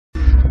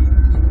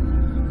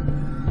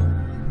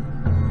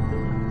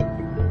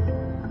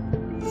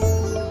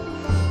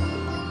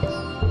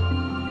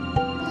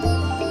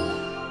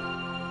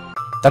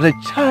that a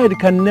child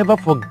can never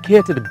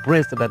forget the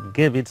breast that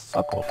gave it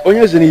suckle.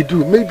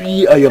 Onyezenidu,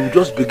 maybe I am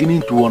just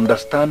beginning to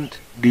understand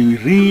the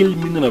real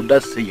meaning of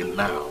that saying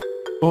now.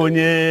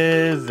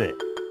 Onyeze.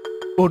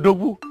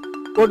 Odogwu.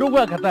 Odogwu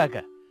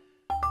akataka.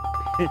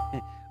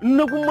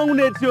 Nnoku mmanwu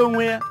na-eti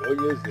onwe ya.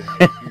 Onyeze.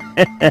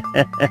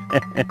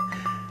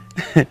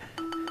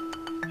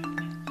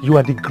 You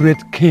are the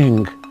great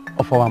king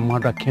of our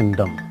mother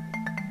kingdom.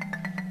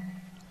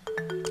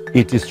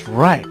 It is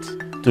right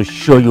to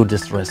show you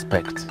this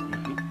respect.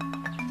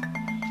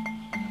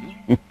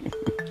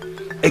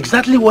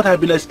 Exactly what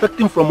I've been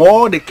expecting from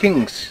all the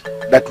kings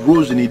that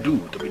rose in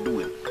Idu to be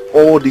doing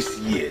all these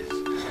years.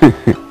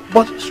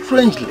 But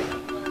strangely,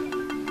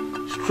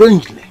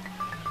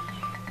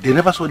 they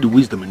never saw the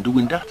wisdom in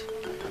doing that.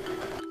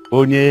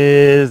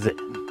 Onyeze,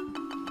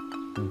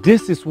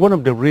 this is one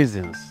of the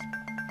reasons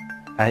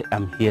I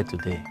am here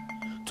today.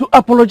 To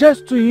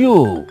apologize to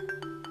you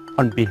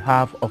on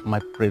behalf of my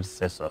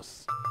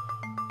predecessors,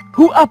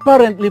 who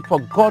apparently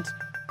forgot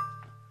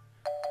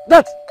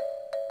that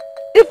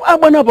if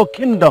Abanabo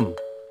Kingdom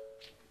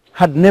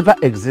had never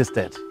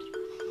existed,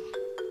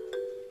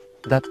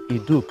 that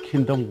Idu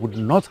Kingdom would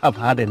not have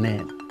had a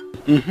name.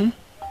 You're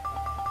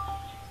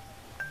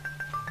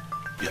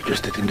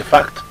just stating the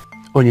fact.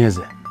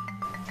 Onyeze.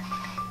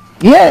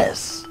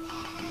 Yes.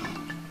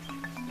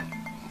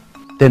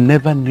 They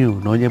never knew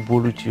Nonye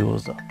Boluchi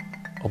Ozo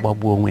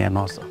Obabu Onwe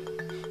Anoso.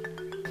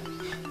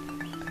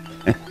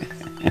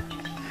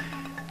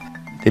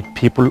 The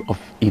people of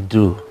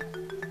Idu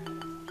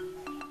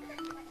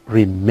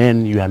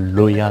remain your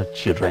loyal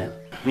children.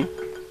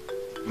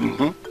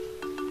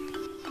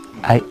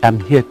 I am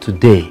here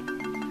today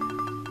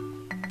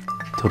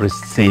to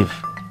receive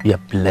your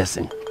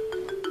blessing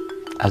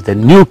as the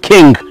new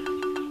king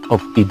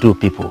of Idu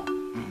people.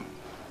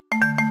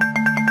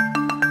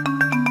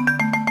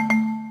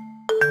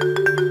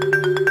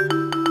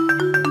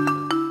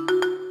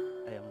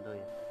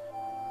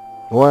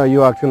 Why are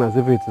you acting as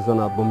if it is an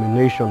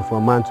abomination for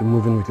a man to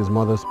move in with his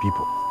mother's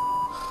people?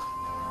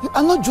 You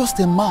are not just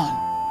a man.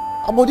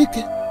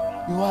 Abodike,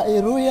 you are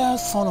a royal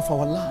son of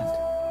our land.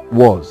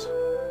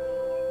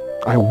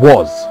 I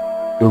was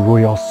a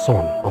royal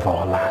son of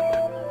our land.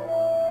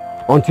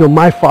 Until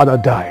my father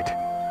died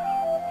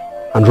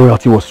and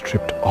royalty was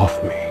stripped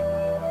off me.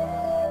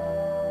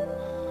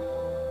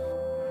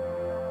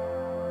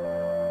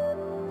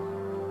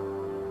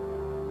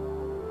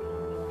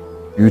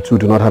 You two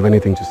do not have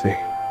anything to say.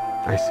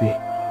 I see.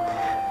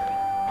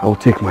 I will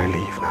take my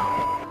leave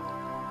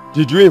now.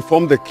 Did you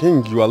inform the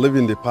king you are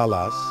leaving the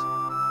palace?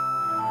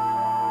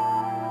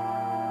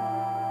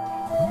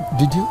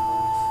 Did you?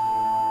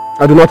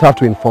 I do not have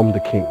to inform the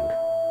king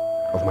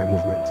of my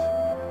movement.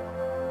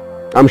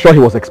 I'm sure he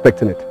was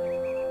expecting it.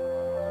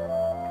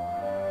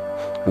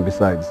 And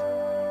besides,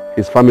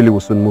 his family will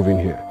soon move in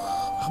here.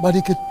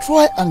 Abadike,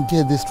 try and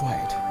get this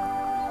right.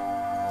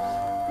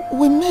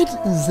 We made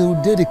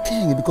Zeude the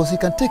king because he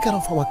can take care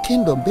of our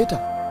kingdom better.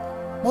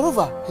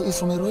 Moreover, he is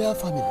from a royal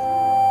family.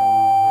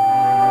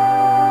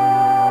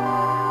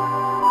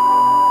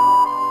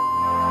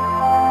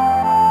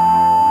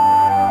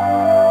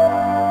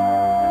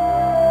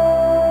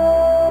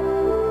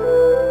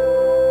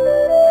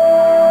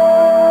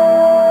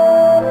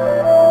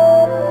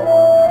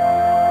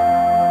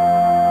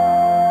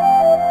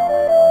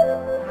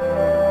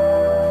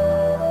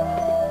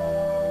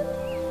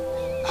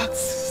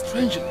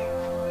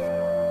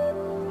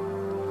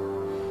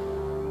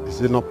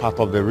 Is it not part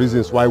of the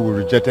reasons why we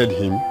rejected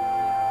him?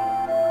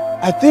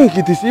 I think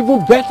it is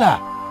even better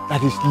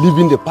that he's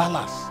leaving the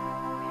palace.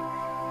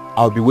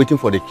 I'll be waiting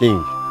for the king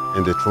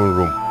in the throne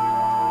room.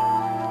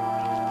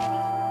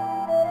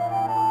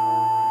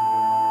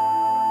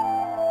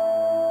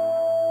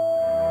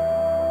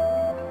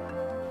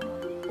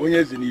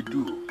 Onyeze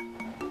Nidu.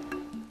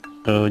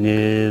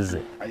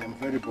 Onyeze. I am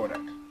very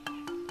bothered.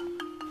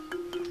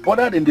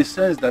 Bothered in the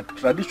sense that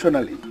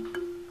traditionally,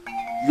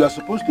 you are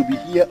supposed to be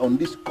here on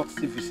this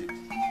courtesy visit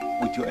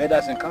with your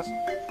elders and council.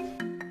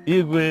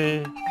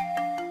 Igwe,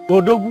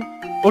 Odogwu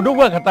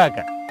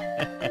Akataka.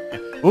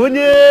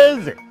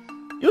 Onyeze,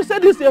 you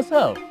said this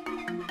yourself.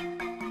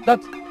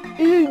 That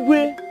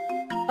Igwe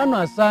and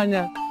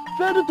Asanya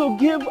failed to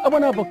give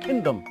Abanabo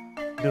Kingdom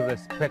the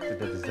respect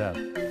they deserve.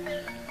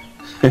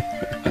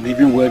 And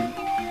even when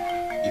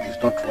it is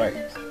not right,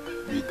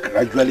 we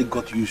gradually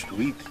got used to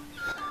it.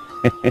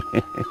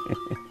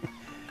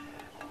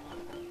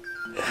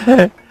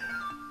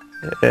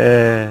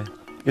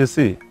 You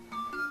see,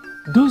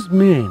 those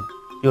men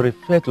you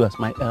refer to as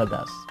my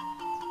elders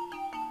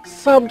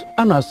served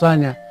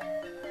Anasanya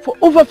for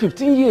over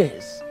 15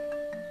 years.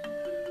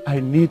 I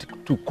need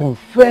to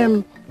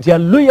confirm their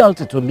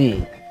loyalty to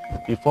me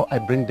before I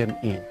bring them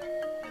in.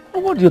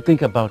 What do you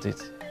think about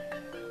it?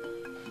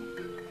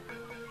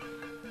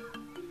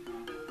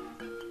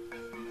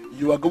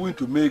 You are going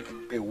to make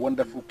a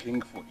wonderful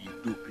king for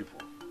Idu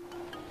people.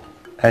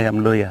 I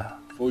am loyal.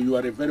 For you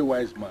are a very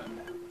wise man.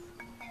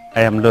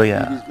 I am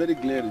loyal. It is very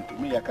glaring to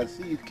me. I can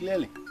see it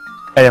clearly.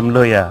 I am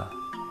loyal.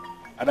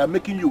 And I'm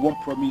making you one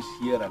promise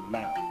here and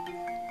now.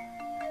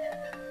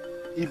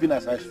 even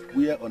as I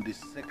swear on the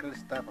sacred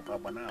staff of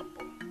Abanabo,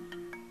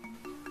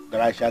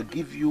 that I shall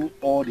give you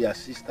all the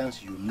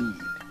assistance you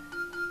need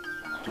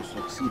to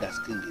succeed as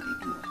King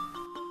Iridu.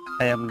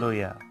 I am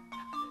loyal.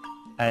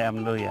 I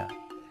am loyal.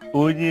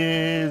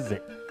 Onyeze.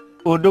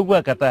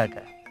 Odogwa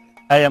Kataka.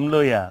 I am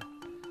loyal.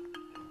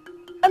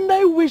 And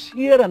I wish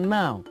here and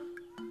now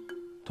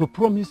to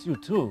promise you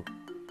too.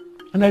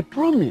 And I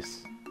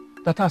promise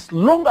that as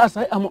long as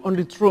I am on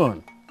the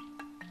throne,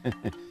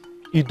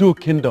 Idu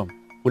Kingdom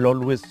will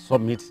always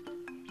submit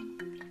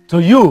to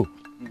you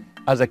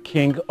as a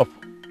king of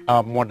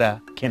our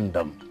mother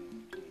kingdom.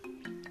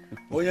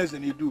 Onyeze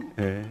Nidu.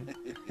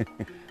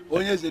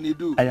 Onyeze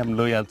Nidu. I am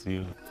loyal to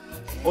you.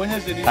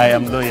 Onyeze Nidu. I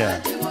am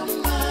loyal.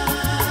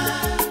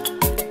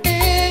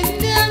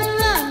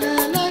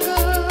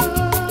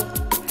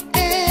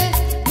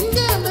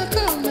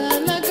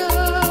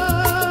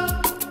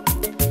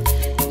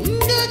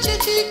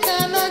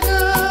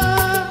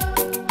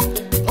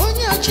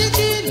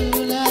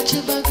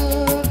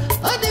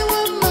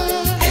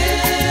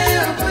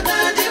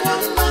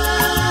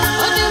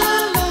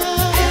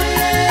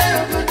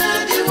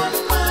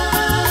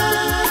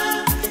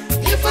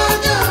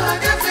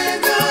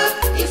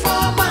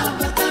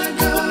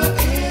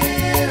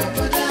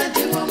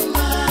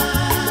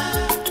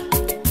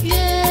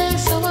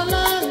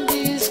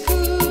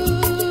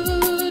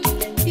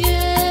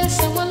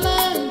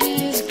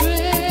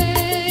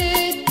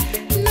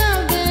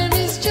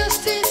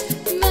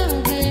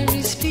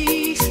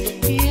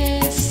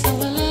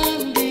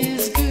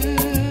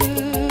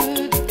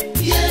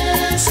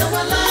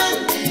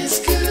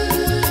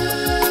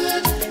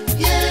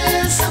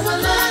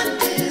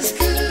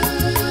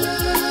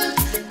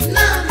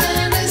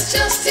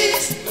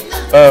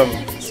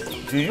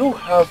 Do you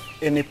have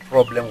any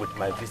problem with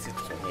my visit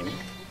to him?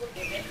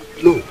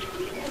 No,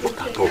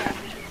 not at all.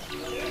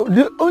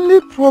 The only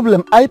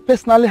problem I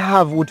personally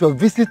have with your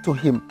visit to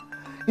him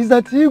is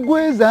that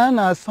Igwe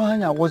Zana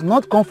Sonia was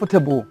not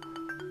comfortable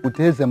with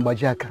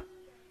Mbajaka.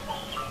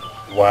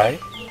 Why?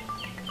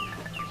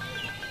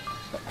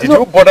 Did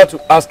you bother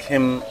to ask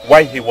him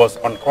why he was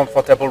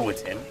uncomfortable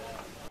with him?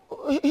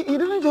 He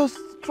didn't just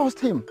trust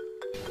him.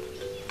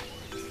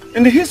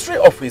 In the history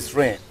of his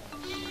reign,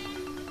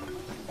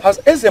 has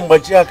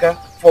Mbajaka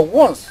for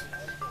once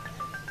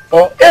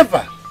or ever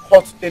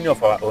hurt any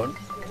of our own?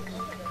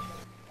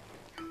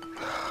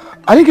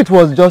 I think it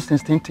was just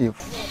instinctive.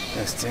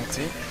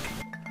 Instinctive?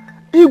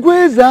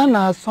 Igwe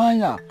Zana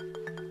Sonia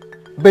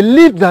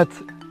believed that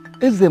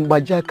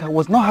Mbajaka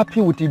was not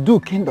happy with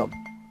Idu Kingdom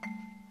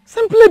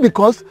simply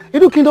because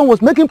Idu Kingdom was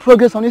making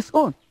progress on its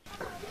own.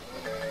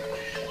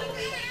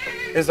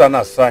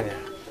 Ezana Sonia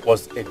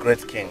was a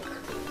great king,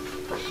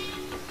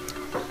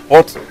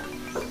 but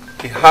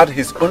he had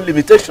his own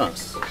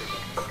limitations.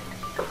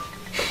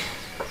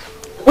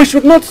 We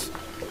should not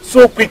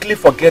so quickly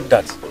forget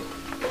that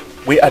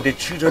we are the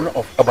children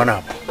of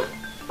Abanab.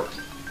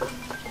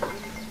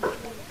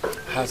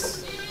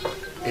 Has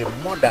a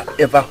mother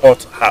ever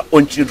hurt her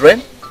own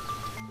children?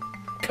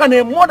 Can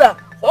a mother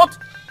hurt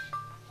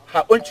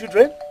her own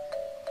children?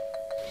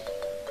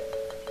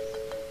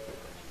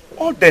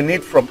 All they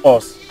need from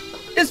us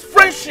is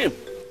friendship,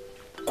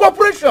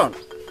 cooperation.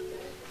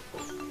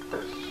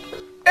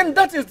 And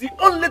that is the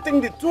only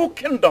thing the two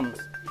kingdoms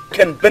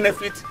can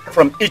benefit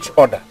from each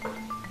other.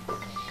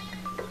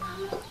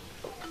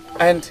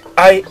 And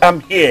I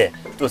am here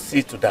to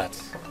see to that.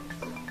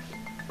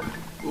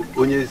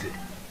 Onyeze,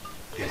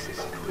 there's a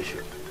situation.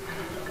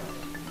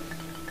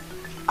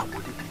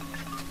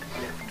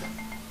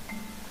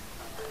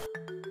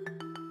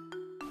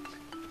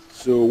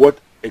 So what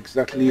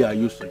exactly are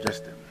you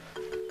suggesting?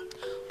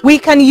 We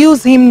can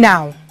use him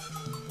now.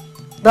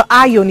 The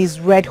iron is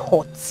red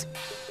hot.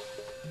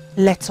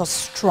 Let us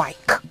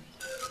strike.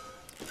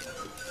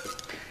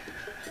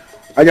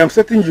 I am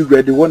certain you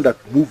were the one that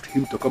moved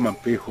him to come and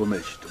pay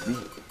homage to me.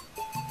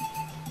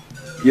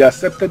 He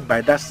accepted by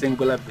that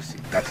singular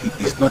visit that he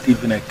is not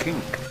even a king.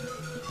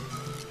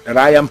 That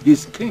I am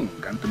his king.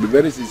 And to be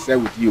very sincere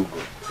with you,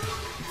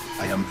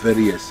 I am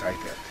very excited.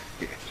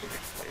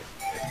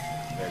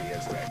 Very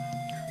excited.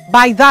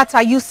 By that,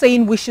 are you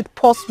saying we should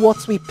pause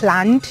what we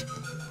planned?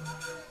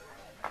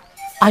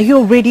 Are you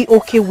already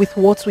okay with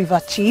what we've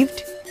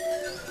achieved?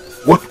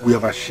 What we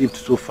have achieved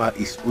so far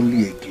is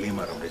only a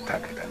glimmer of the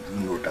target, and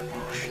you know that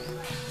much.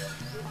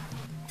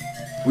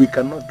 We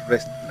cannot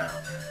rest now.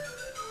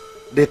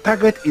 The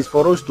target is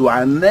for us to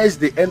harness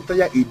the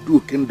entire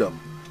Idu kingdom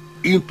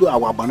into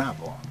our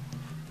Banabo.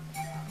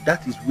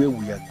 That is where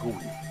we are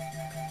going.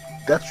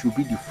 That should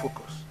be the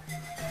focus.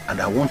 And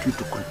I want you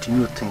to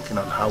continue thinking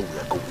on how we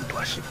are going to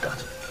achieve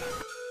that.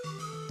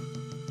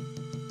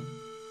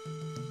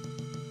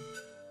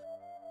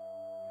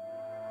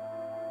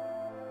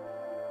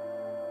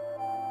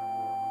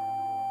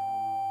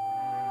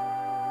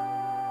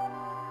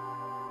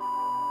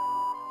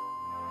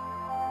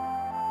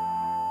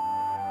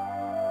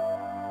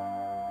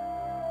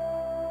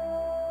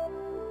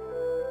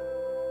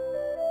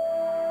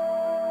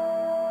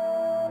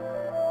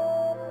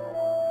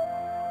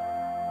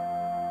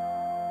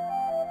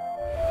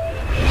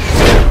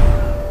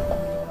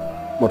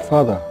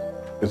 Father,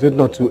 is it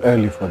not too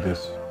early for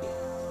this?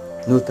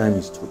 No time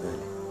is too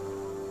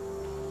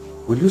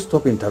early. Will you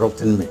stop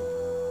interrupting me?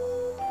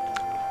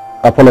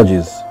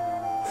 Apologies,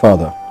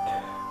 Father.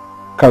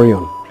 Carry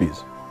on,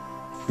 please.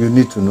 You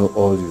need to know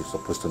all you're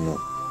supposed to know.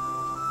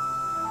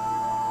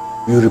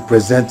 You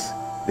represent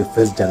the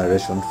first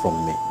generation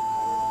from me.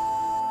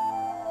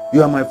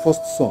 You are my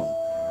first son,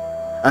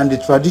 and the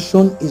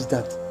tradition is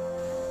that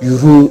you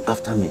rule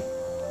after me.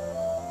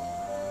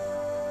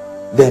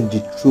 Then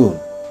the throne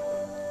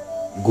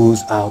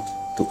goes out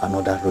to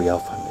another royal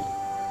family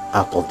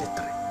out of the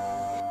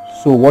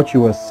three. So what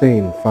you are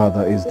saying,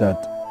 Father, is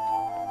that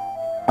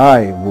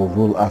I will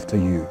rule after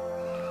you,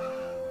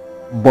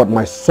 but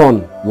my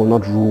son will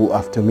not rule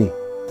after me.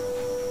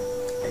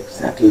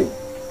 Exactly.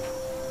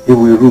 He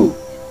will rule,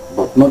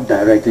 but not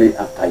directly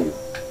after you.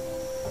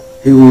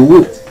 He will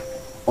wait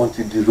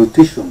until the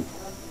rotation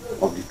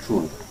of the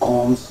throne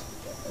comes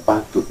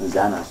back to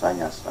Nzana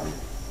Sanya's family.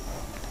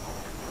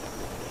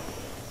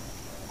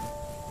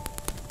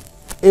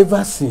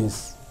 Ever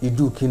since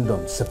Idu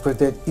Kingdom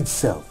separated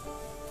itself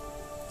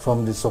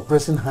from the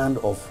suppressing hand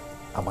of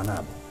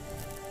Abanabo,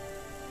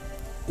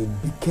 it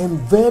became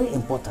very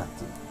important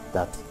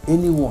that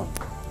anyone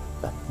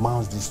that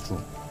mounts this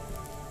throne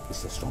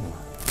is a strong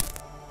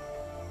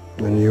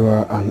man. And you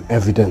are an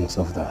evidence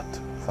of that,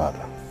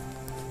 Father.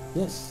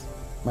 Yes,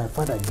 my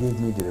father gave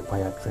me the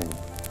required training.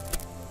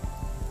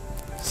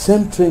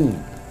 Same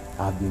training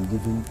I've been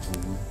giving to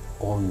you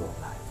all your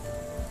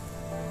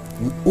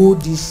life. You owe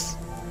this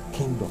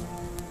kingdom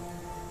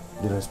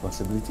the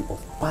responsibility of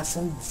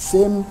passing the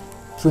same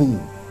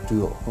training to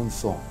your own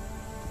son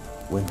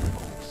when he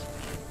comes.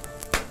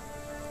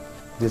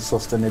 The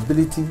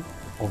sustainability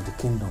of the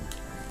kingdom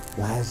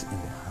lies in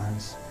the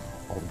hands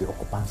of the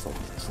occupants of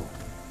the throne.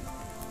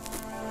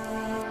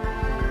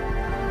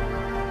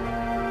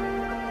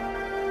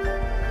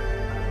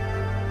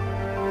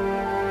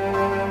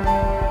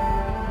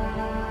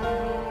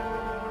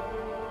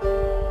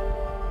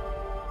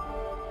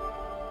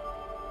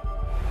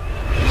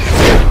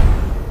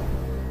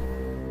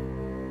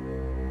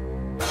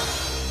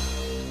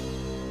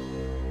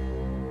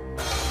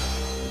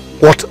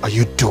 What are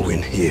you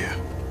doing here?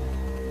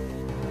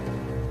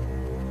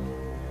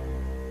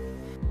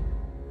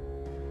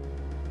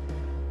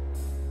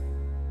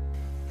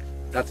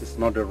 That is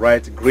not the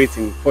right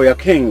greeting for your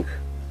king.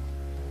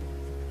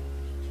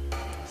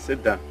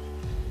 Sit down.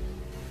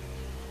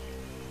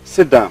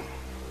 Sit down.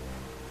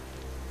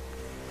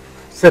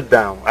 Sit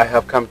down. I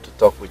have come to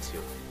talk with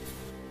you.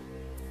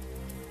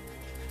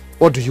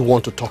 What do you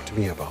want to talk to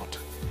me about?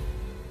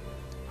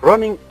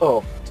 Running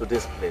off to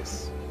this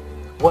place.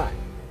 Why?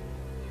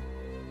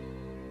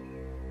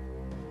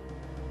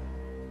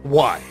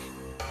 Why?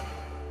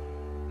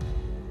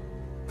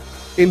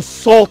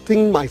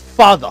 Insulting my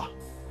father,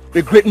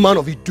 the great man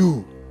of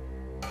Idu.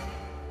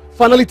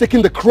 Finally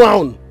taking the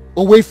crown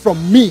away from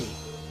me.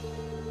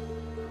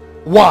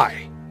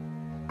 Why?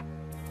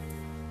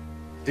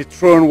 The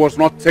throne was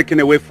not taken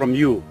away from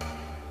you.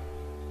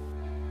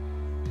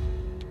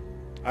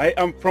 I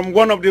am from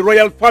one of the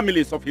royal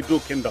families of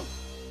Idu Kingdom.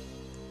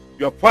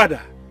 Your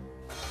father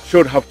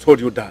should have told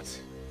you that.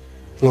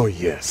 Oh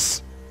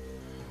yes.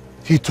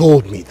 He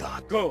told me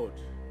that. Good.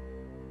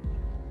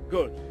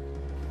 Good.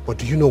 But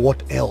do you know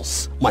what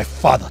else my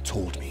father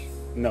told me?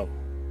 No.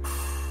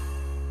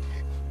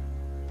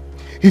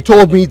 He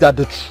told me that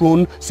the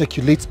throne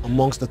circulates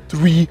amongst the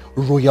three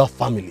royal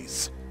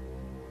families.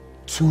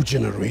 2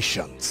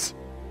 generations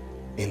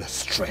in a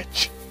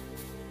stretch.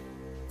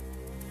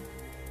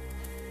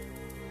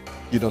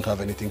 You don't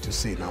have anything to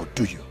say now,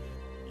 do you?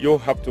 You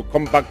have to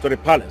come back to the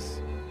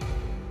palace.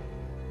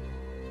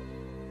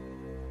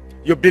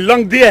 You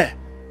belong there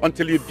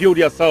until you build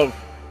yourself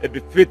a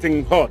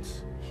befitting hut.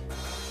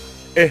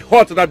 A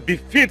hut that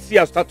befits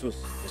your status.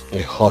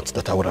 A hut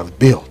that I would have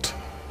built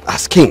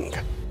as king,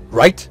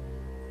 right?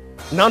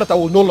 Now that I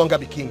will no longer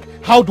be king,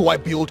 how do I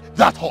build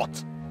that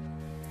hut?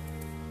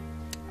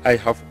 I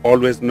have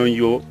always known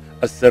you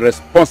as a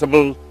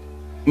responsible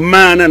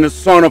man and a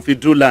son of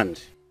Idu land.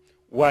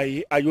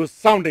 Why are you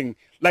sounding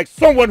like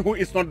someone who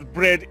is not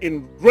bred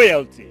in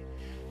royalty?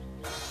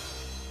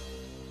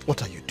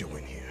 What are you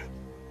doing here?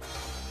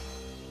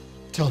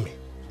 Tell me,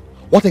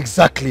 what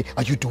exactly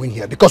are you doing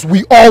here? Because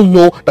we all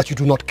know that you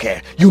do not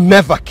care. You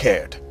never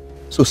cared.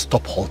 So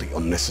stop holding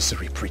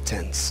unnecessary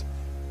pretense.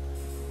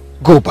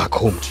 Go back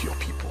home to your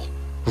people.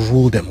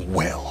 Rule them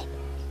well.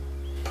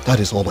 That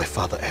is all my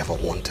father ever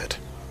wanted.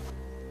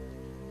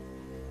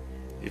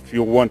 If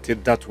you want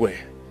it that way,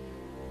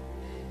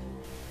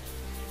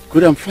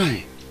 good and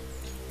fine.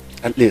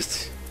 At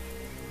least,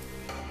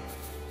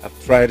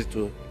 I've tried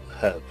to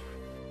help.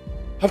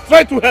 I've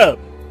tried to help.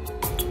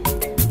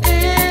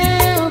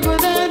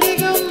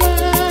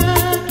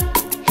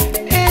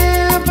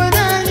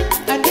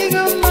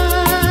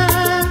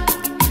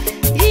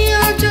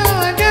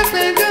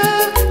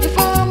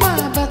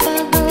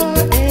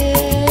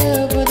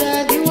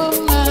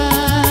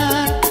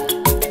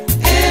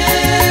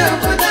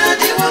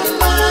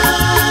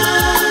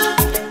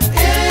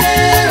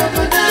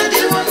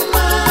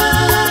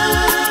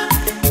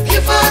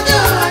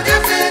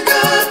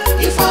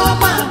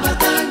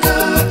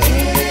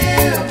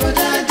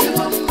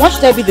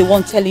 should I be the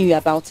one telling you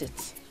about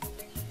it?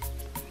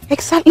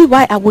 Exactly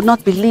why I would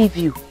not believe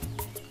you.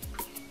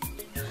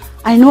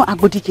 I know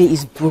Dike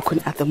is broken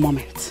at the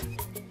moment.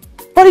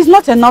 But it's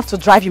not enough to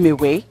drive him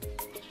away.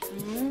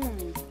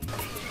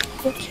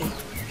 Okay.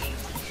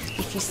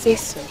 If you say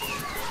so.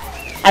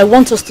 I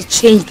want us to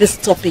change this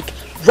topic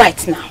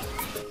right now.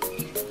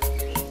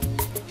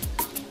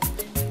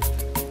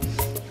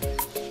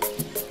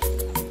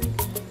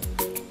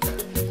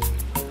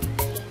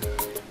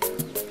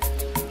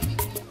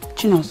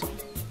 Chinozo,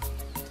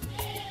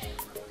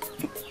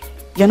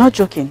 you're not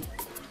joking.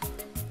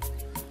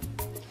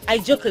 I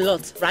joke a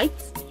lot, right?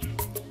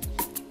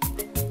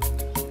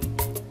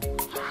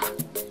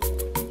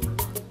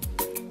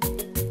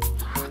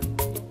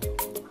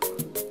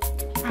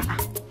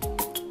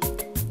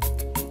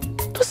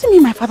 Does it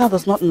mean my father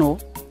does not know?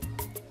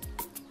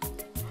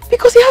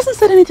 Because he hasn't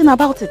said anything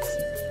about it.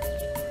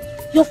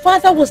 Your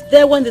father was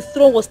there when the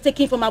throne was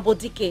taken from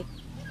Dike.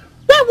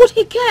 Why would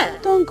he care?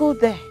 Don't go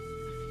there.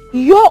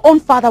 Your own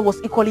father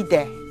was equally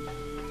there.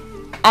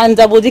 And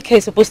Dike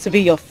is supposed to be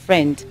your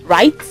friend,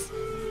 right?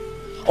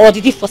 Or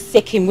did you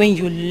forsake him when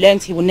you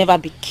learned he will never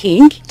be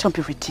king? Don't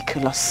be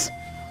ridiculous.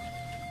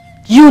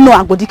 You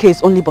know Dike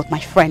is only but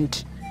my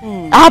friend.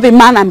 I have a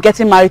man I'm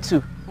getting married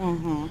to.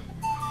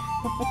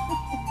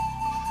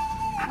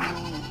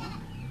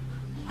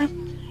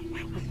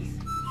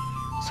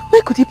 So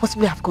where could he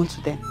possibly have gone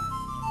to then?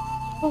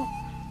 Oh,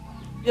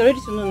 you're ready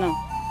to know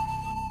now.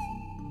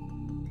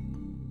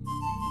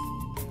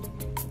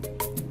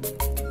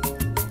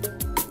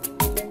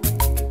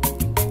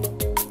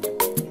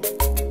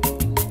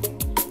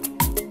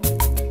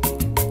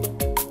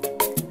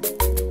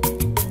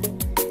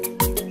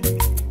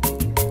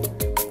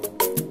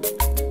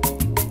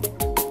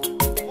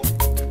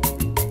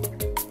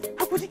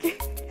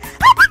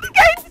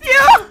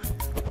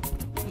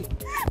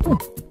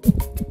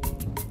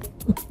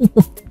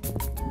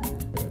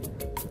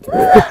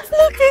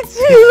 Look at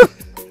you!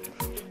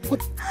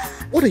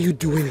 What are you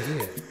doing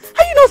here?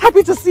 Are you not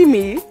happy to see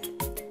me?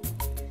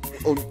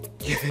 Oh,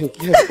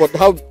 yes, but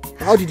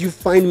how did you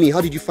find me?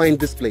 How did you find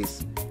this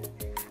place?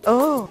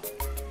 Oh,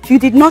 you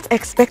did not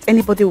expect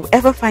anybody will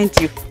ever find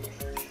you.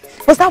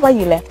 Was that why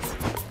you left?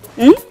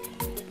 You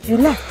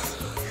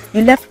left.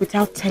 You left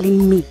without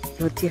telling me,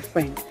 your dear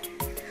friend.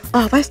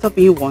 Oh, have I stopped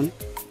being one?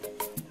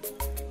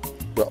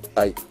 Well,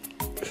 I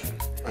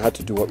had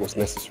to do what was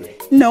necessary.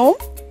 No.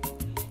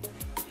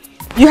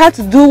 You had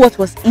to do what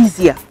was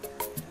easier.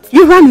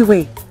 You ran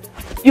away.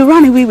 You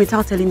ran away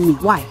without telling me.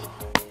 Why?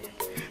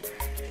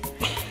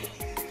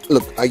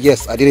 Look,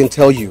 yes, I didn't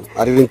tell you.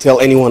 I didn't tell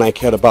anyone I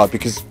cared about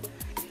because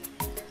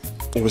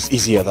it was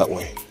easier that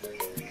way.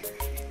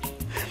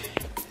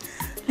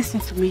 Listen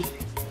to me.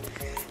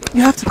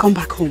 You have to come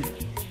back home.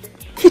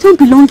 You don't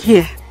belong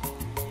here.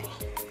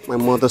 My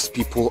mother's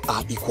people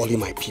are equally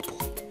my people.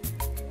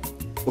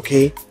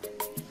 Okay?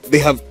 They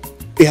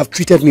have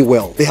treated me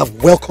well. They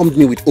have welcomed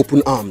me with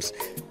open arms.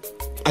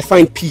 I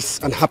find peace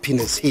and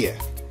happiness here.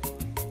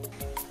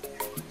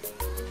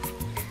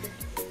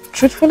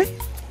 Truthfully?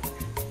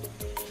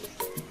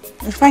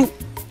 You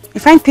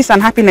find peace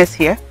and happiness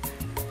here?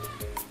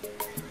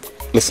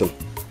 Listen,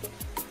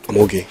 I'm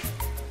okay.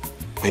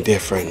 My dear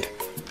friend.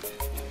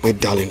 My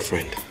darling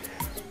friend.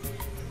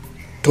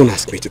 Don't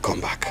ask me to come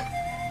back.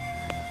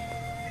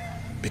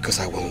 Because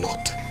I will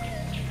not.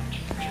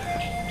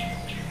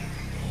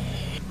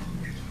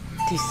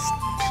 These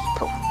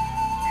people,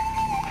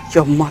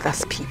 your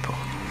mother's people,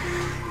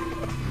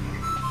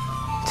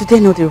 do they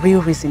know the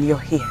real reason you're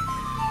here?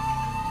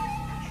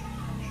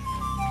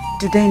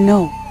 Do they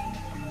know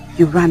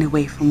you ran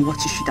away from what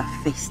you should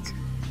have faced?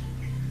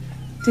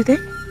 Do they?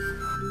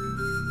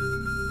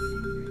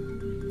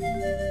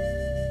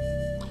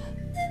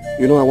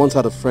 You know, I once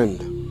had a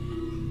friend.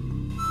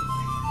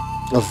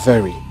 A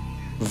very,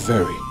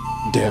 very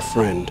dear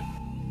friend.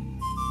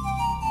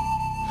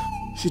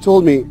 She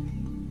told me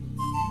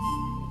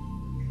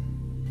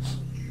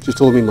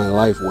my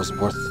life was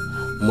worth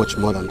much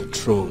more than the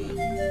throne.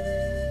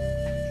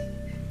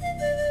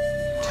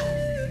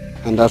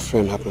 And that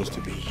friend happens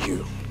to be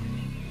you.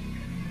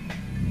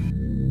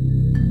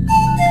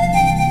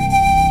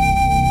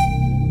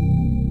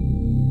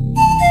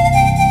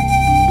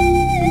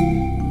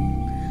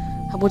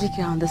 Dike,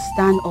 I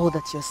understand all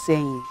that you're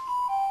saying.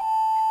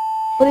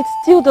 But it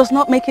still does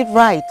not make it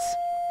right.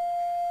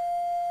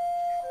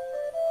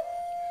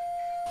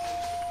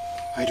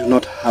 I do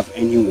not have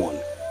anyone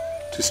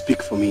to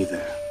speak for me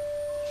there.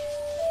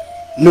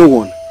 No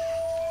one.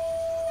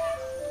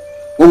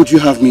 What would you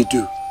have me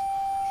do?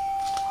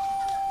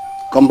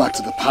 Come back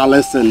to the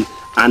palace and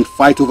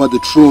fight over the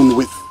throne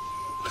with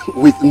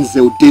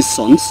Nzeude's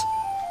sons?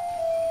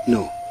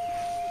 No.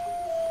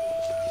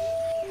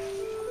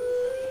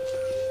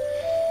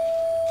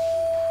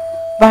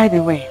 By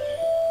the way,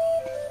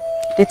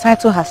 the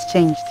title has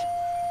changed.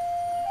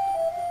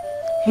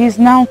 He is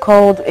now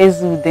called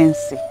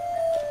Ezudensi.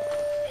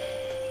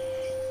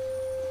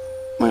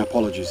 My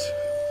apologies.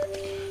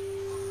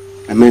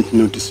 I meant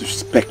no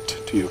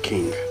disrespect to your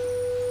king.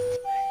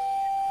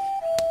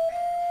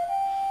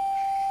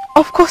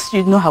 Of course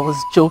you know I was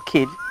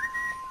joking.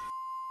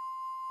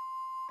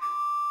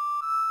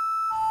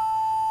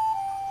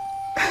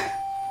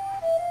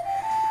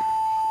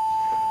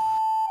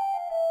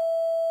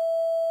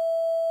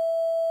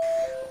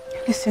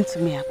 Listen to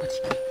me,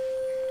 Abujike.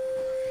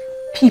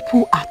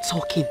 People are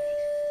talking.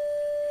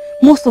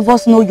 Most of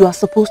us know you are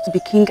supposed to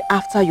be king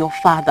after your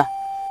father.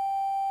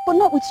 But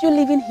not with you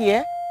living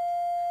here.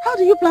 How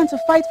do you plan to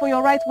fight for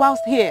your right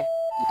whilst here?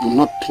 I'm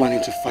not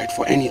planning to fight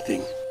for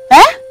anything.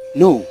 Eh?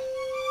 No.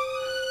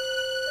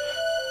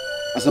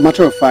 As a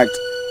matter of fact,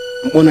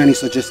 Monani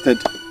suggested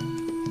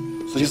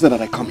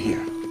that I come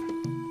here.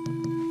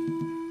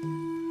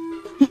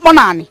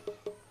 Monani!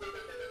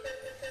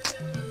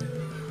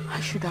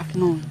 I should have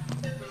known.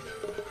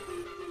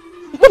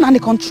 Monani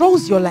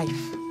controls your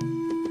life.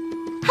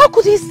 How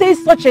could he say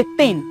such a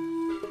thing?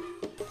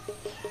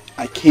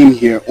 I came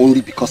here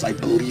only because I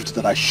believed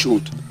that I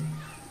should.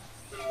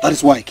 That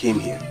is why I came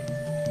here.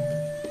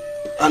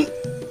 And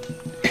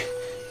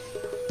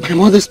my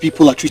mother's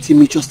people are treating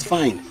me just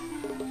fine.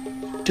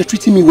 They're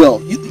treating me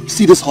well. You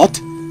see this hut?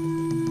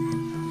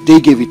 They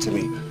gave it to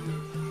me.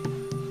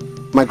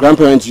 My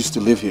grandparents used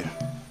to live here.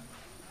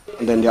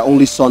 And then their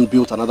only son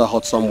built another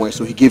hut somewhere,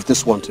 so he gave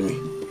this one to me.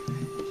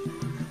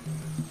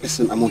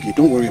 Listen, I'm okay.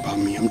 Don't worry about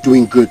me. I'm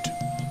doing good.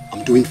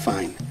 I'm doing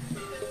fine.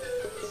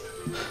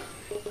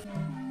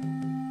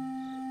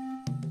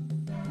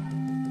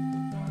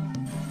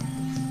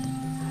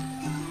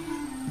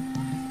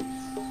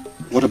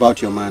 What about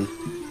your man?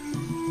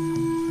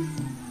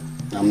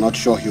 I'm not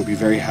sure he'll be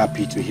very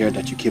happy to hear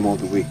that you came all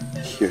the way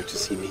here to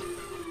see me.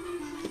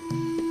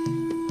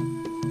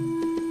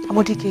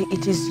 Abujike,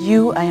 it is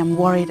you I am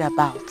worried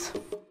about.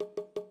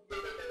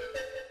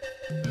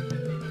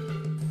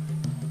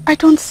 I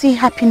don't see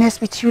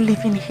happiness with you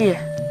living here.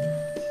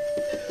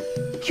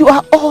 You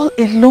are all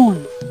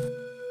alone.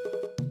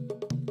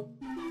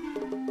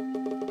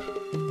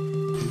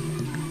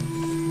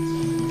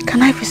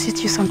 Can I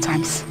visit you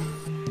sometimes?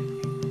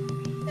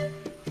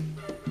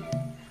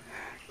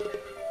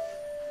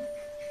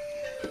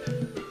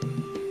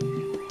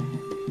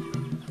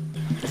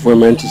 If we're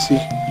meant to see,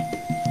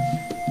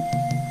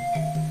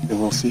 then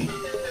we'll see.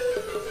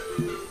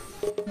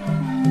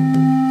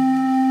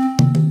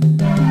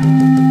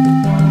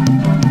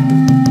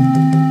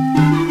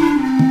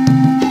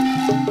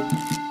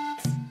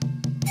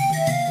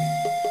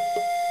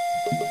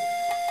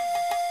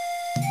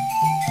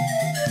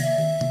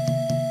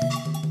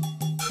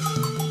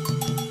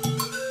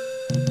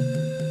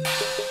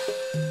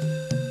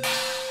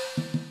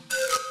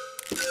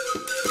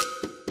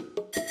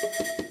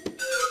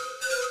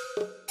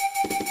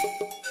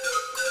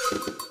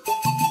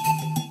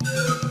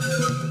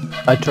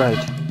 I tried.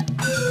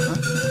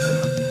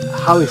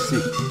 How is he?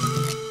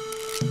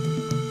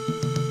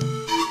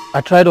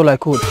 I tried all I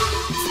could.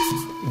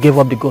 Gave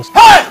up the ghost.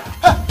 Hey!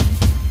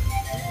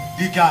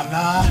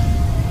 Dike,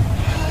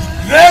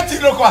 great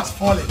Iroko has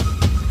fallen.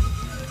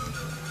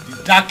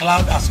 The dark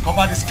cloud has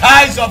covered the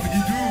skies of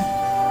Hidu.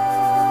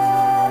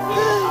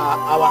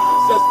 Our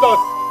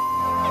ancestors.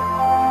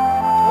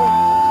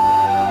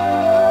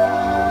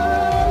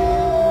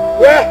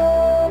 Where?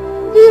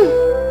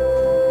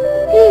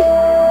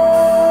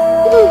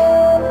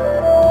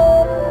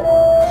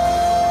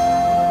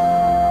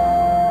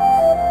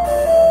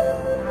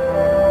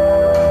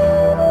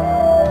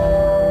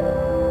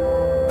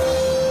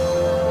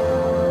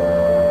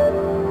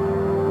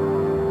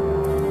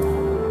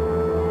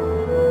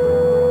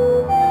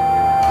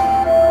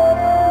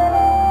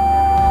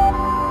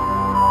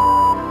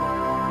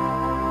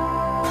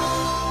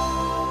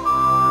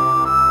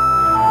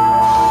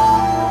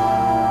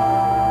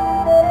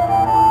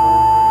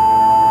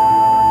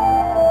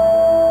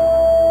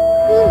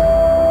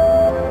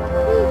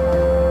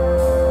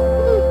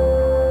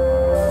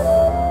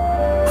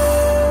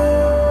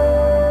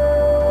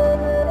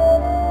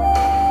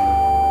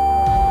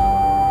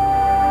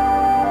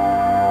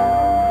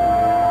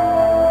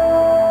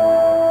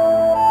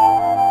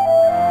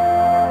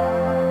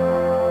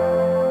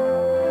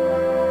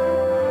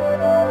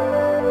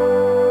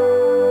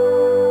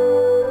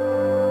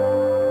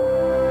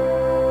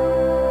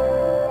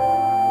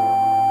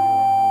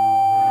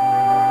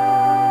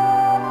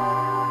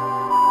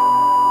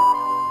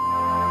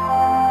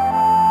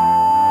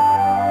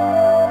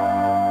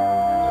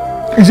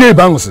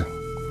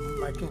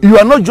 You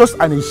are not just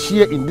an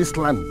Ishia in this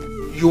land.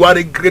 You are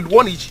a grade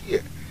 1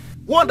 Ishia.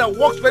 One that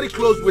works very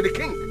close with the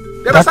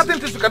king. There are certain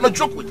things you cannot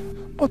joke with.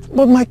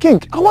 But my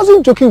king, I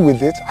wasn't joking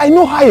with it. I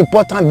know how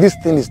important this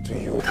thing is to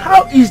you.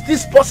 How is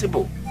this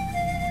possible?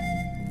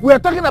 We are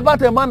talking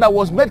about a man that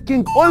was made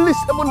king only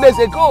 7 days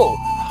ago.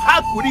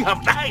 How could he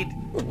have died?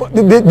 But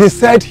they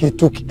said he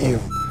took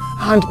ill.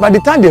 And by the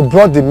time they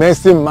brought the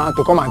medicine man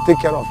to come and take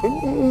care of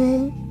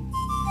him,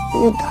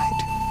 he died.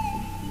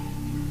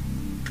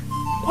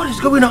 What is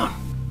going on?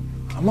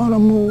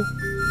 Amaramu.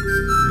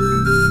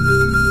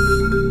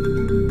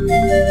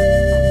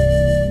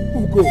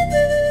 Ugo,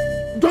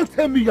 don't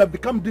tell me you have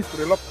become this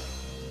reluctant.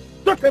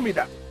 Don't tell me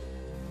that.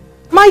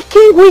 My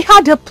king, we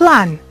had a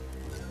plan.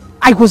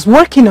 I was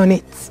working on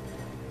it.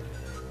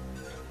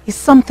 Is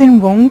something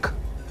wrong?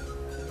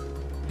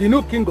 The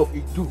new king of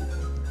Idu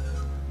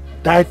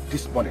died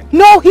this morning.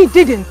 No, he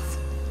didn't.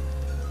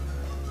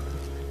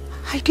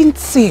 I didn't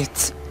see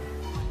it.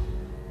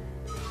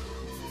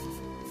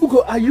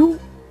 Ugo, are you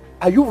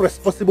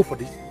responsible for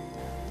this?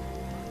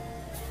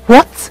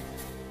 What?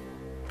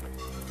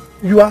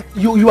 You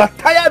are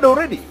tired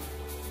already.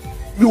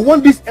 You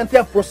want this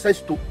entire process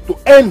to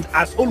end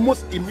as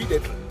almost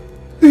immediately.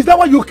 Is that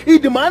why you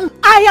killed the man?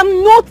 I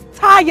am not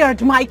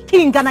tired, my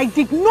king, and I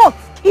did not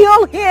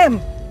kill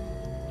him.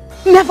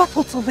 Never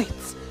thought of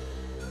it.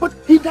 But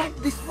he died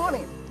this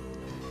morning.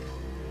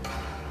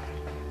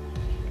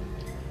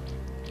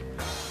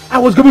 I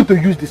was going to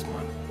use this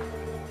man.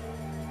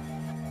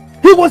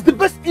 He was the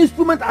best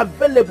instrument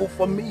available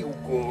for me,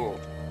 Ugo.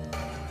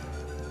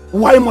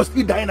 Why must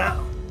he die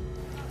now?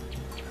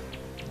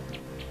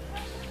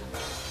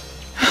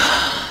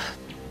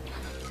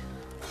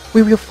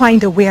 We will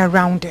find a way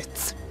around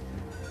it.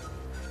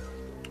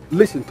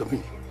 Listen to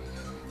me.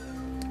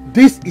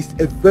 This is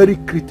a very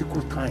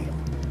critical time.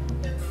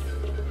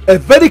 A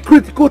very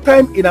critical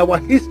time in our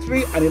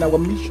history and in our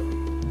mission.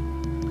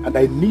 And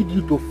I need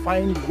you to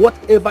find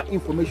whatever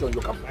information you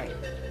can find.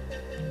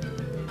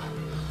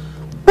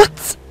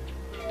 What?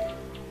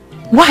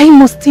 Why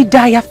must he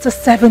die after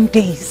 7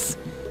 days?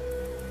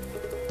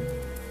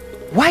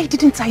 Why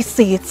didn't I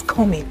say it's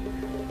coming?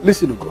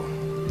 Listen, Ugo.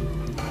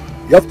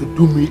 You have to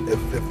do me a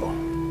favor.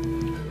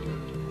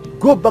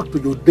 Go back to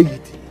your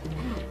deity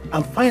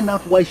and find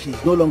out why she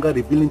is no longer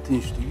revealing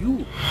things to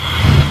you.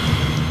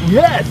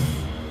 Yes!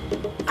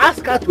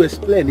 Ask her to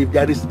explain if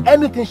there is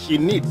anything she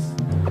needs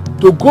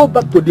to go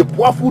back to the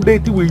powerful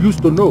deity we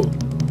used to know.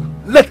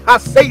 Let her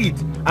say it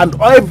and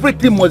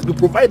everything must be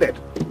provided.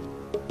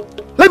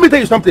 Let me tell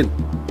you something.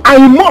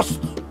 I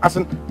must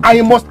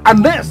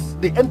harness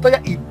the entire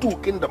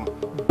Idu kingdom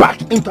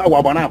back into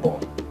our Banabo.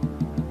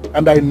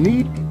 And I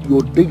need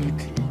your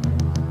deity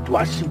to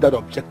achieve that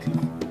objective.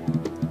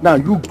 Now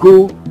you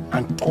go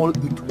and call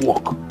it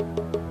work.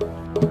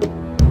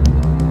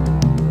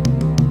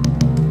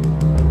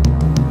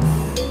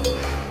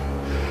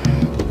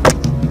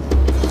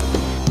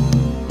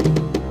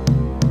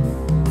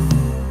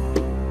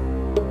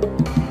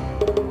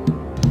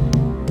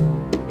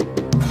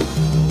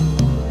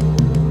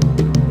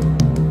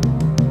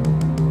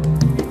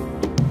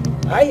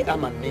 I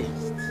am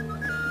amazed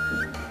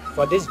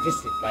for this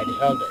visit by the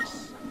elders.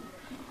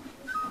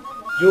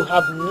 You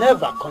have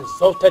never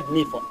consulted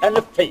me for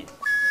anything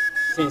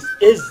since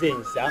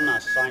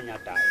Nzana Sonia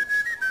died.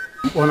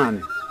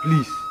 Bonani,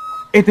 please,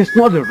 it is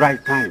not the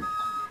right time.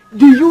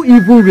 Do you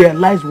even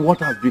realize what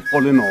has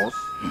befallen us?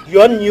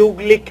 Your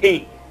newly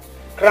king,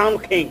 crown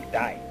king,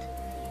 died.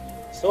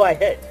 So I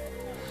heard.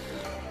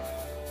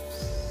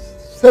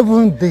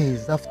 7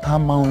 days after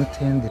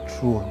mounting the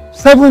throne.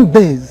 7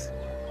 days.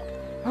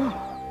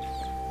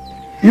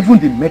 Even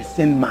the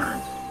medicine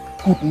man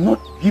could not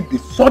give the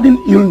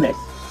sudden illness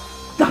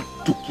that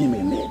took him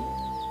a name.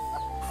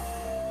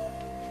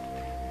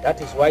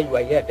 That is why you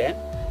are here then?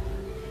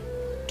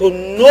 To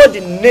know the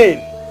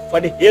name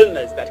for the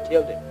illness that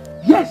killed him.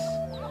 Yes.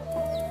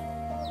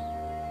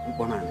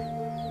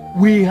 Bonani,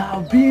 we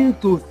have been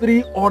to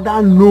 3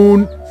 other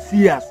known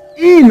seers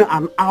in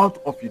and out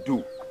of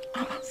Idu.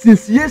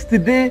 Since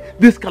yesterday,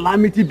 this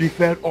calamity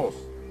befell us.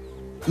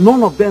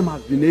 None of them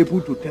has been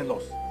able to tell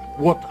us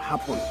what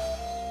happened.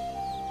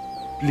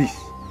 Please,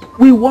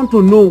 we want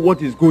to know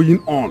what is going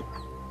on.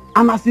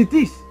 And as it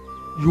is,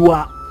 you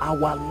are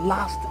our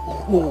last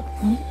hope.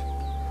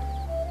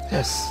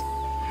 Yes.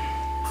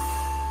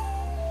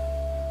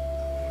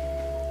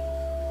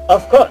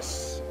 Of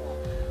course,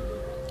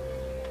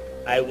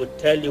 I will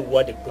tell you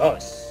what the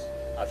gods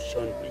have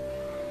shown me.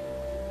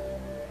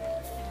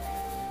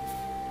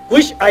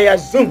 Which I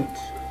assumed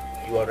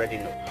you already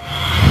know.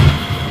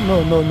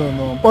 No.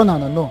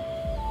 Bonana, no.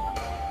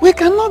 We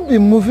cannot be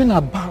moving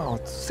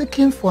about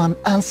seeking for an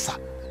answer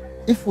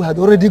if we had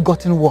already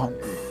gotten one.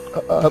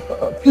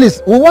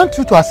 Please, we want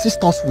you to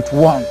assist us with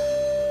one.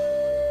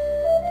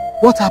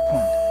 What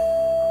happened?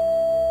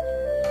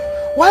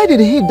 Why did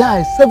he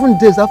die 7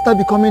 days after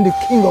becoming the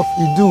king of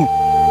Idu?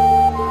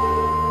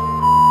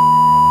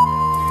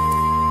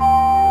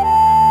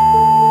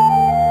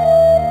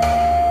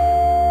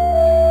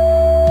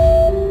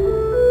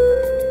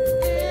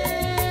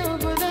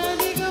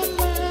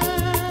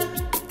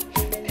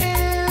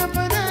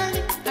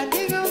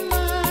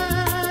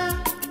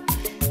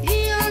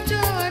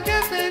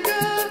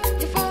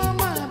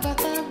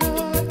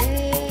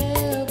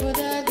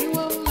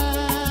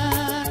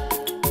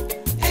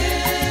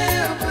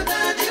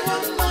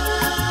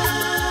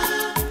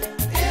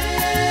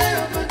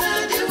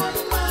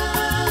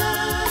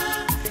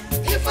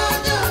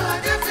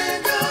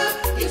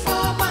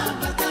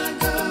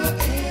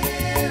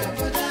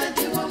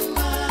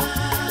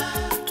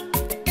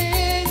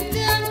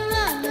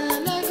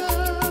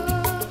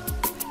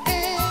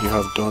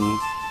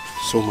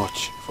 So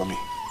much for me.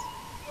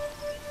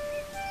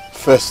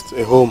 First,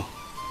 a home,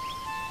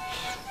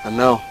 and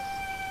now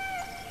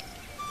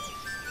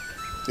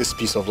this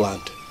piece of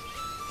land.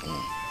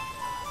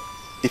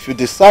 if you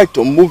decide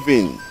to move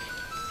in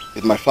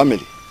with my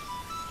family,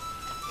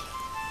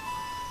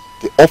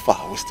 the offer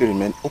will still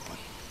remain open.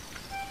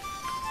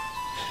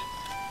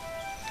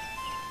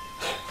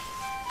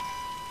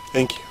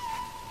 Thank you.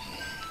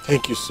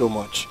 Thank you so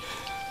much.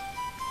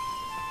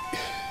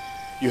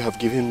 You have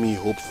given me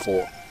hope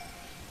for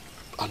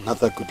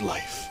another good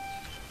life.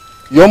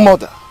 Your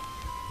mother,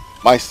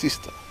 my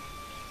sister,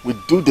 will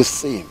do the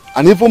same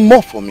and even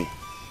more for me.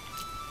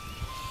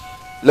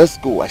 Let's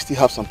go. I still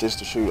have some things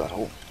to show you at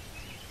home.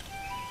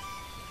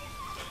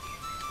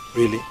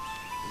 Really?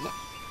 Yeah.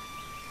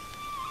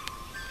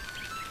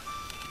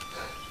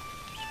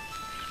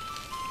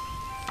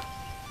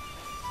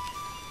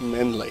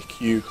 Men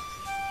like you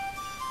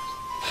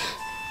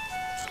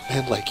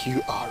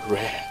are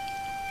rare.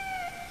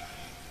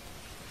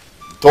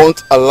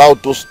 Don't allow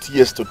those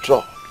tears to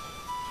drop,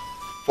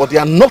 for they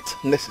are not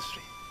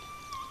necessary.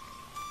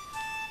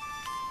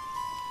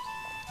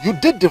 You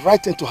did the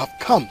right thing to have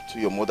come to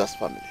your mother's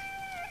family.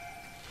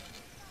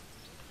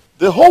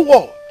 The whole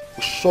world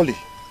will surely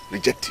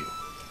reject you,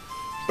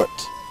 but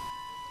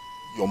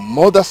your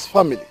mother's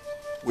family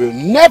will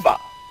never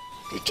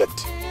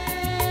reject you.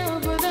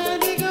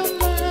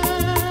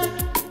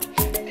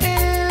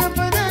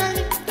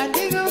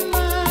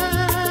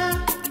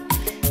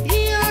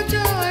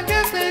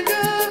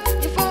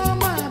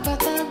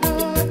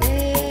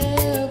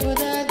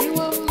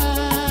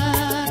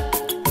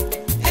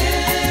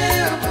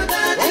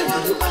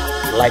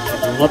 Like you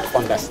do not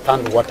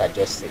understand what I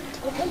just said.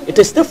 It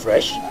is still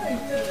fresh.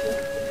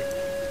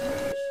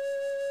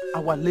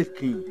 Our late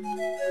king,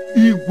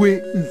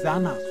 Igwe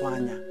Nzana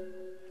Sonia,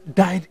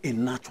 died a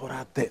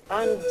natural death.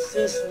 And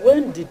since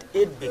when did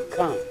it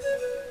become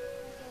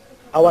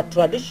our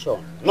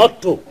tradition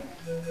not to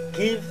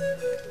give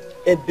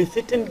a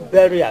befitting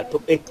burial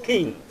to a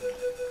king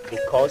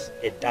because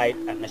he died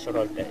a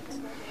natural death?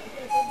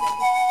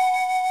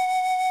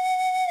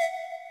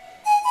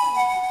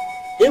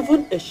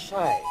 Even a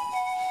child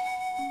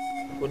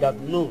would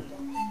have known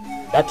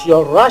that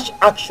your rash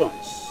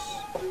actions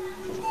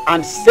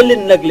and silly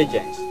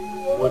negligence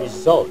will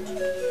result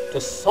to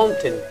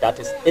something that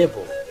is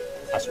evil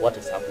as what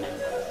is happening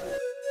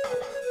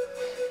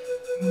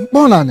now.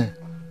 Bonane,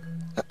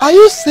 are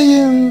you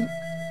saying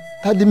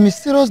that the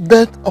mysterious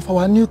death of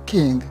our new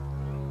king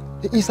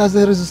is as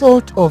a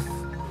result of...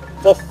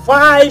 For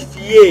 5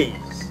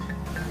 years,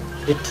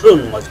 the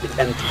throne must be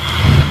empty.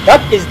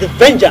 That is the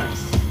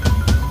vengeance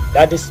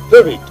that the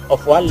spirit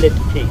of our late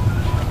king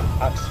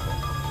asks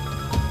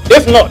for.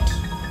 If not,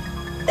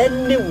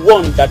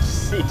 anyone that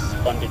sits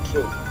on the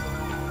throne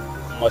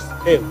must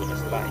pay with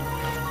his life.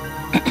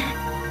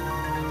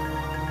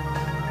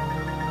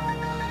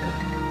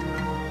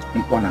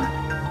 Ipona,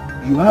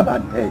 you have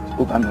an edge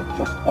over not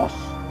just us,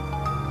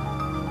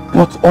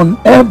 but on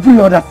every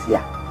other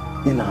sphere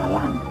in our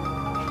land.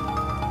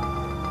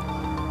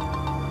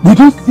 We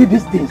don't see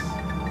these things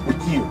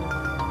with you.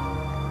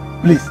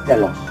 Please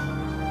tell us,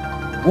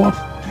 what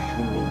do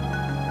you mean?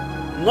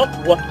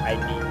 Not what I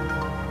mean,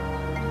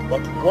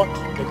 but what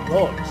the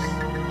gods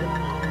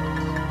demand.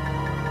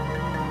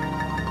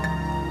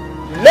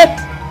 Let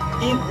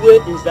Igwe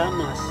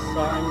Nzana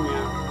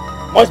Sonia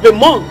must be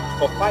mourned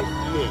for 5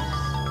 years,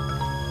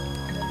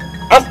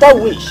 after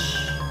which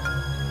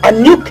a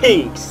new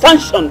king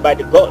sanctioned by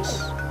the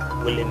gods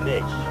will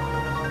emerge.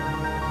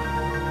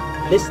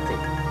 Listen,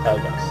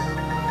 elders.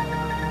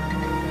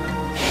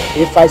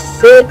 If I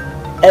say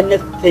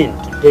anything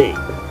today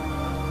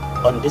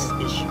on this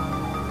issue,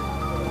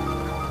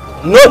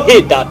 know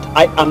he that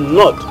I am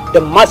not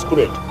the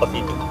masquerade of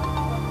Idu.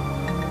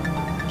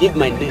 Give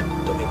my name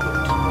to the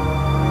goat.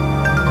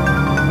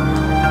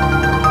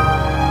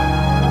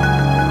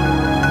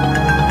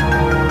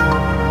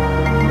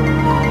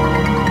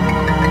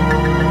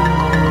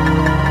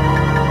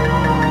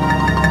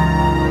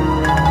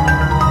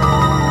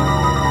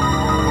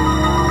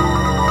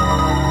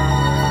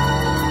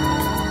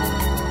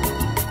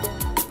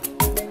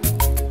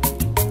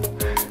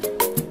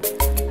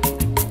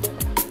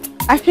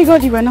 I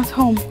figured you were not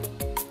home.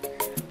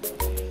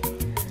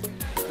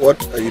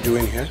 What are you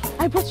doing here?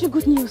 I brought you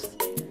good news.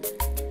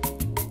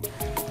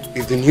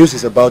 If the news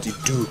is about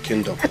Idu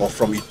Kingdom or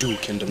from Idu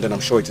Kingdom, then I'm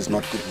sure it is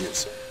not good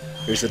news.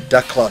 There is a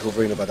dark cloud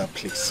hovering over that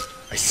place.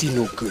 I see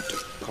no good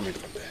coming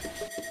from there.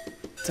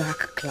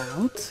 Dark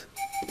cloud?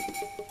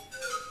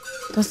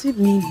 Does it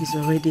mean he's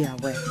already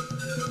aware?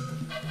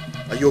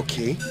 Are you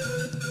okay?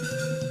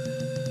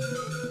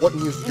 What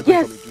news did you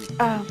bring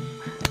from Idu?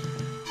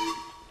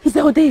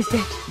 Zewde is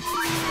dead.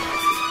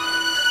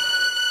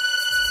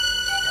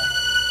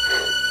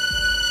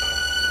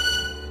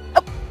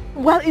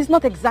 Well, it's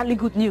not exactly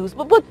good news,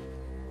 but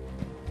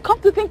come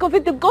to think of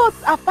it, the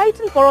gods are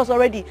fighting for us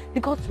already.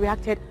 The gods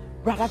reacted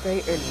rather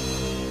very early.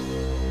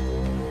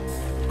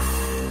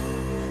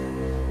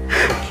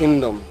 The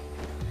kingdom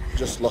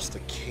just lost a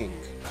king.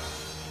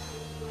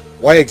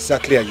 Why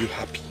exactly are you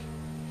happy?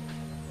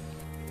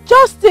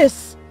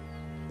 Justice!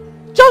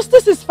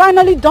 Justice is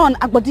finally done,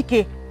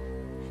 Agbodike.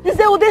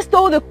 Zewde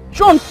stole the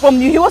throne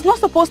from you. He was not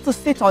supposed to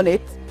sit on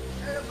it.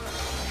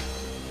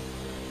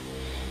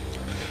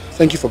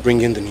 Thank you for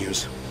bringing the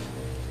news.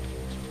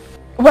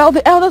 Well,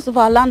 the elders of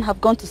our land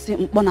have gone to see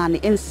Mbonani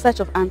in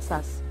search of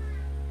answers.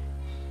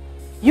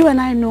 You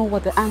and I know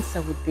what the answer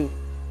would be.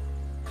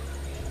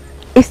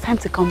 It's time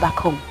to come back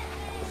home.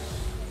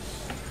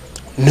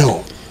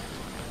 No,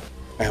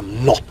 I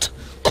am not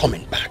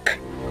coming back.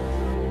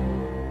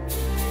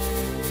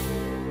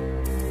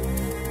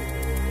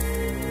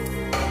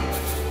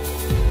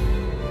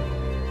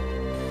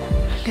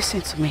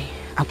 Listen to me,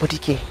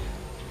 Abodike.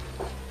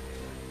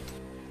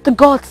 The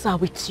gods are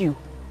with you.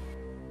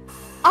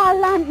 Our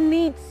land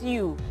needs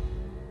you.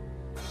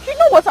 You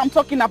know what I'm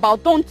talking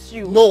about, don't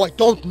you? No, I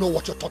don't know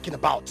what you're talking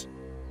about.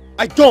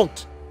 I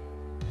don't.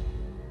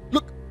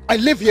 Look, I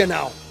live here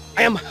now.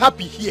 I am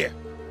happy here.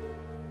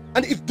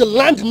 And if the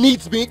land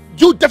needs me,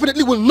 you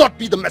definitely will not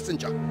be the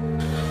messenger.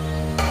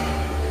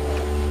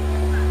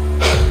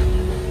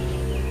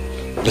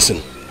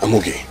 Listen,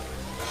 Amuge.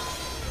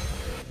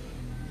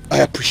 I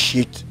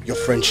appreciate your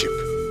friendship.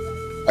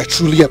 I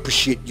truly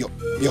appreciate your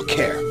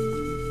care.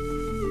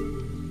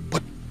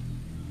 But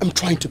I'm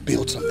trying to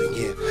build something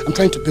here. I'm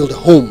trying to build a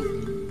home.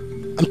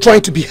 I'm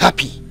trying to be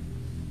happy.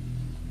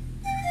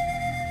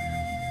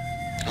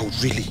 I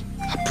would really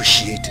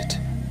appreciate it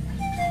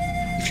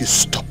if you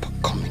stop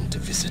coming to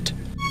visit.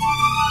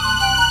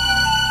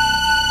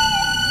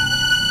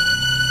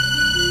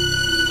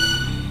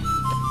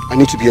 I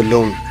need to be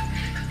alone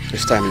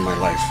this time in my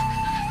life.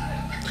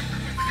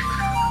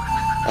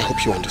 I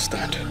hope you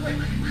understand.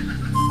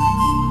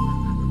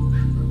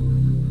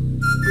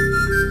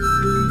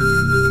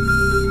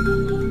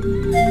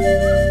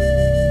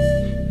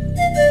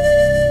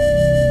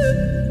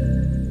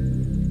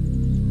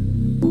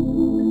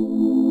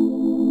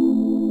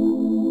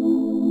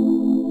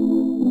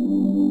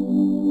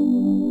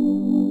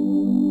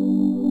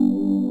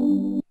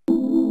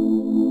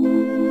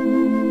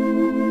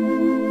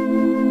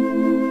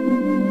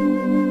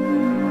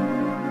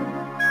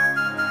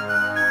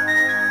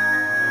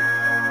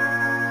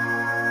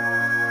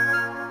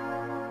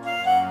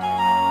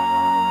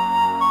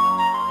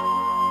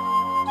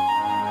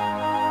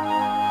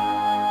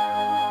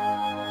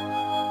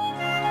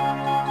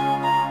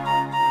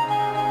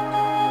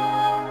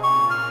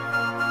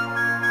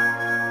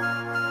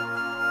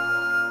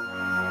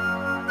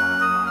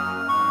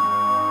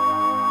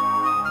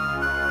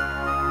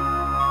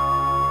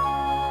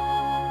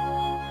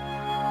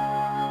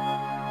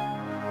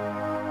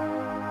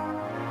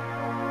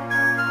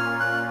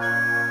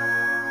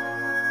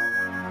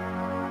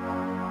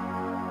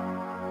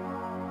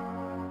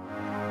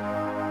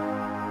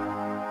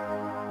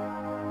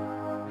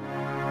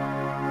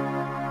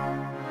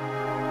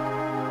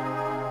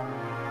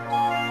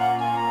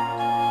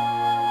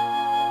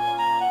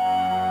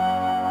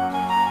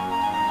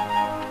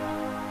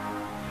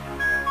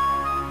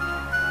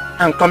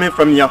 I'm coming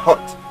from your hut,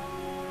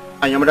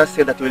 and your mother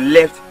said that you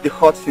left the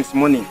hut since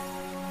morning.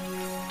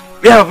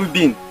 Where have you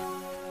been?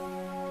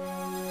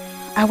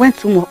 I went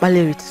to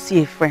Mokbaleri to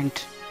see a friend.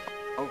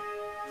 Oh.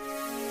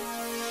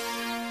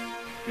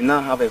 You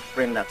now have a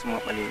friend at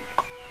Mokbaleri.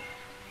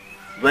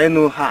 Do I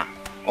know her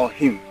or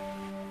him?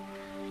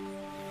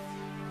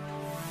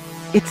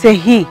 It's a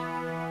he.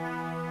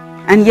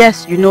 And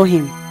yes, you know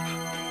him.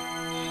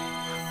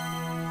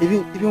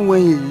 Even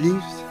when he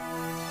lives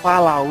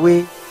far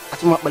away at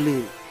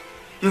Mokbaleri,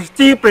 you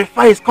still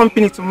prefer his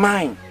company to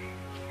mine.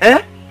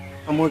 Eh?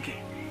 I'm okay.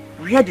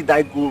 Where did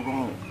I go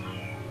wrong?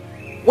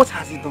 What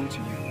has he done to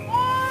you?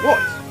 What?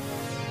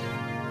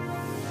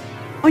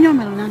 Onyo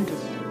Melonando,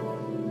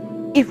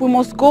 if we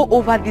must go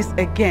over this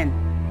again,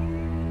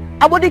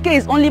 Abodike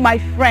is only my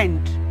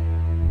friend.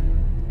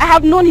 I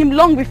have known him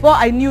long before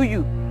I knew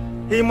you.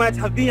 He might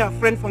have been your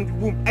friend from the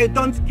womb. I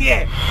don't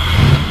care.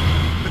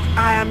 But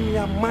I am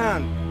your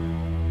man.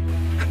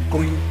 I'm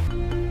going.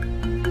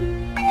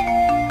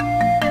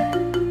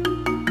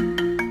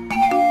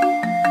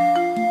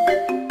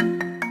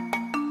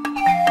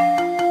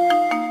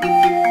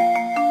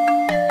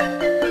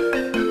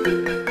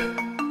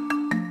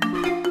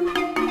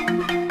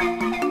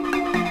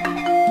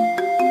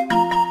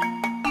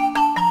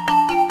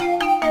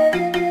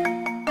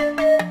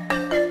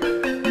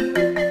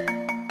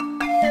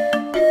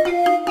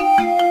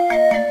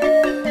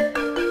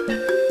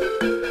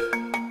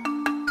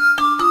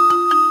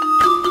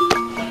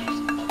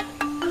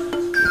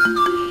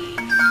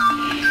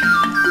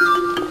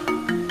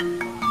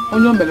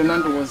 Onyo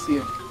Melonando was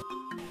here.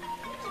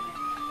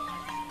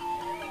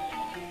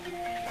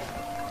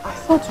 I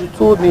thought you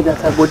told me that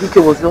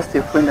Abodike was just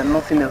a friend and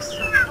nothing else.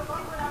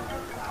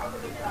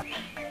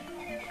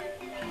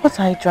 What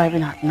are you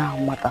driving at now,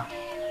 mother?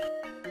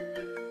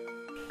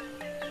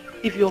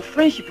 If your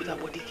friendship with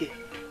Abodike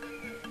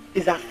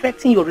is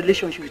affecting your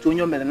relationship with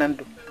Onyo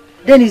Melonando,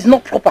 then it's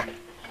not proper.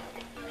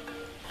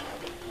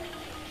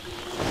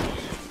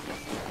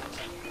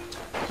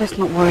 Let's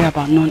not worry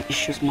about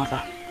non-issues,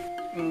 mother.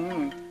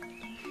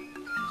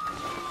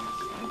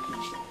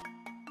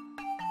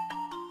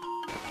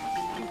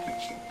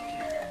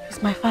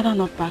 Is my father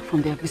not back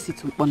from their visit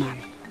to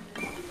Bonani?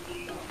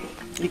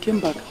 He came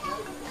back.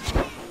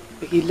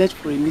 He left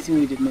for a meeting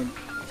with the men.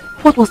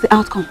 What was the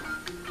outcome?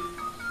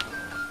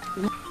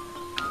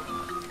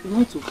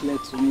 Not too clear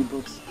to me,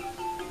 but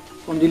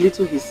from the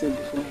little he said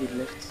before he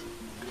left,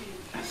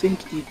 I think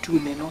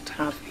Idu may not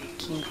have a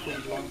king for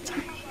a long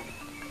time.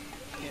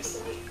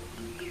 Yes.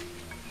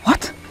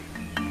 What?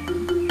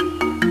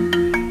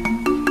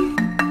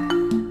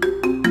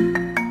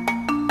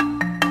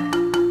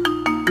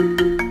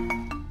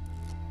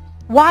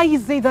 Why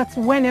is it that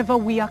whenever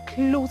we are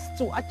close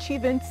to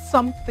achieving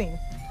something,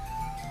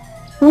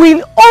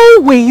 we'll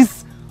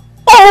always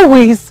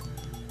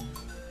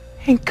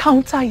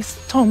encounter a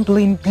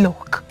stumbling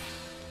block?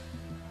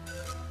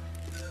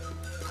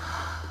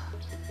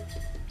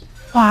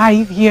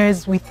 5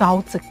 years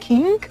without a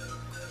king?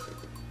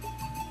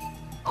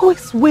 Who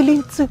is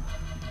willing to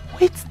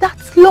wait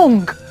that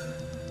long?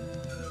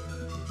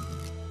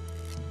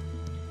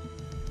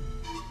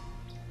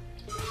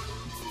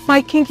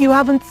 My king, you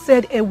haven't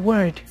said a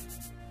word.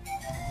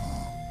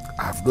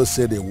 I've not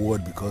said a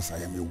word because I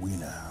am a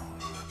winner.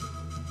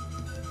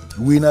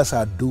 Winners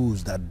are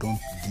those that don't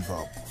give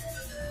up.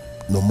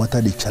 No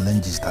matter the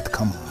challenges that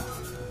come,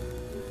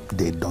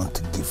 they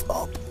don't give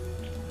up.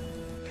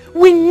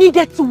 We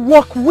needed to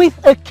work with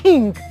a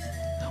king.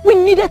 We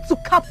needed to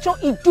capture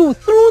Idu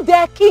through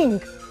their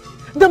king.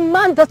 The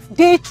man that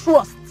they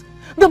trust.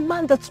 The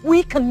man that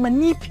we can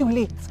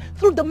manipulate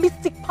through the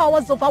mystic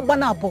powers of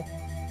Awanabo.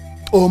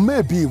 Or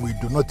maybe we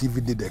do not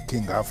even need a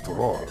king after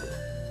all.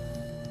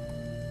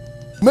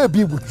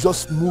 Maybe we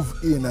just move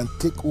in and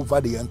take over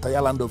the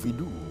entire land of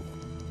Idu.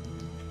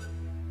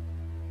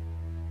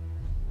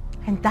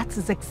 And that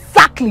is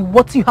exactly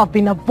what you have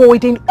been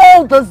avoiding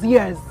all those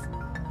years.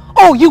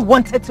 Oh, you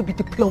wanted to be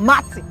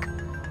diplomatic.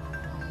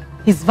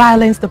 Is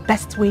violence the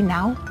best way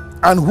now?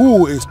 And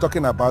who is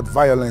talking about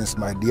violence,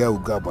 my dear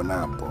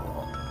Ugabonambo?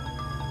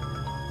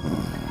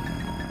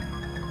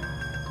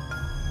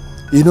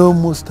 You know,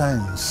 most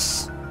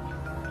times,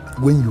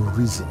 when you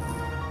reason,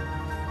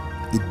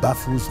 it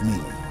baffles me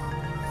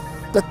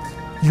that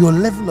your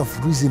level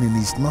of reasoning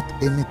is not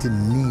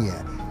anything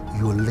near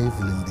your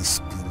level in the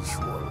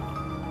spiritual.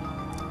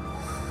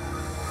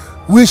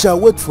 We shall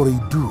wait for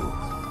Idu,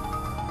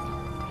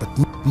 but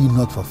maybe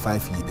not for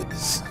 5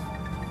 years.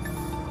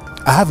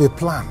 I have a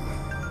plan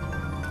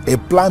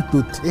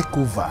to take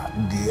over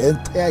the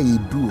entire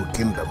Idu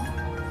kingdom,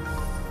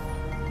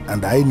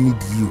 and I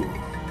need you.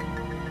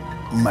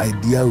 My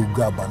dear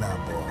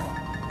Ugabanabo,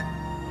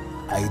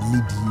 I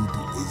need you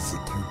to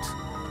execute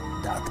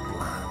that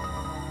plan.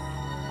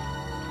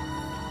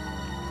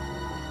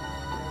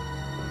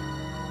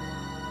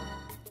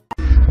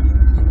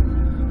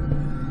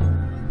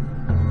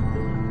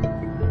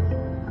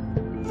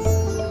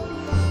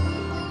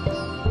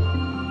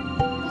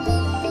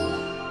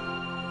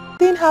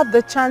 Didn't have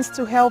the chance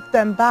to help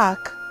them back.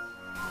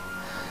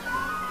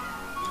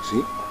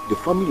 See, the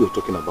family you're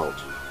talking about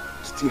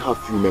still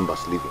have few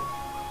members living.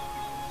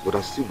 But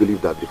I still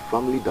believe that the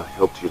family that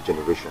helped your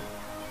generation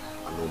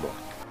are no more.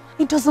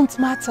 It doesn't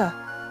matter.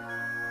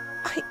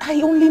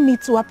 I only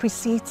need to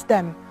appreciate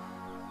them.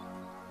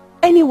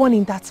 Anyone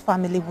in that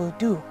family will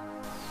do.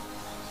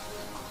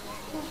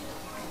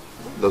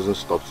 It doesn't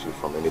stop you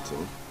from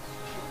anything.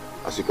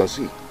 As you can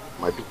see,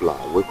 my people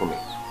are welcoming.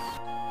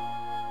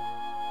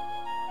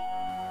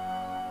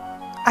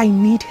 I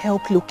need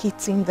help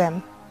locating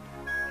them.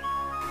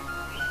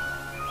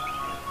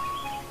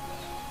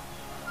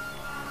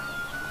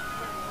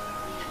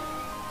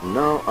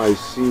 Now I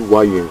see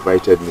why you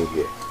invited me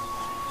here.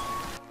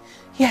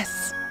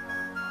 Yes.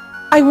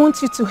 I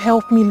want you to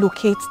help me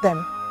locate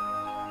them.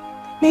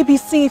 Maybe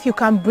see if you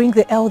can bring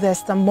the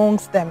eldest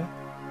amongst them.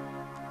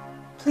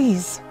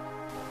 Please.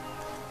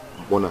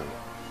 Bonan.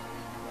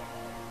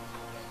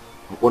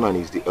 Bonan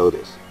is the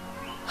eldest.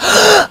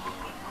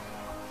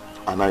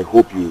 And I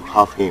hope you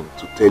have him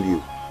to tell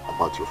you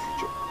about your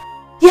future.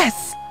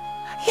 Yes.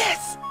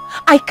 Yes.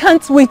 I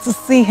can't wait to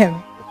see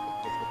him.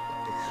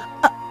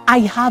 I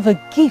have a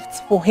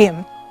gift for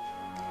him.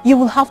 You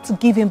will have to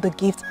give him the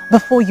gift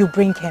before you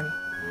bring him.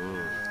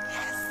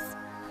 Yes.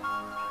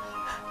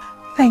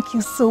 Thank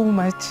you so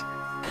much.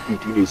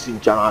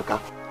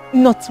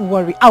 Not to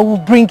worry, I will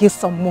bring you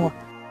some more.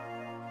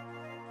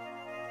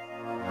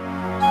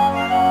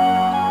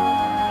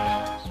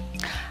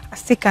 I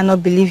still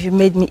cannot believe you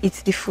made me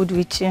eat the food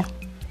with you.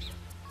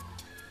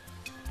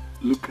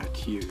 Look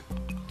at you.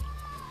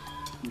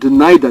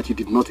 Deny that you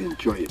did not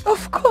enjoy it.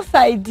 Of course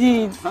I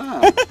did.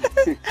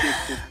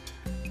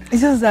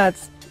 It's just that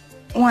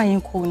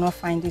Wanyinko will not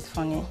find it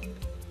funny.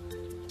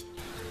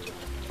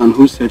 And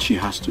who said she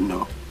has to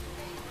know?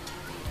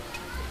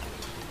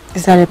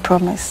 Is that a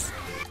promise?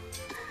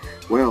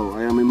 Well,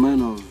 I am a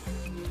man of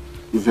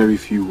very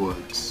few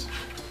words.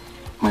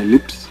 My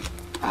lips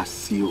are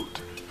sealed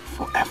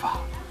forever.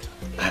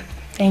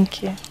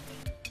 Thank you.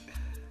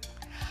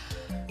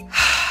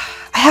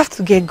 I have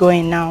to get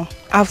going now.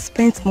 I've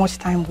spent much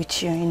time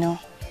with you, you know.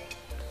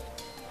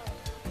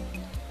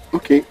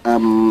 Okay, I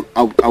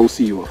will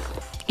see you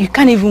off. You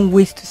can't even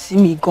wait to see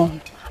me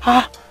gone.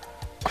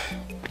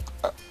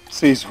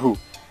 Says who?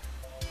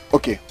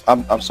 Okay,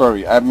 I'm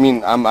sorry. I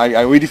mean, I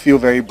already feel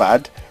very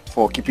bad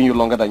for keeping you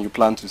longer than you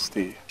plan to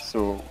stay.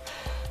 So,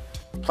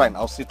 fine,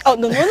 I'll sit. Oh,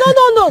 no,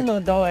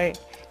 don't worry.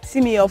 See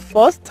me up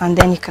first and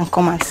then you can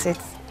come and sit.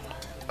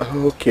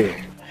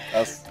 Okay.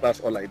 That's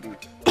all I do.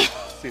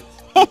 Sit.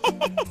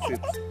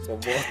 Sit.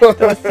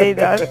 Don't say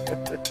that.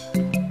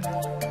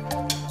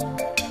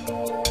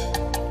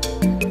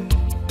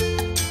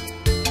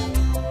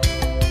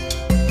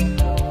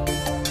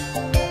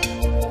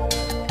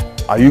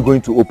 Are you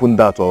going to open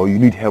that or you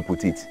need help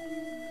with it?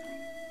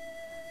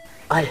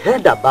 I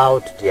heard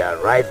about the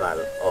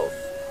arrival of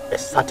a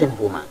certain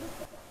woman.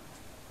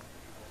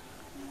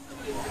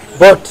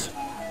 But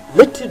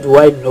little do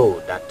I know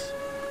that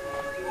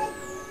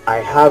I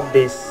have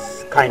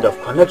this kind of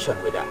connection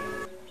with her.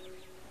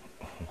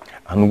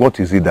 And what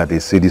is it that they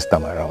say this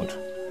time around?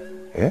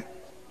 Eh?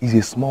 It's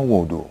a small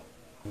world though.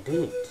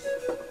 Indeed.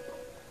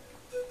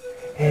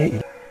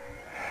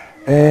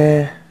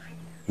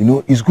 You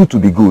know, it's good to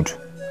be good.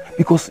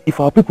 Because if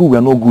our people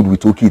were not good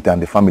with Okita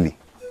and the family,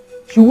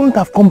 she wouldn't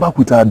have come back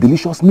with her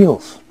delicious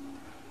meals.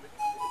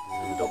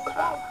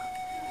 Ndoka,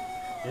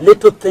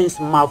 little things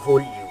marvel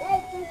you.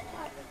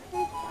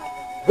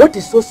 What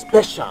is so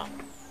special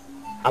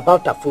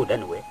about her food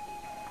anyway?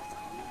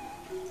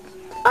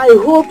 I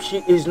hope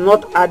she is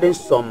not adding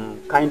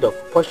some kind of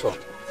portion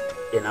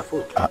in her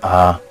food.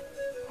 Oh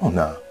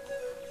no.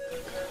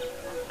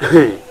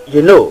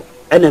 You know,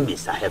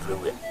 enemies are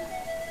everywhere.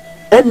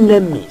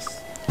 Enemies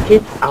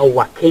keep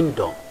our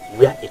kingdom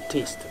where it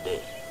is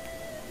today.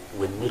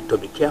 We need to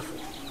be careful.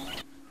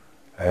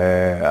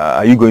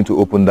 Are you going to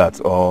open that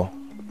or...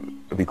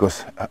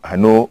 Because I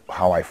know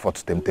how I fought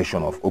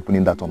temptation of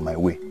opening that on my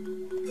way.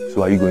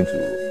 So are you going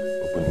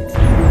to open it?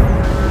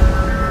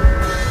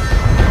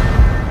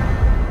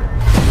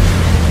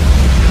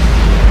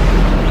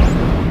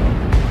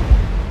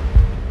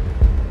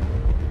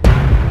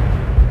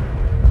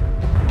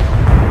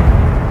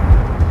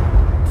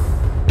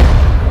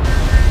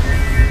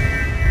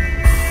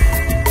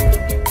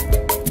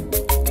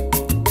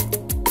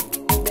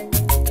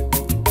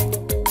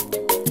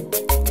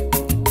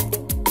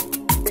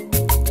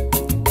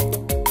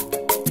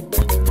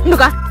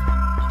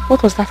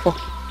 What was that for?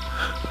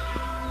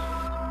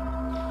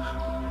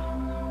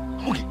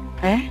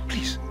 Okay.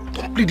 Please,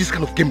 don't play this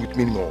kind of game with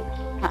me anymore.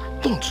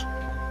 Don't.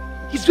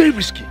 It's very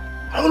risky.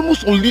 I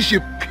almost unleash a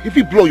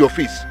heavy blow on your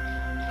face.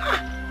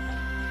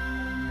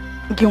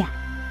 Giwa.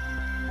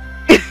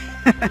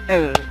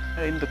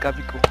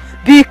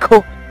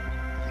 Biko.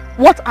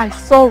 What I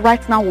saw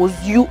right now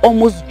was you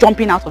almost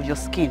jumping out of your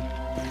skin.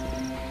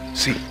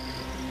 See,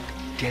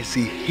 there's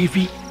a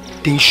heavy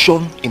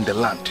tension in the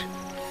land.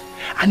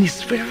 And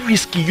it's very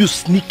risky you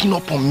sneaking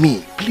up on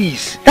me.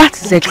 Please.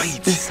 That's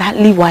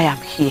exactly why I'm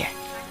here.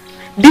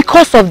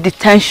 Because of the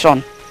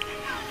tension.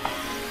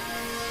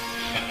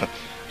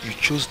 You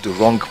chose the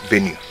wrong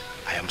venue.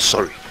 I am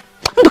sorry.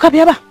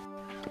 Ndukabiaba,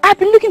 I've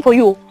been looking for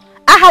you.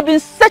 I have been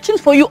searching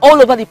for you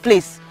all over the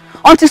place.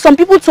 Until some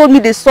people told me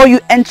they saw you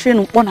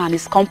entering one and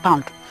his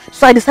compound.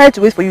 So I decided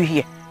to wait for you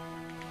here.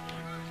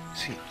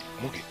 See,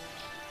 Moge,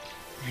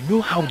 you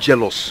know how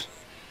jealous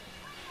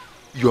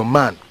your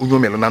man,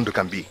 Unyome Lonando,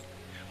 can be.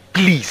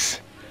 Please,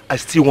 I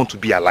still want to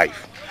be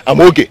alive. I'm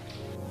okay.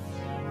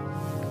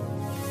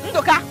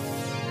 Ndoka!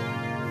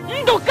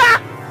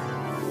 Ndoka!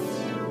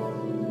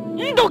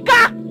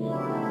 Ndoka!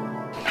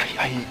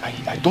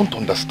 I don't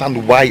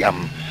understand why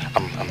I'm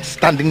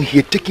standing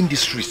here taking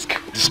this risk,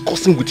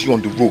 discussing with you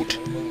on the road.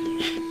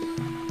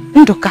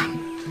 Ndoka,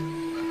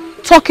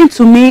 talking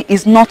to me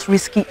is not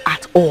risky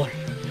at all.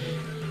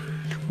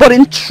 But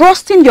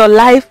entrusting your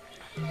life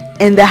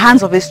in the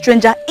hands of a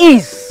stranger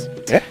is.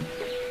 Eh?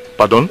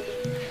 Pardon?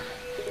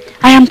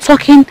 I am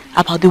talking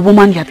about the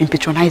woman you have been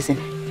patronizing.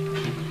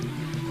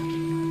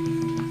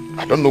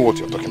 I don't know what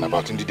you're talking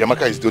about. Indeed,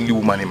 Amaka is the only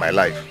woman in my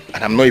life.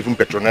 And I'm not even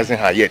patronizing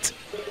her yet.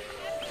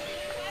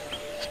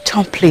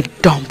 Don't play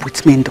dumb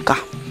with me, Ndoka.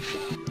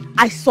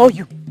 I saw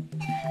you.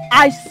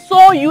 I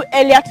saw you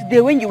earlier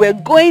today when you were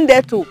going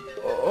there too.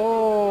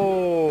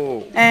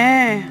 Oh.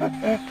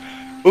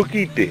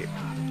 Okay.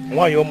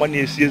 Why your money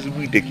is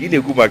with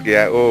the go back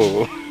there?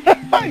 Oh.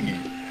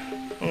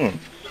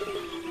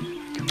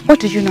 What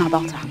did you know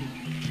about her?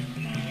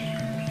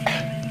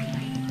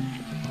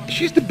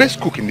 She's the best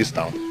cook in this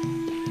town.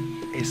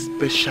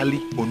 Especially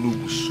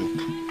onubu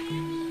soup.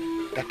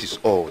 That is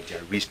all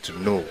there is to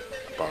know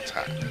about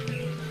her.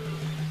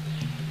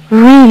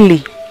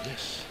 Really?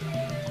 Yes.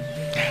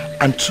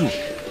 And two,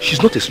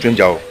 she's not a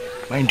stranger,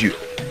 mind you.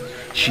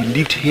 She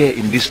lived here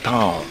in this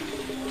town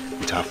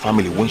with her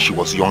family when she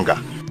was younger.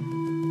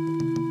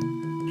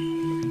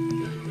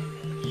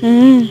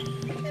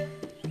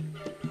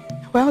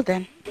 Well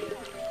then,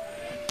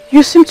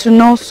 you seem to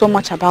know so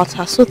much about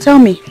her, so tell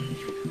me,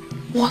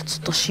 what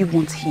does she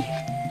want here?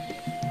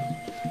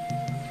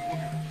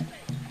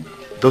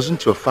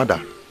 Doesn't your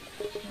father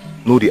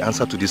know the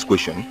answer to this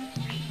question?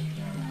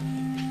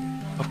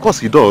 Of course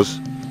he does.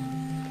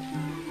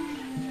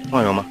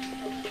 Mama.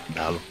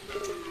 Hello.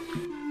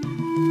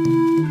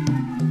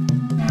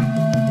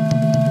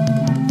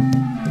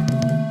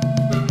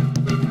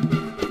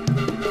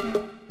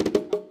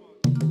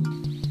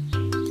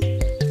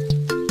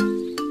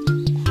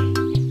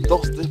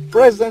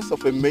 presence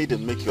of a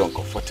maiden make you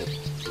uncomfortable?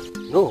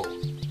 No,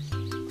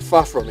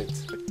 far from it.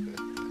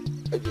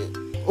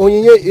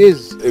 Onyinye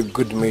is a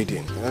good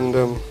maiden, and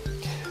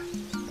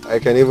I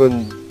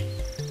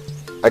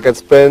can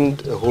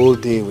spend a whole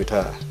day with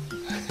her.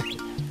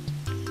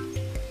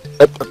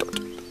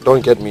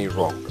 Don't get me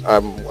wrong.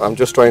 I'm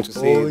just trying to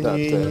say that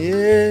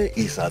Onyinye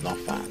is an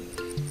orphan.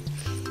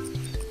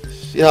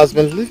 She has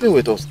been living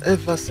with us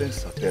ever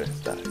since her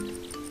parents died.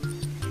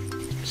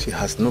 She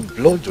has no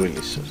blood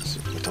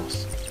relationship with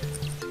us.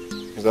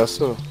 Is that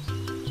so?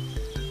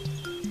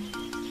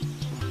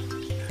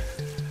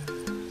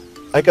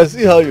 I can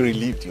see how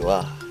relieved you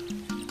are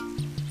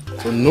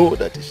to know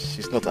that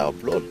she's not our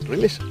blood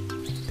relation.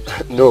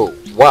 No,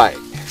 why?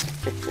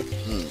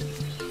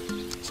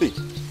 See,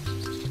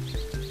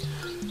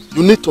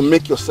 you need to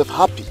make yourself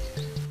happy,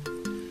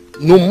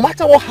 no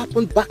matter what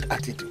happened back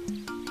at it.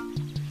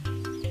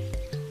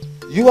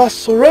 You are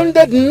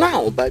surrounded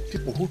now by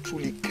people who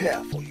truly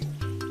care for you.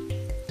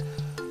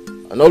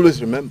 And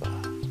always remember,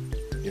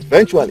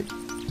 eventually,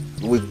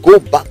 you will go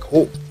back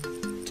home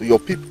to your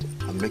people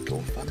and make your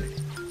own family.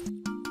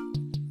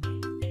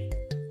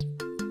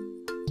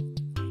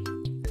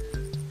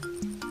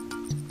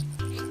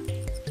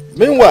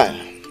 Meanwhile,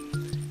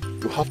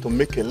 you have to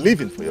make a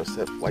living for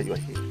yourself while you are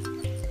here.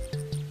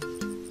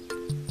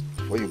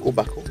 Before you go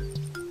back home,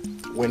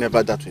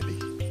 whenever that will be.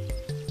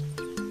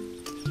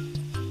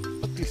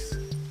 But please,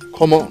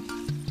 come on.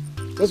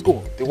 Let's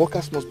go. The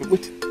workers must be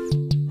waiting.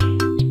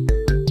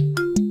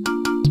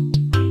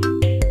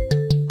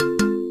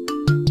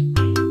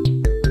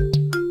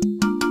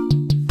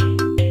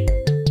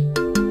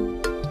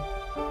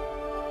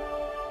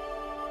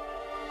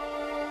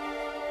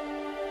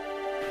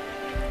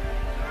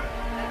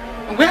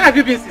 Where have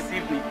you been this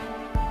evening?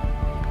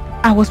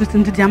 I was with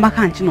Ndidi Amaka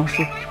and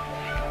Chinosho.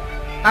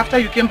 After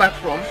you came back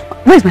from?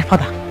 Where's my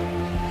father?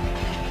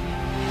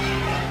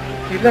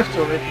 He left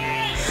already.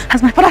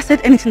 Has my father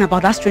said anything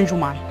about that strange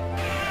woman?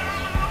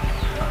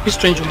 Which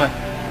strange woman?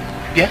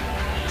 Yeah?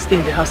 Stay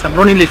in the house. I'm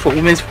running late for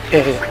women's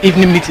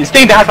evening meeting.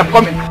 Stay in the house. I'm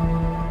coming.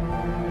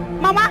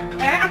 Mama!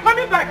 I'm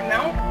coming back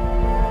now.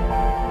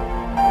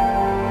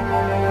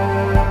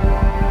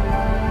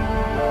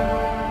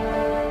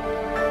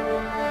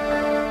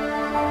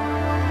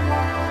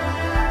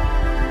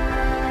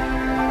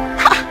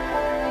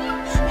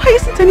 Why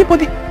isn't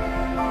anybody?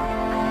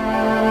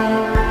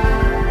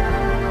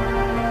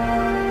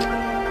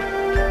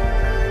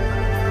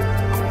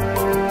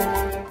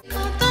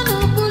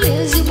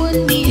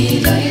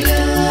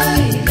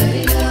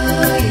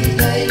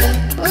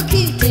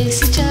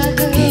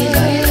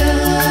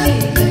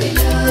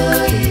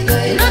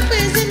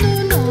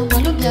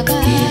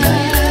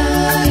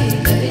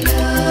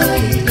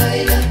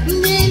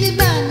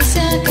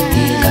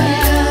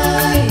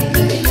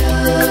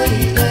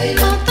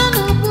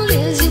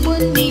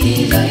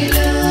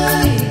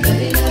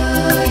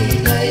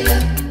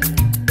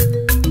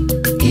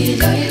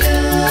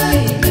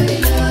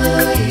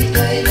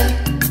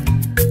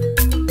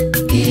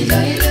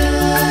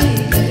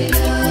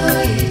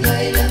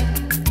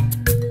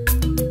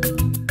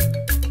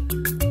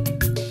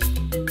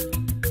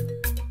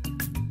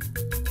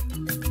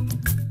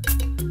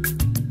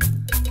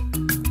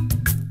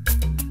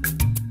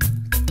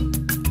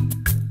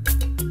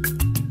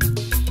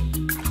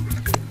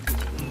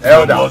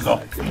 Elder,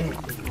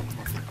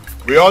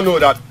 we all know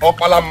that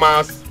Opala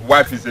Man's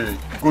wife is a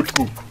good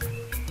cook.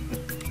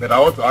 But I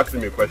want to ask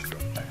him a question.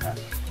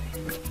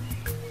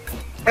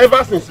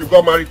 Ever since you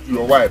got married to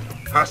your wife,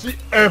 has she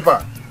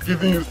ever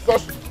given you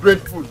such great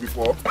food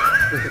before?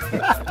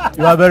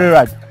 You are very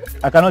right.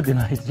 I cannot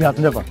deny it. She has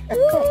never.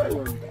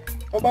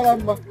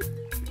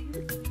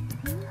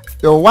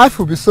 Your wife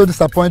will be so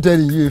disappointed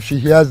in you if she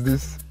hears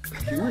this.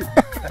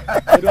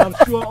 I'm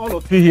sure all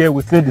of you here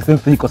will say the same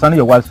thing concerning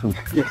your wife's food.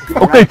 Yes.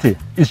 Okay,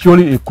 it's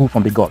surely a coup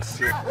from the gods.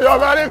 You are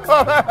very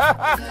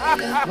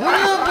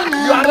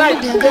You are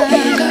right.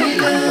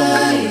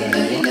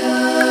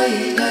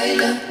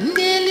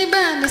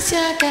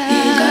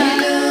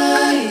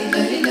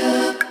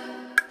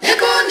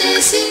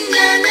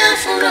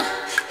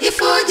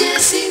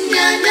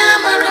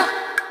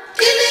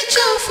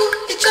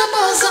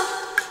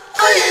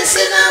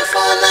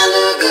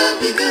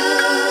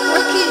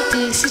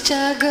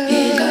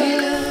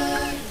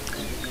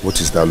 What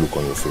is that look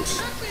on your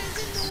face?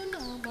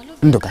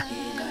 Ndoka,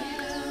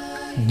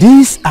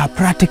 these are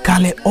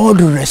practically all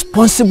the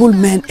responsible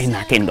men in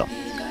our kingdom.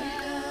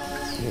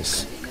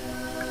 Yes.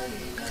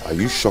 Are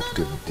you shocked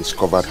they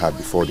discovered her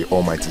before the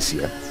Almighty's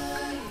here?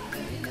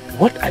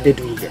 What are they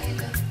doing here?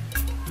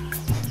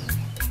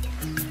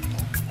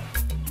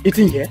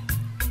 Eating here?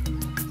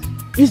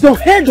 It's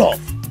unheard of.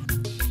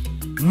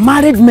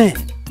 Married men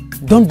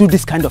don't do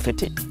this kind of a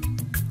thing.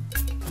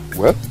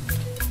 Well,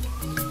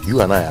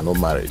 you and I are not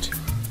married.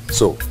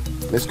 So,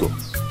 let's go.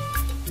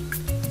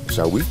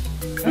 Shall we?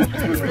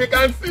 We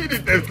can see the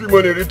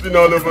testimony written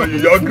all over you.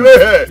 Your grey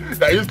hair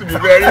that used to be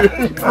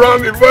very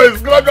brown before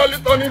is gradually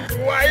turning to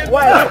white.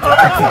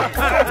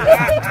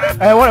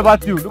 Hey, what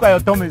about you? Look at your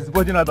tummy, it's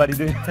bulging out by the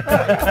day.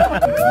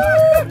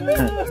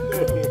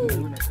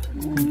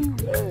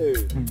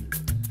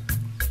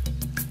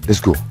 Let's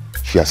go.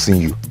 She has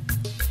seen you.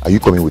 Are you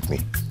coming with me?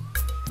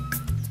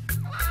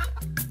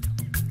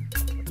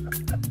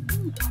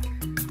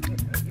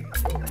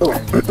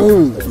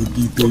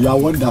 You are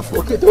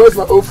wonderful. Okay, where's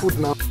my old food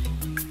now?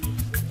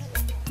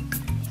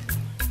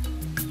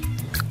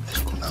 Let's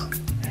go now.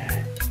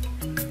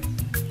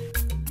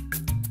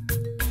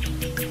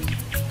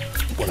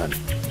 Bonani.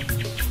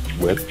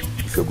 Well,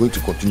 if you're going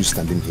to continue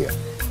standing here,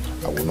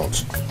 I will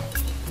not.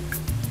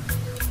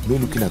 No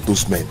looking at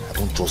those men, I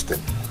don't trust them.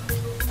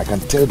 I can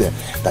tell them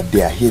that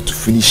they are here to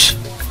finish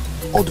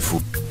all the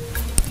food.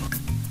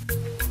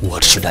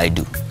 What should I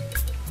do?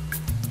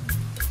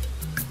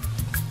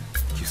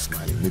 Keep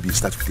smiling. Maybe you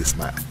start with a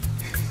smile.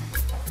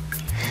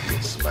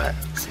 Smile,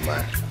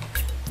 smile.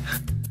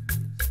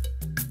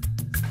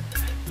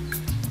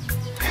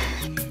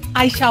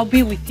 I shall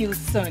be with you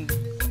soon.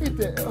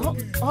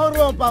 Hurry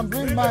up and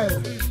bring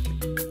mine.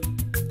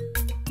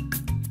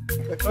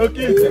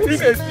 Okay,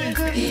 bring a seat.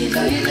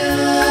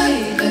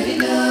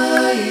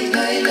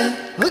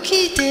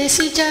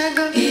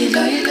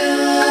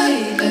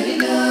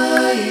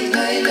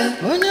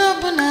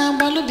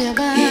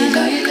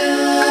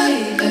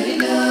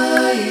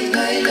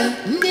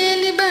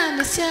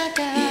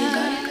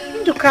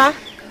 Nduka,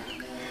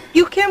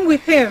 you came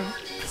with him.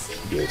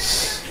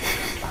 Yes,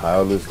 I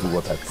always do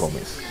what I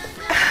promise.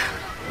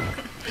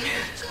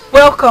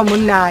 Welcome,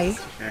 Unai.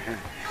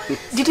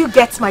 Did you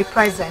get my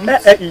present?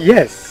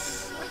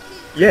 Yes.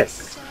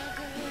 Yes.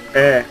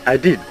 I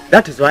did.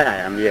 That is why I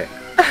am here.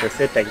 So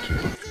say thank you.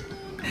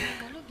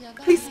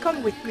 Please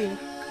come with me.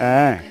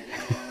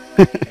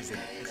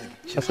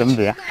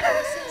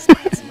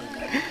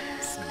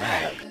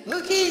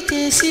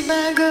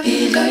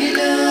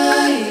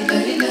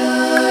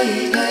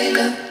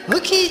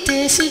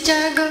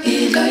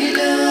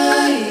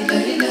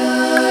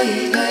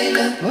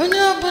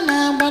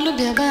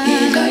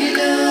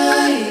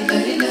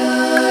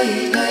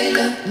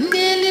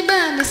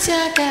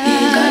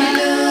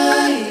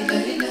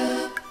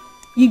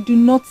 You do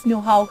not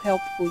know how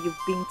helpful you've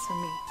been to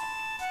me.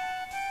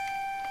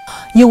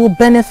 You will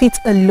benefit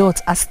a lot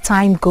as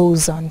time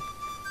goes on.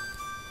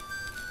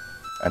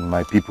 And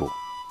my people,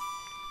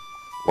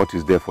 what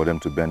is there for them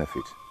to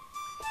benefit?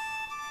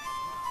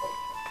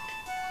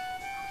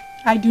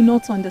 I do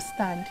not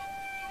understand.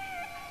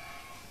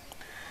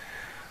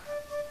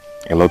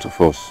 A lot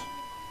of us,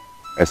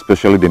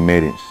 especially the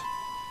maidens,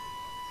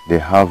 they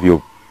have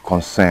your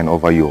concern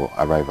over your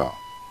arrival.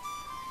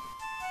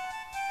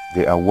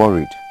 They are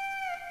worried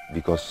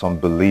because some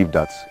believe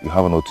that you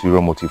have an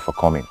ulterior motive for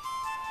coming.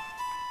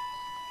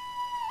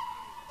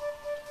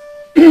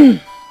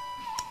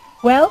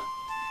 Well,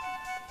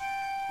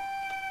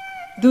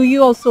 do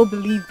you also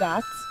believe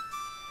that?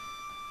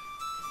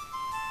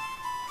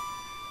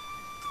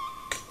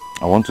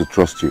 I want to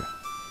trust you.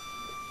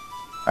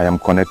 I am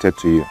connected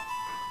to you.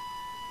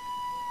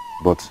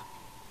 But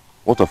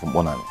what of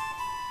Monani?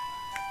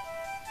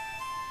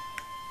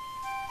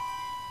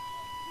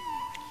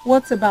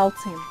 What about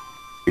him?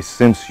 It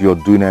seems you're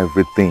doing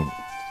everything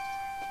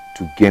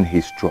to gain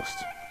his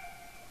trust.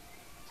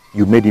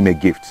 You made him a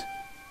gift.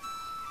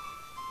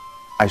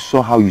 I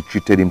saw how you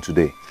treated him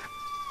today.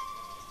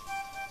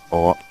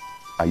 Or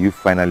are you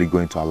finally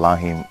going to allow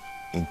him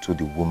into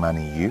the woman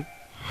in you?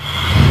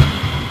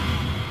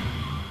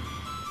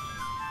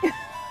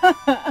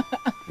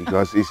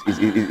 Because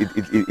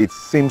it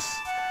seems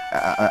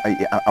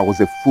I was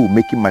a fool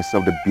making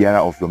myself the bearer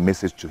of your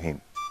message to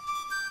him.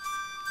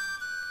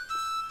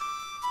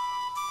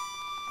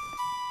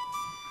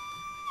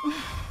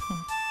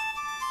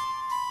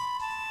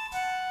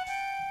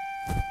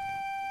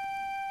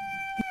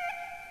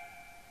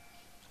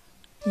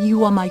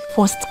 You are my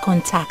first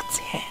contact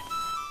here.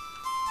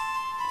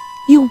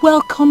 You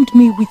welcomed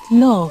me with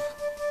love.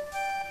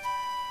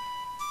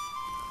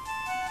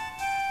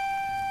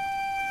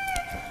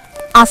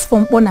 As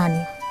for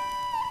Bonani,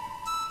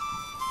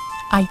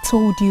 I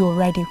told you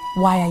already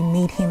why I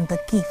made him the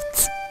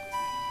gift.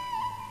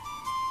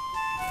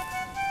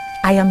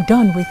 I am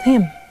done with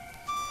him.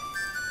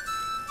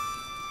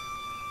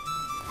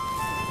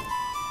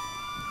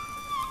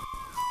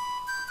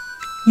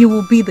 You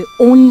will be the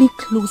only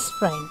close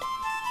friend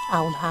I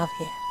will have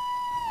here.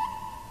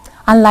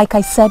 And like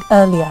I said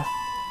earlier,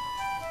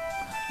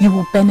 you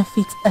will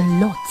benefit a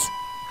lot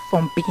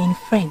from being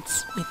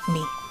friends with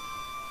me.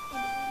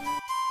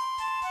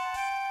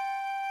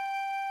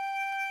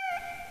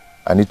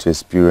 I need to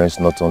experience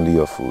not only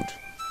your food.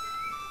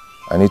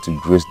 I need to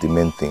grace the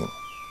main thing.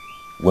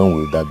 When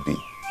will that be?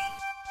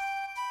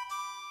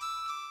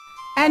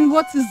 And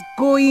what is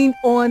going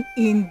on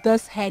in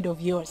this head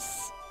of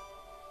yours?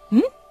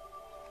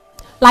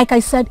 Like I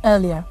said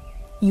earlier,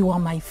 you are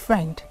my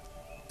friend.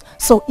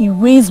 So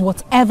erase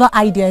whatever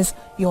ideas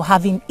you're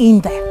having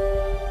in there.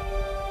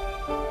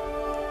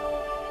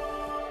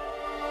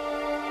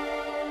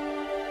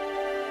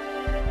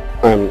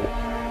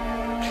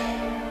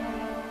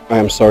 I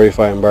am sorry if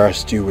I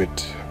embarrassed you with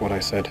what I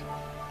said.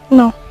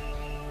 No.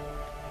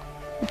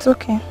 It's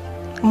okay.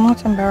 I'm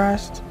not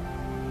embarrassed.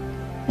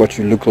 But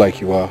you look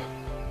like you are.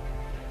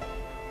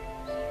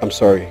 I'm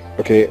sorry,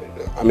 okay?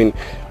 I mean,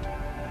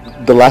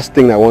 the last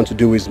thing I want to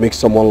do is make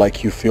someone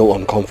like you feel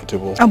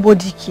uncomfortable.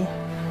 Abodiki,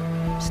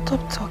 stop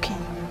talking.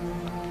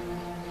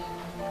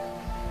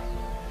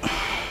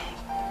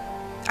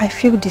 I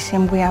feel the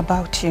same way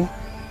about you.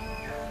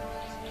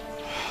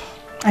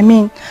 I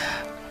mean,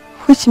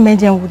 which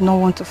maiden would not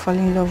want to fall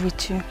in love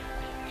with you?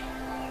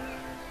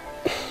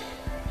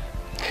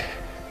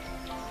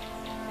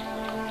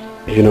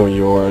 You know,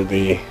 you are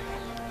the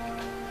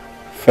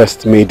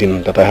first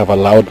maiden that I have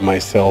allowed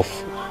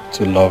myself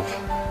to love.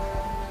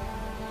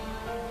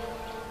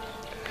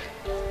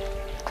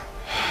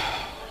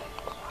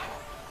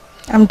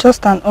 I'm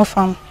just an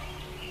orphan.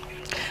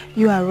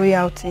 You are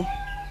royalty.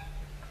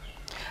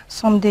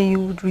 Someday you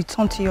would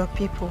return to your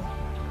people.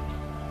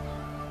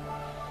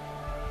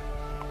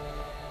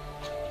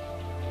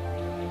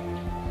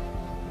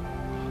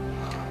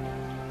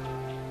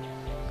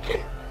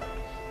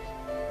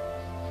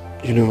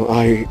 You know,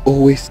 I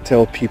always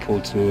tell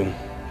people to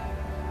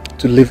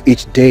live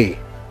each day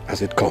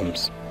as it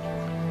comes.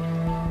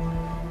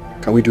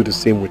 Can we do the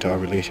same with our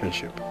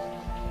relationship?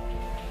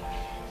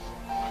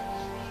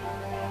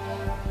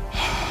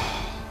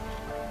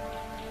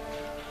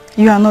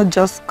 You are not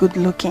just good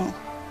looking.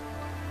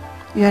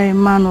 You are a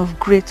man of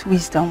great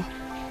wisdom.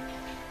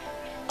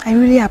 I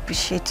really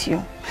appreciate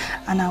you,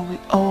 and I will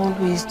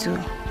always do,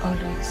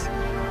 always.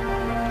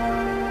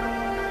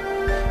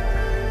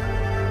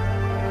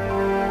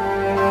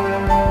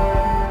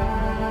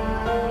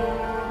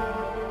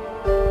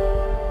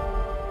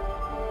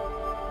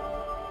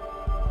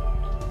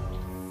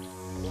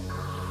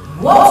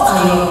 What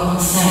are your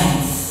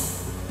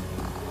concerns?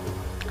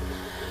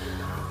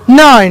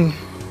 None.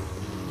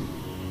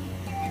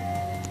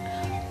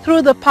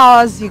 Through the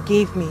powers you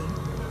gave me,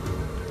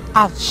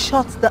 I've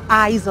shut the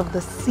eyes of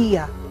the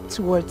seer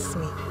towards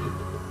me.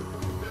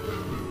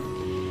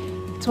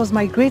 It was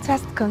my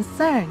greatest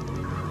concern.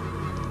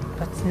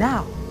 But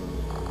now,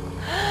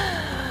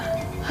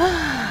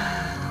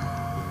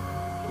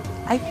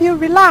 I feel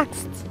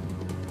relaxed.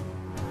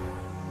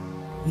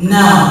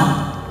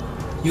 Now,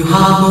 you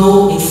have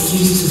no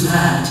excuse to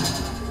hide.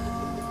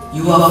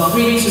 You are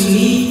free to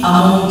live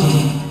among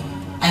them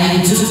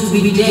and do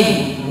with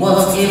them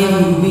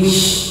whatever you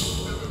wish.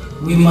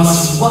 We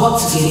must work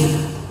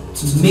together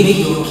to make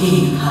your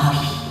king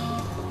happy.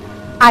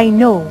 I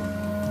know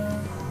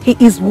he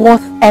is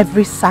worth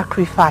every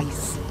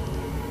sacrifice.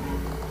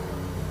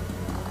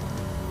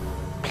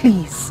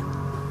 Please,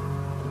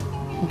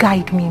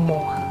 guide me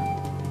more.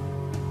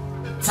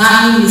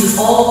 Time is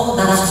all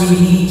that we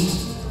need.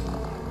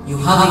 You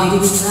have a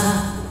good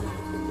start,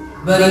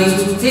 but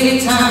it will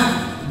take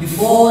time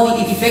before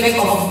the effect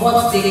of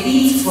what they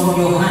eat from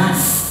your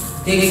hands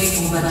takes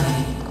over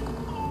them.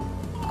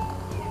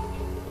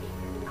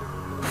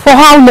 For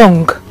how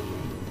long?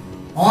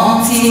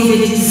 Until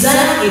they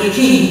desire a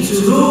king to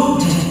rule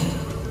them.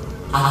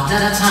 At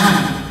that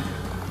time,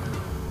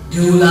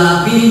 they will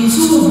have been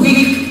too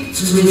weak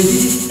to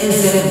resist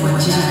Eze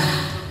Majaka.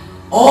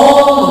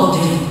 All of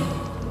them.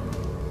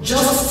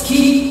 Just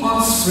keep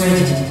on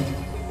spreading.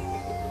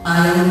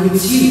 I am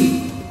with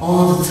you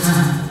all the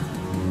time.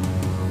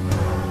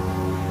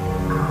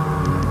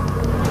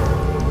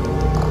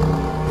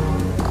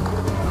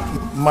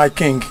 My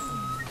king,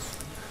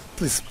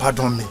 please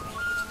pardon me.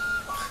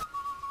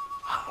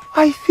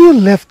 I feel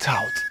left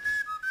out.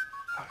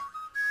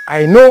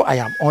 I know I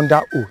am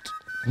under oath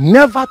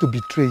never to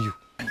betray you.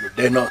 You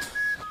dare not.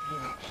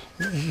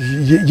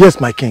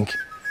 Yes, my king.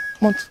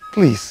 But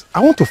please,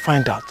 I want to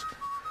find out,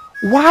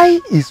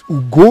 why is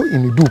Ugo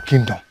in Udu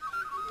kingdom?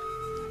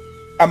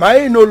 Am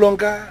I no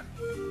longer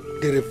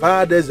the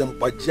revered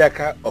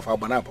Zembajaka of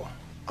Abanabo?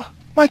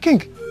 My king,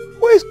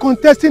 who is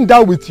contesting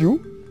that with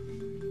you?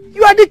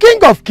 You are the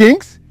king of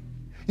kings.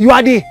 You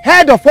are the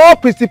head of all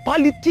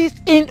principalities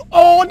in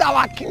all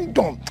our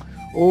kingdom.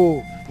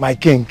 Oh, my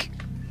king,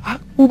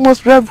 we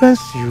must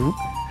reverence you.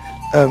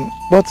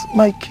 But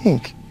my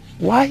king,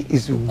 why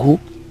is Ugo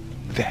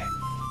there?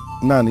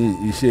 Nani,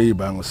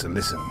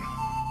 listen.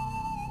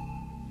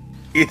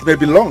 It may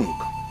be long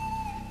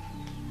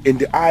in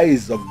the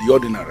eyes of the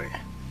ordinary,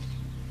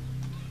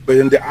 but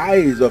in the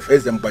eyes of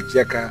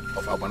Ezembajeka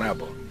of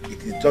Abanabo,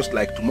 it is just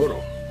like tomorrow.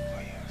 Oh,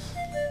 yes.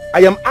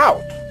 I am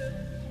out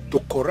to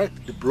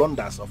correct the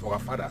blunders of our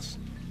fathers.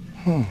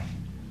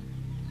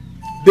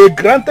 They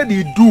granted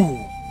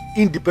Idu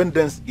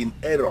independence in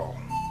error.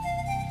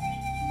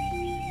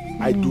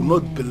 I do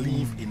not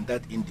believe in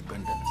that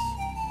independence.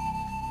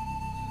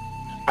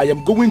 I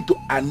am going to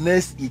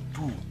annex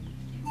Idu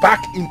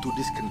back into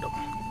this kingdom.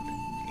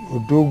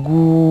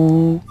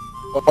 Odogu.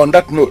 On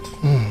that note,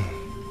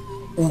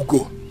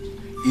 Ugo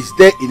is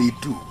there in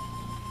Idu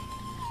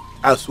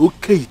as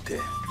Okeite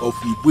of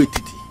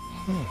Ibuetiti,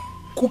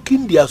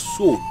 cooking their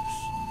souls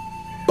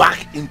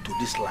back into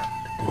this land.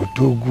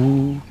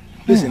 Odogu.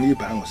 Listen, it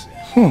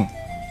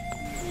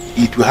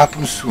will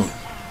happen soon.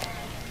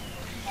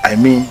 I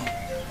mean,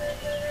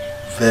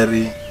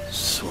 very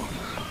soon.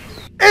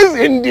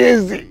 Isn't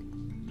easy?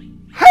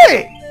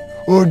 Hey!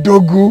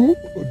 Odogu.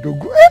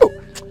 Odogu.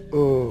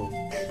 Oh.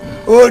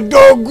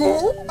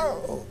 Odogu!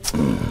 Oh.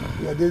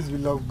 Your days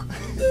belong.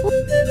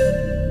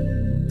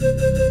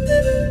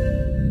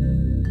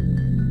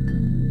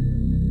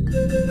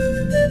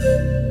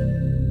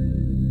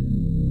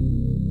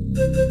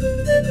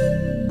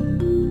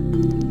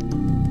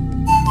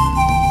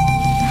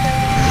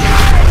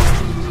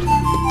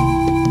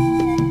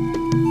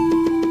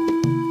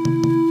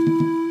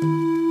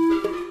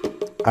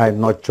 I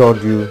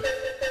nurtured you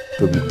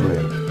to be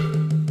brave.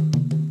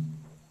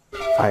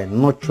 I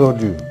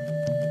nurtured you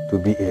to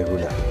be a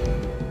ruler.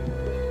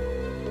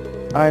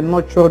 I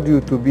nurtured you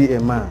to be a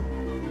man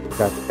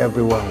that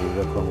everyone will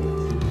reckon with.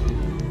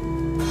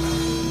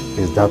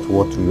 Is that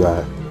what you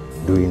are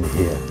doing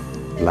here,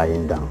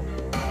 lying down?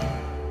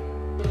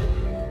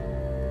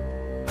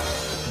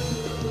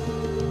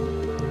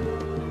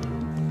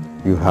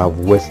 You have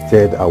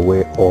wasted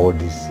away all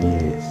these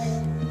years.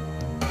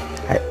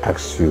 I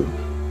ask you,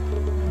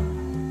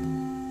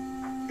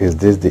 is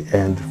this the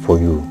end for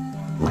you,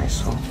 my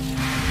son?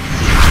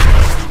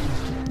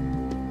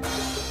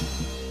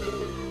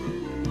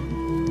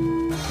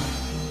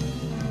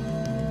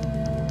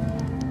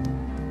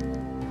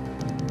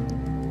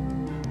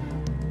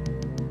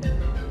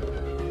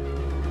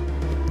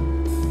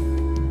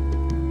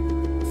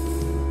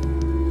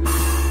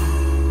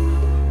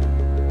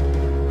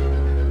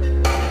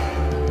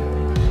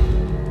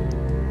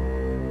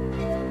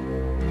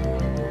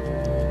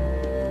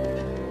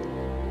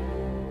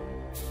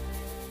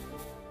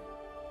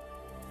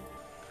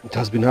 It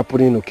has been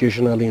happening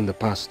occasionally in the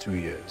past 2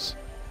 years,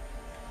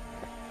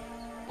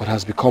 but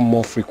has become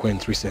more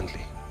frequent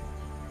recently.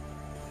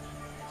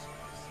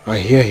 I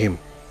hear him,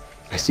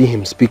 I see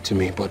him speak to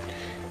me, but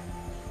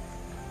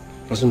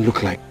doesn't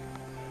look like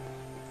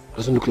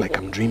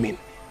I'm dreaming.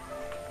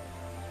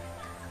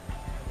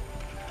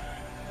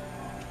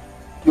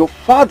 Your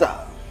father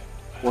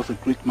was a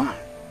great man,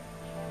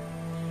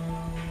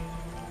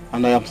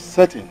 and I am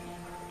certain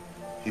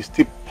he's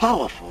still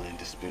powerful in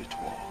the spirit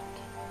world.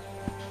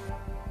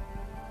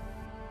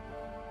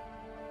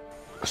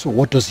 So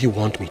what does he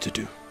want me to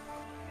do?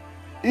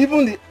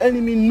 Even the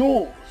enemy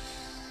knows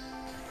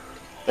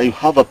that you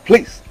have a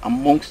place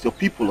amongst your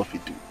people of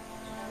Idu.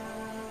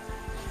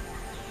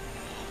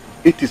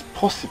 It is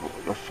possible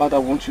your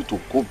father wants you to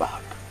go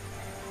back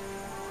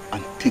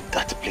and take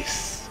that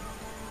place.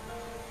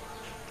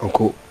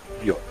 Uncle,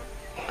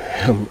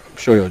 I'm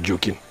sure you're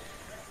joking.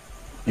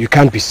 You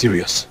can't be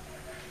serious.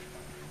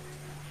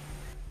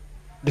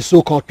 The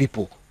so-called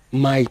people,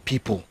 my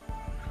people,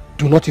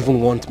 do not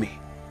even want me.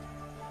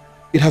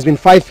 It has been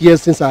 5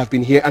 years since I have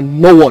been here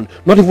and no one,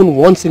 not even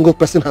one single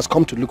person has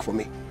come to look for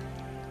me.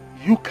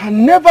 You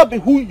can never be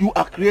who you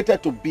are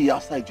created to be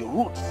outside your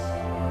roots.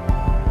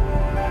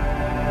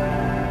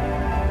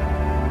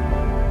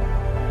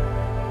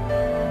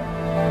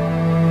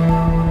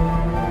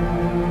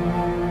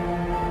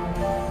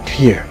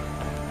 Here,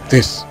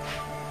 this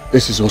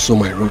is also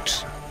my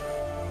roots.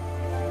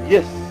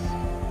 Yes,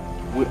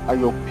 we are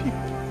your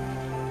people,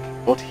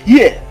 but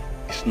here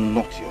is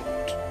not your root.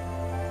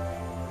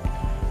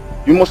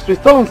 You must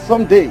return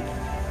someday.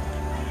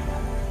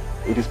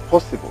 It is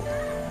possible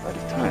that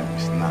the time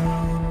is now.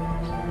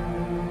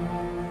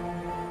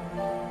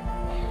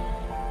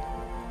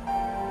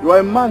 You are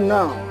a man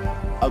now,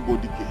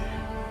 Dike.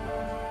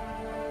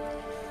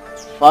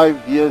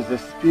 5 years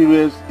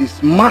experience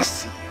is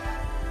massive.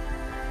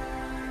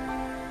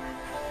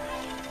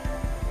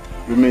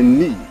 You may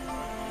need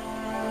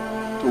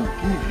to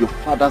give your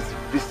father's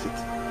visit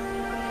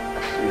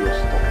a serious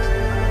thought.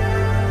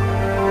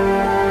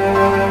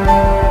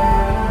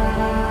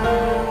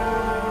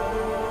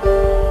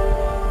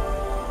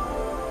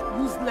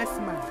 Useless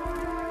man.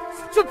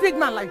 Stupid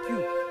man like you.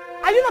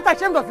 Are you not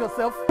ashamed of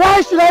yourself?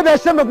 Why should I be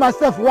ashamed of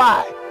myself?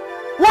 Why?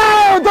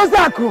 Why,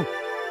 Odozaku?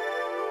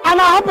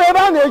 And I have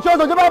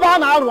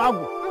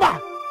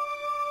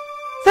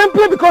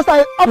simply because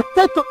I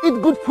opted to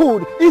eat good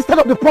food instead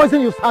of the poison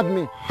you served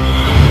me. You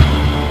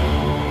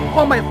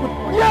call my food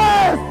poison?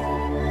 Yes!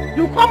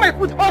 You call my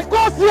food? Of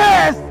course,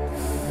 yes!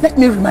 Let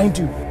me remind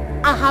you,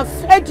 I have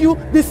fed you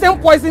the same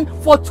poison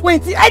for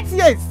 28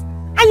 years.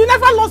 And you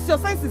never lost your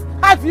senses,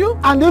 have you?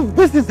 And if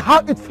this is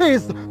how it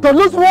feels to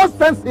lose one's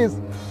senses,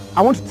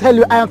 I want to tell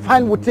you I am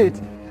fine with it.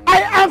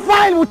 I am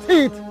fine with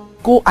it.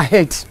 Go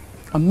ahead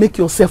and make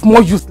yourself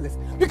more useless.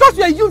 Because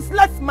you're a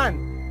useless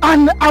man.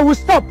 And I will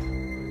stop.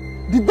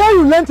 The day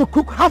you learn to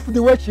cook half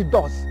the way she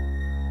does.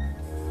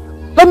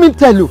 Let me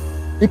tell you,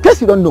 in case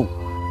you don't know,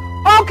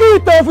 Oki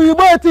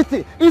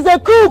is a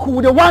cook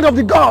with the wand of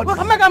the gods. If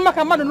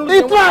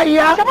you try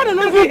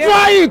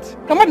it.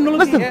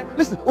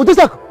 Listen,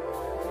 Odozaku,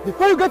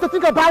 before you get to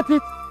think about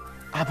it,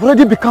 I've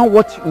already become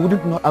what you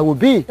wouldn't know I will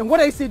be. And what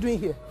are you still doing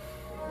here?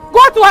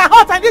 Go to her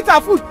house and eat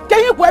her food.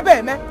 Can you go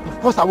back, man? Of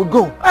course I will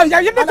go. And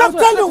I'll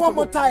tell you one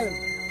more time.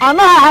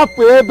 And I have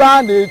to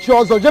eba the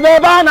chozo.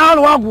 Jebeba na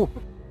anwagu.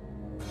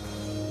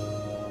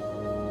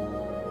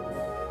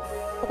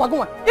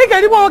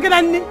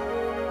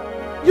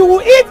 You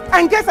will eat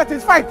and get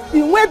satisfied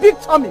in one big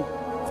tummy.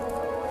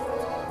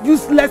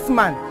 Useless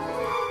man.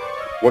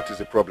 What is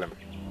the problem?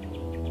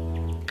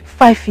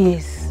 5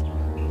 years.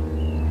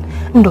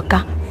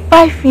 Ndoka,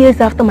 5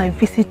 years after my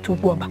visit to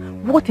Boba,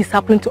 what is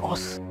happening to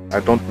us? I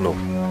don't know.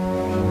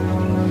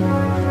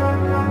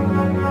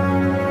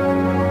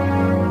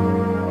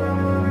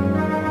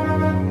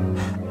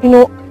 You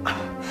know,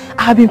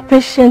 I have been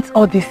patient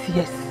all these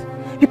years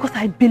because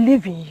I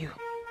believe in you.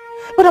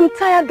 But I'm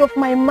tired of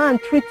my man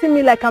treating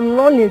me like I'm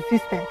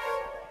non-existent.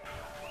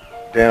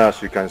 Then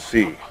as you can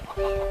see,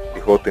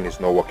 the whole thing is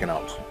not working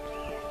out.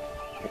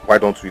 Why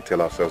don't we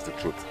tell ourselves the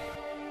truth?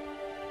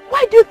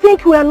 Why do you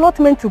think we are not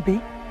meant to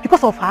be?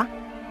 Because of her?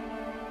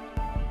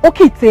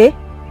 Okay,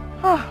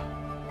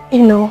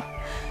 you know,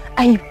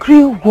 I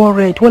grew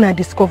worried when I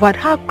discovered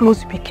how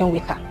close you became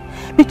with her.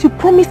 But you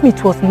promised me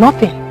it was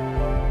nothing.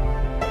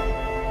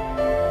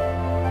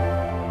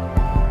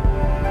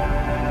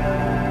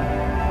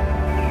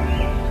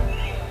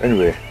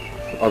 Anyway,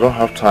 I don't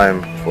have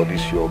time for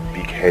this your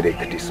big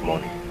headache this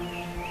morning.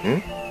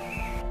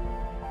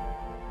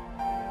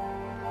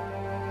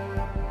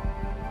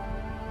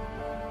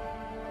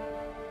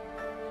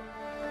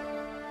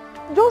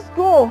 Just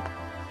go.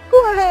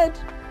 Go ahead.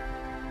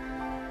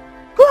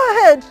 Go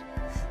ahead.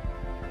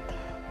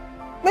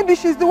 Maybe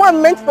she's the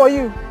one meant for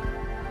you.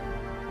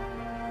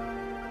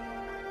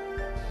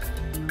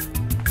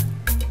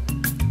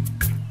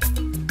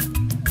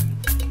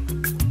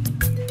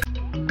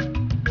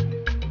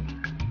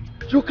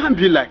 You can't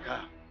be like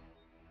her.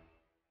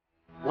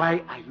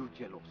 Why are you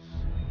jealous?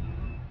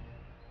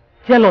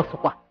 Jealous of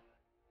what?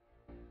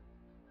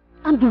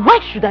 And why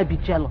should I be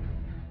jealous?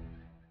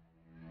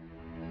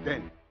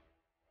 Then,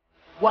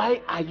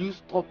 why are you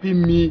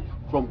stopping me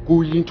from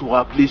going to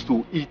her place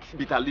to eat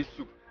bitter leaf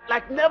soup?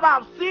 Like never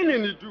have seen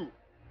in Idu.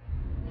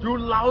 You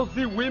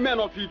lousy women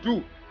of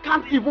Idu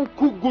can't even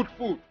cook good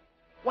food.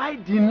 Why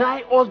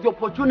deny us the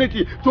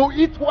opportunity to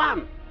eat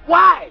one?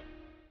 Why?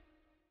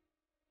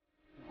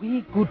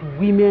 We good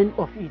women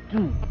of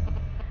Idu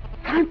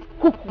can't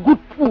cook good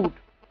food.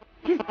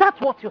 Is that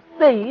what you're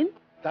saying?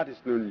 That is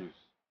no news.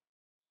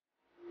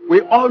 We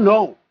all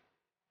know.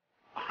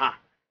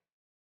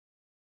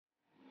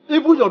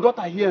 Even your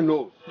daughter here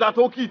knows that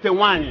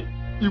Okitewani,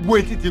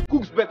 Igbo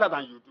cooks better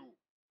than you do.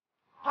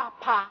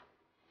 Papa,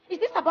 is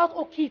this about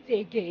Okite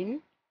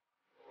again?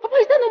 Papa,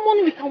 is there no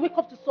morning we can wake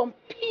up to some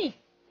peace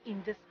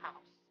in this house?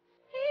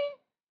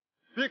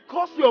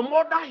 Because your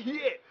mother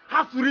here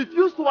has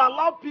refused to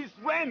allow peace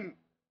reign.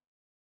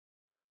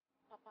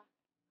 Papa,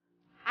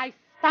 I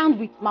stand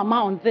with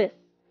Mama on this.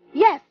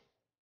 Yes.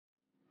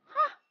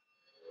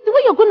 The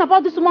way you're going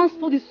about this woman's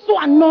food is so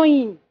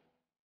annoying.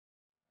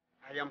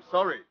 I am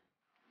sorry.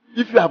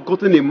 If you have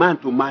gotten a man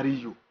to marry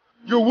you,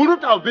 you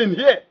wouldn't have been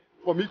here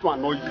for me to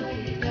annoy you.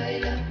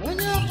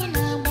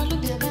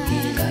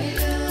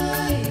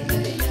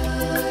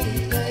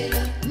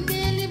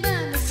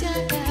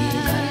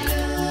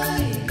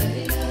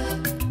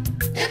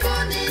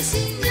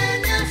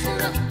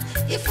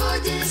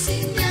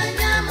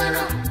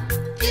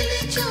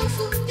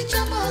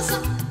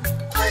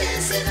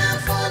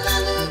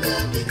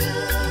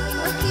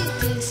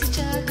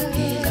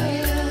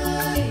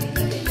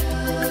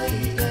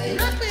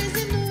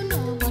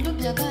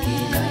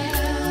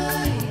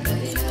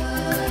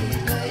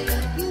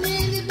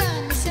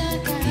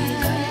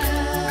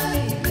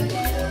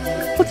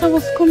 But I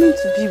was coming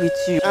to be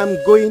with you. I'm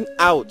going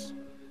out.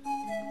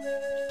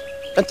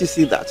 Can't you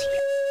see that?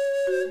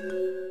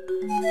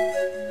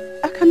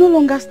 I can no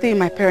longer stay in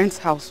my parents'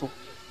 household.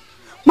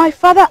 My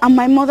father and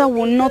my mother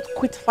will not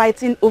quit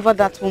fighting over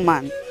that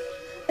woman.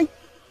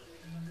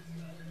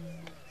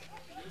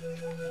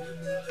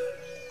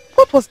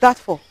 What was that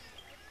for?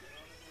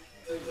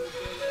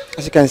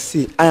 As you can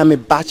see, I am a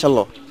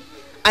bachelor.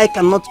 I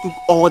cannot cook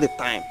all the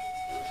time.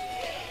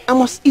 I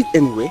must eat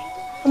anyway.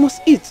 I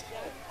must eat.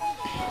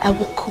 I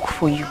will cook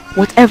for you.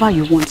 Whatever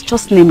you want,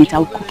 just name it, I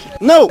will cook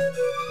it. No!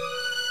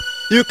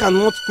 You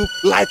cannot cook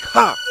like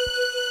her.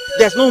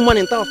 There's no man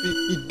in town of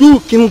the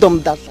Idu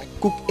kingdom that can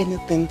cook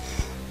anything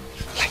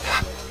like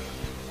her.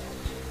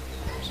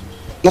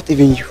 Not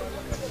even you.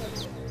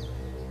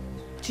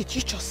 Did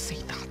you just say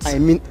that? I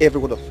mean every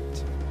word of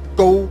it.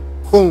 Go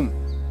home.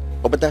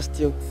 Or better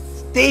still,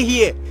 stay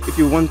here if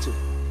you want to.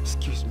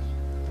 Excuse me.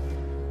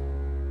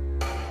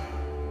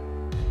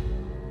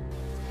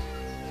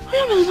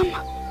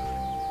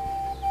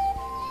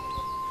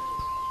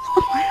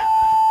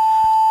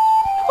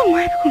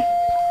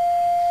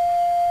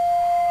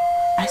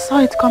 I saw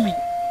it coming.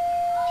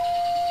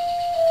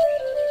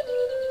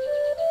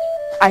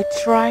 I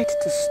tried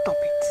to stop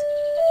it.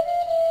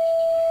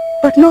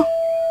 But no.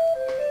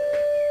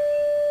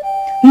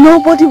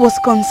 Nobody was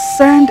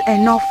concerned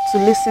enough to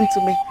listen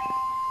to me.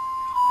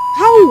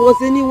 How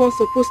was anyone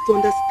supposed to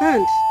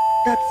understand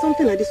that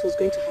something like this was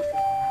going to happen?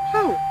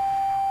 How?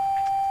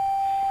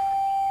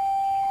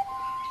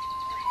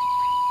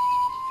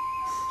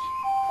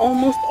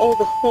 Almost all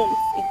the homes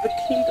in the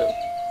kingdom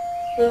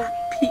lack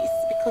peace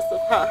because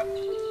of her.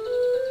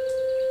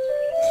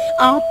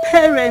 Our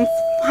parents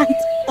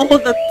fight all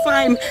the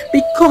time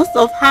because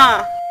of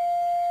her.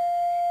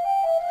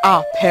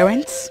 Our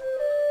parents?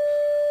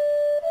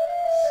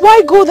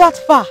 Why go that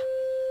far?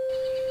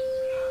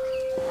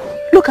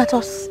 Look at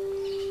us.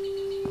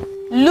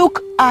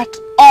 Look at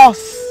us.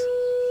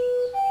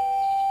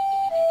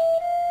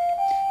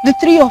 The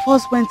three of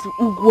us went to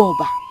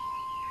Ugwoba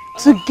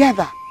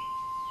together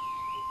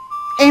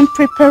in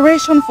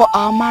preparation for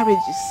our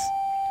marriages.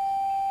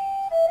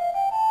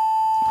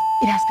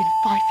 It has been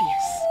 5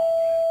 years.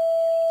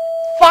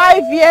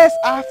 5 years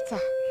after.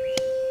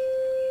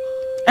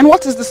 And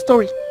what is the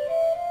story?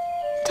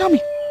 Tell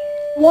me,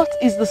 what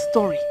is the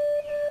story?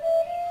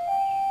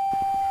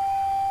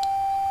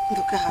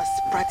 Nduka has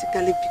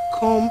practically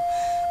become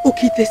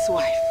Okite's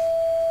wife.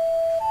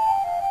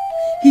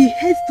 He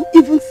hates to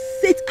even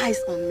set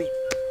eyes on me.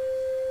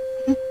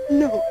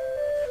 No,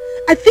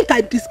 I think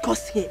I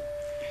disgust him.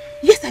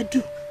 Yes, I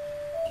do.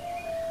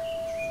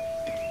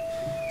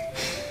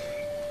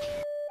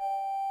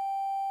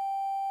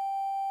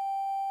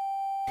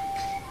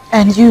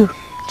 And you,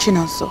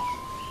 Chinonso,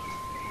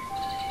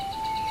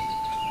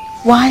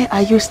 why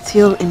are you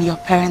still in your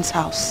parents'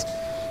 house?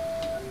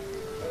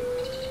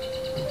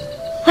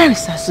 Where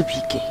is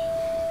Asubike?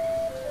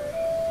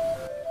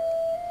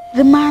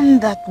 The man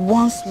that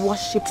once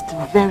worshipped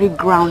the very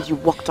ground you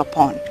walked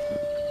upon.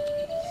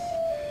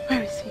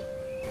 Where is he?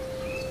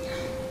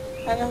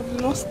 I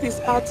have lost his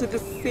heart to the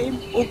same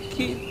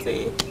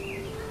Okite.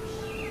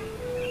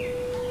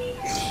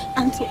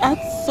 And to add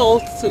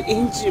salt to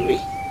injury,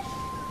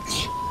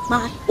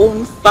 my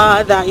own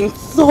father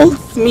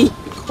insults me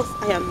because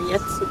I am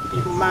yet to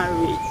be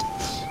married.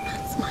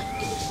 That's my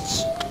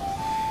age.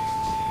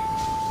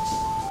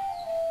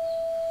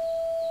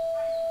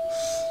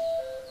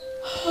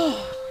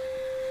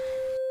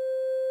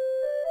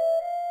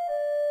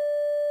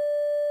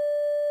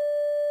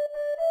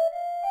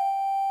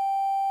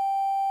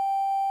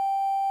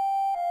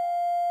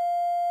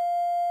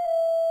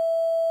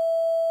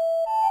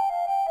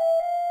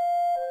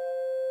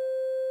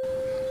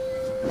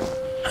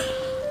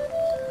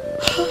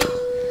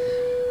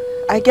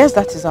 I guess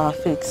that is our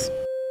fate.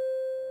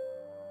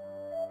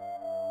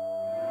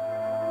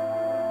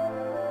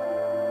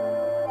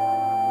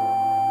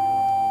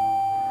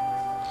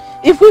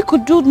 If we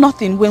could do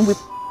nothing when we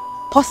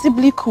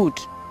possibly could,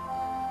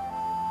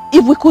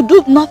 if we could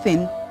do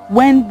nothing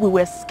when we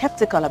were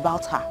skeptical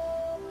about her,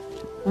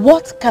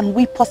 what can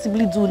we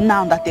possibly do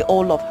now that they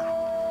all love her?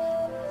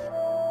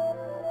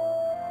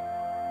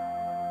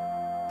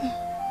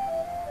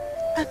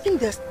 I think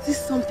there's still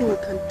something we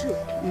can do.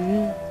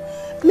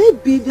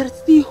 Maybe there's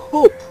still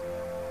hope.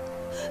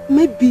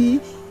 Maybe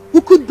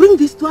we could bring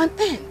this to an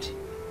end.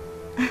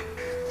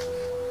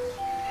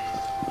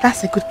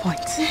 That's a good point.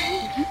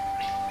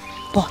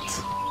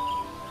 But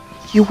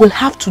you will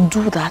have to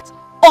do that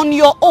on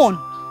your own.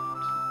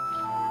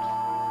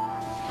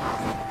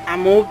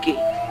 I'm okay.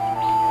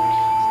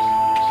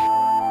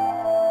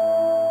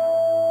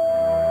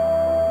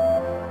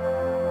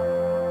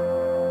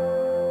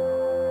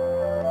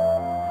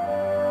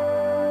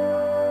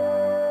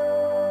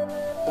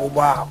 Oh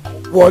wow,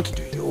 what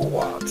do you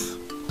want?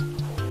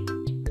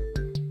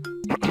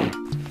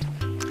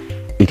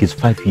 It is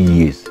 5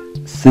 years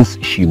since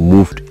she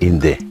moved in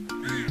there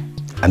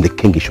and the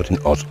king is shutting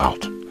us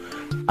out.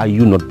 Are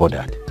you not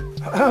bothered?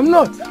 I'm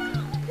not.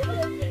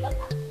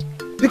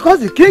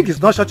 Because the king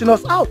is not shutting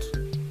us out.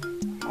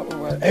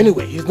 Well,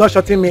 anyway, he's not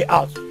shutting me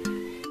out.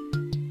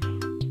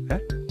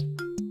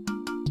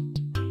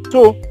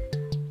 So,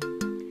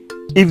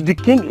 if the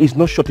king is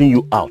not shutting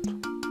you out,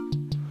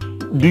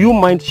 do you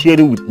mind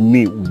sharing with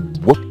me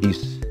what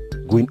is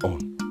going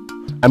on?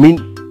 I mean,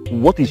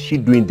 what is she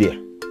doing there?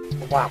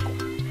 Wow,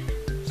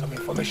 some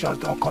information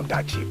don't come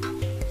that cheap.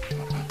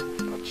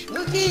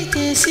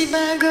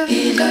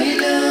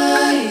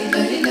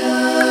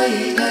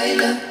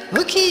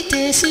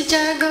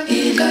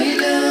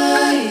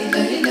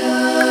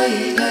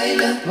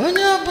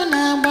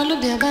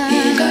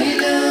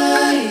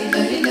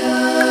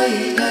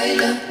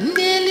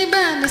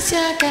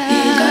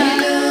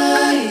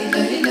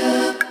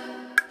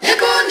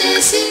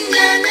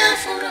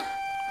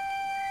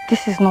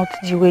 This is not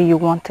the way you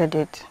wanted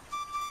it.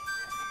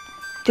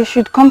 They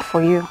should come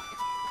for you.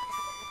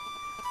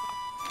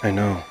 I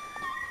know.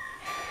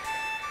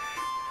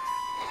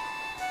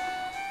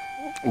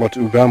 But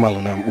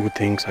Ugamalunam who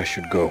thinks I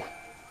should go.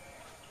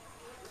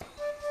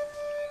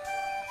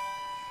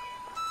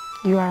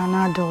 You are an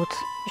adult.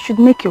 You should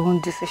make your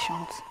own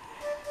decisions.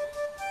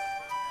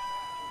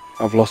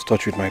 I've lost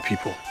touch with my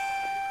people.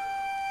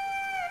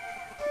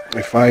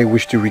 If I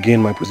wish to regain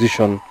my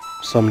position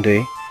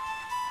someday,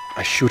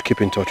 I should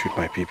keep in touch with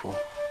my people.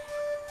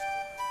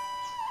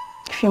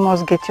 If you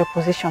must get your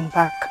position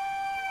back,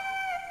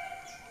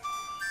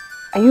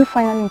 are you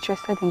finally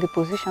interested in the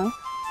position?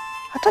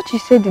 I thought you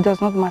said it does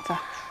not matter.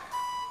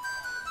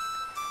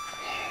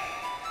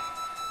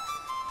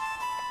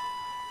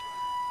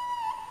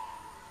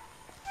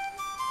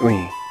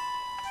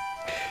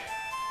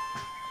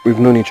 We've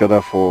known each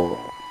other for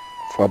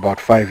about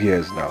 5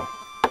 years now.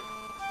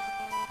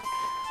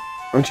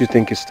 Don't you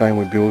think it's time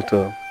we built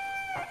a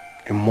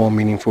more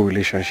meaningful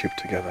relationship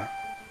together?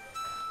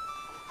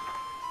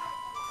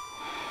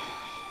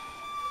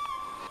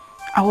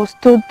 I was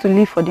told to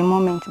live for the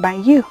moment by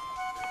you.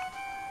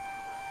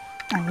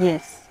 And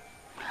yes,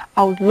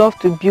 I would love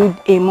to build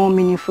a more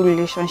meaningful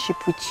relationship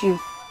with you.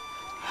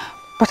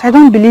 But I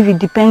don't believe it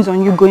depends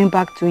on you going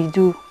back to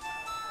Idu.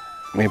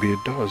 Maybe it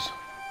does.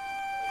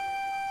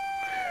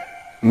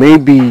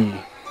 Maybe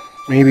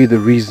the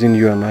reason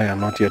you and I are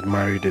not yet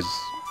married is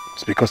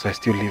because I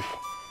still live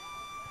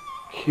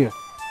here.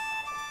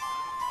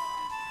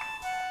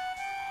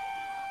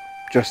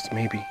 Just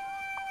maybe.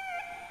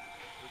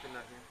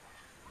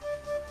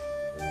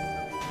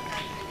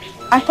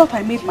 I thought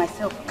I made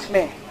myself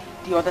clear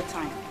the other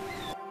time.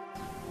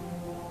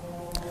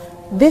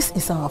 This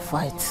is our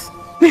fight.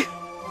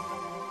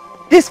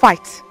 This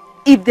fight,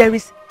 if there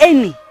is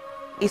any,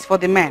 is for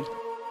the men.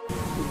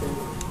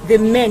 The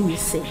men, you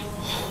say?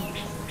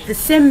 The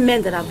same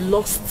men that have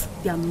lost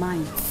their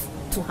minds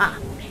to her.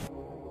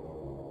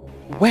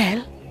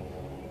 Well,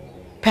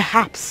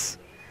 perhaps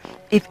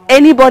if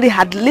anybody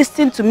had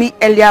listened to me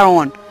earlier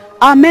on,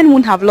 our men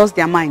wouldn't have lost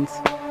their minds.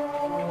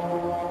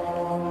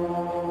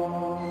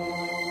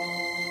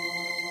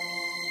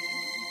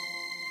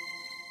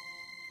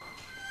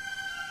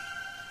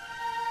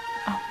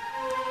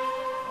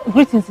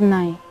 Greetings,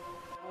 Nai.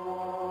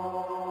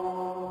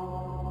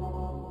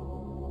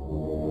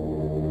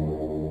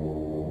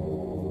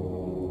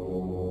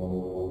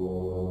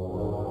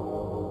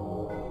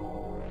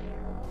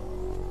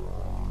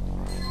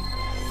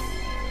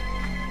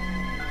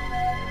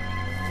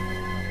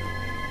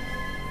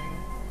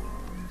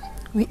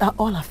 We are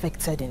all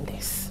affected in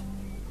this.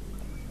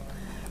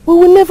 We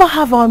will never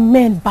have our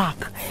men back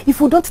if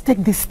we don't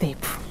take this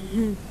step.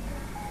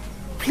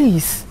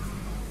 Please,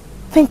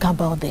 think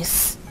about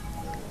this.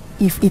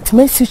 If it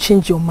makes you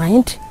change your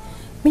mind,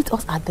 meet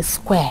us at the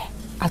square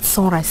at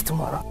sunrise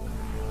tomorrow.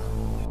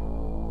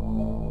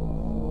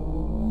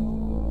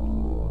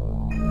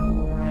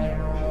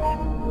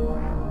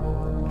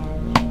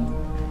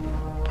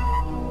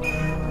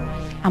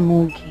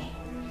 Amogi,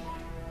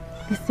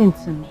 listen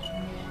to me.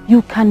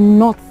 You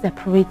cannot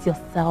separate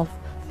yourself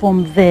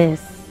from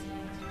this.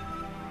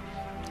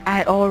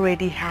 I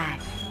already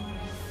have.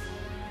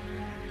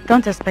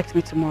 Don't expect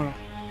me tomorrow.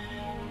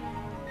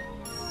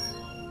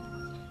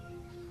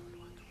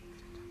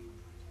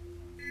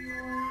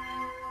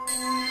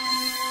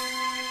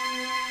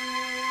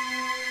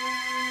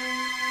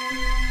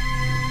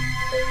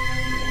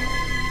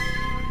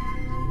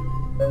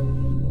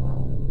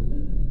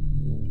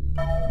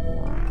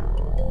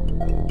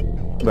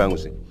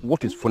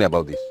 What is funny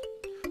about this?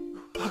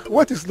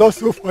 What is not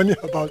so funny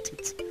about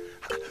it?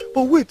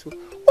 But wait,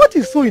 what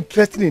is so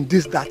interesting in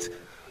this that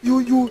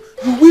you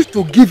wish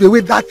to give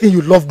away that thing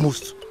you love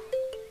most?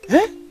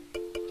 Eh?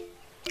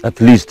 At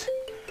least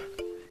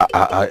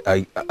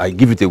I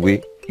give it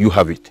away, you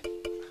have it.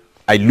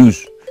 I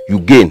lose, you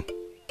gain.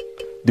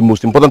 The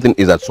most important thing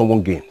is that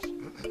someone gains.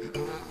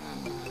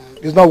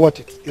 It's not worth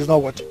it. It's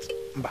not worth it.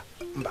 Mba.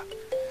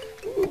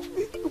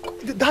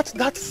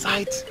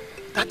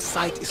 That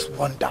site is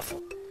wonderful.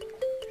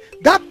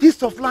 That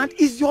piece of land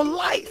is your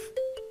life.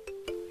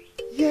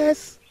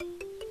 Yes,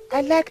 I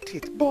liked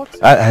it, but...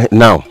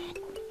 Now,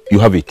 you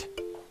have it.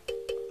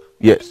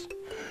 Yes.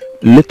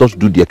 Let us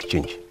do the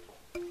exchange.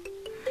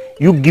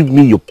 You give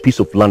me your piece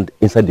of land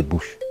inside the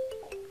bush.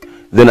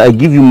 Then I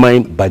give you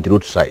mine by the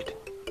roadside.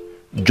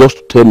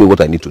 Just tell me what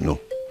I need to know.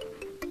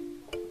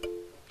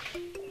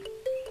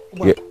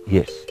 Well,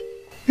 yes.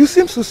 You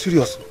seem so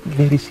serious.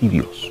 Very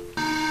serious.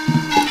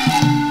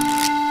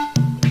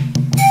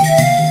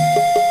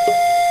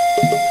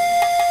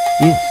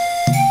 Yes.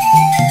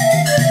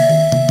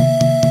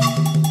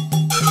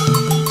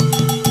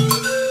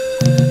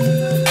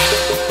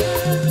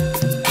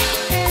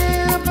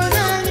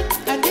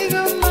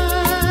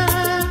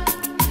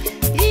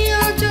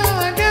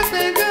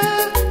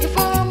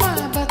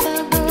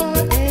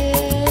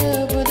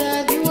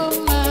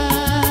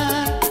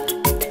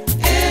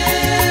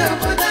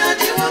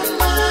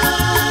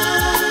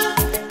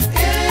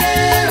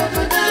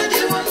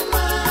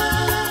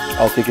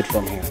 I'll take it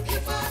from here.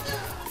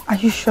 Are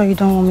you sure you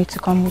don't want me to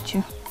come with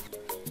you?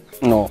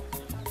 No,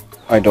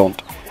 I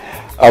don't.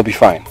 I'll be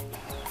fine.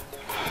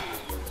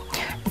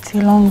 It's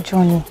a long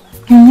journey.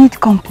 You need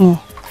company.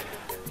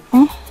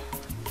 Hmm?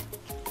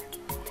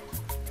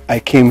 I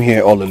came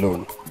here all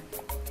alone.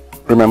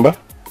 Remember?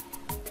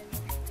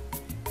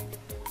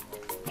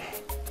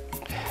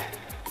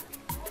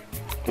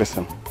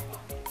 Listen.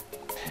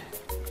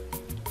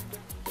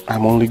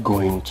 I'm only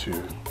going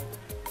to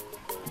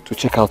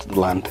check out the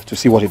land, to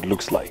see what it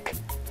looks like.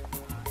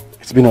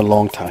 It's been a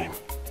long time.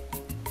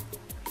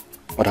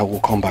 But I will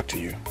come back to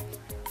you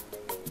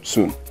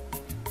soon.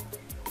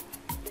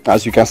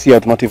 As you can see, I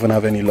do not even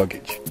have any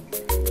luggage.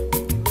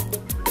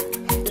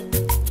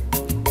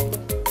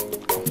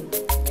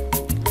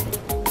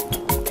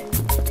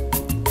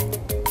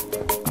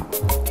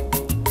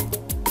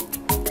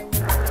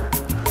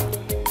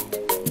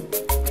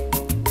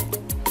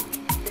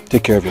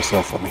 Take care of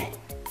yourself for me.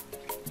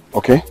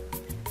 Okay?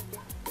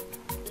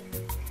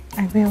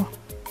 I will.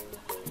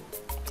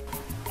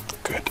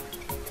 Good.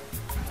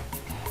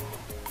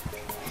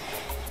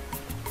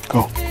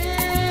 Go.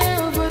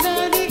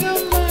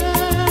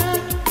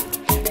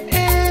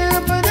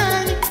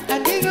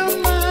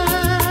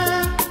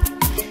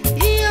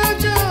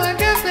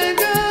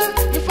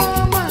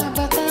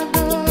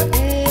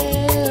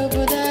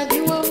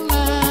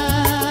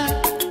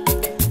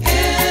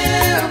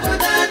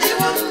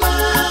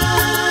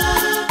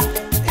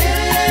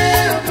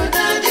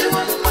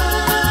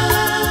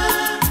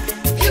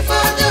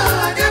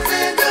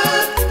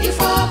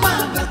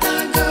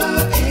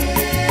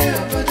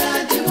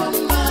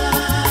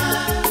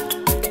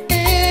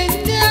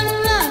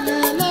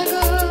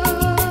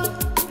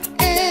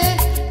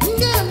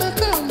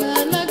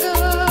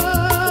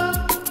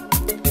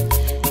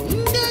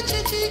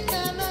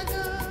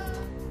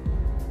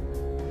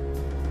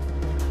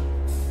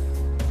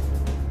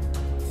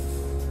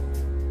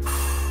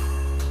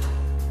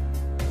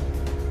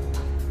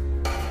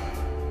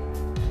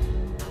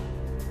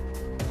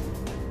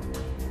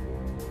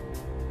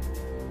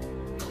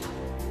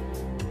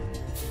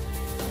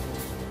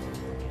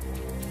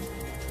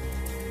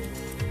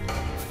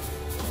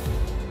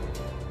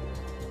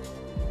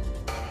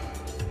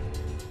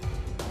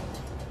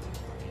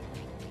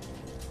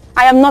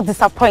 I am not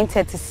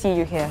disappointed to see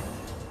you here.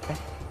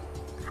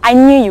 I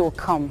knew you would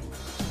come.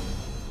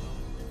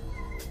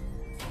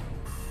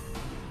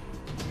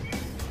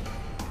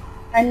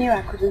 I knew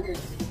I couldn't do it.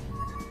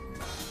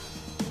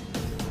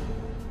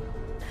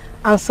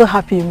 I'm so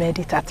happy you made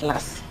it at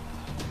last.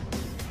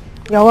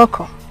 You're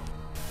welcome.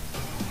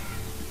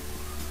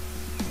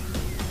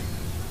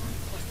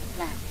 What's the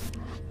plan?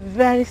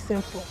 Very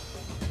simple.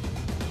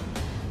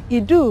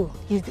 Idu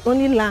is the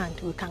only land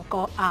we can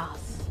call ours.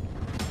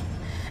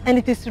 And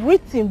it is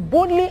written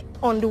boldly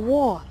on the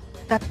wall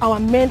that our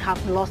men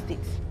have lost it.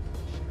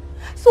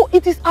 So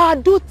it is our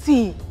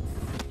duty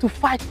to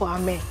fight for our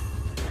men.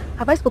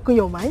 Have I spoken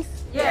your minds?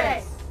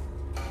 Yes.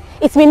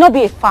 It may not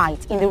be a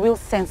fight in the real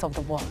sense of the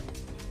word.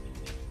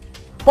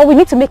 But we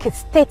need to make a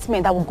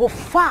statement that will go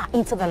far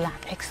into the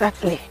land.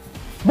 Exactly.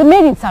 The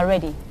maidens are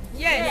ready.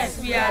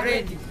 Yes, we are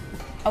ready.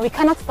 And we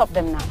cannot stop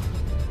them now.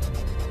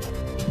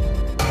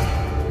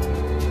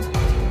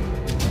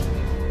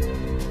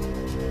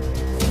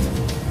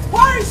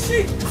 Where is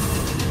she?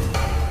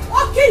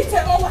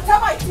 Okite or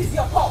whatever it is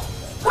you're called.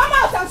 Come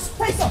out and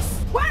face us.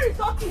 Where is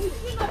Okite?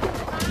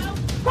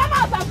 Come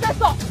out and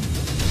face us.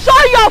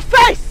 Show your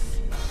face.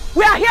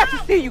 We are here to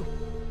see you.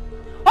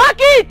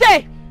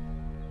 Okite!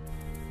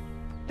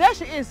 There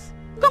she is.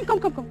 Come.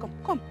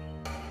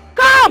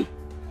 Come!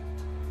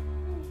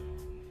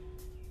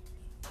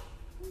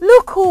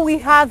 Look who we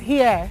have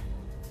here.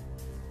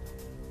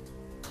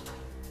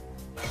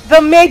 The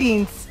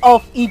maidens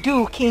of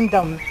Idu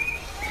Kingdom.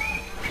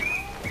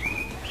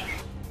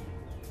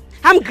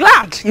 I'm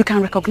glad you can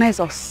recognize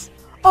us.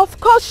 Of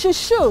course she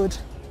should.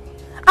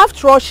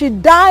 After all, she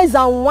dines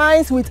and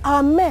wines with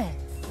our men.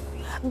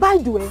 By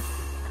the way,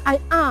 I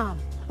am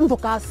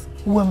Nduka's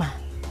woman.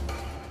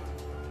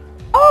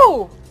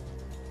 Oh!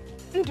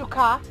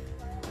 Nduka.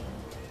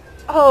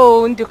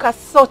 Oh, Nduka,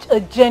 such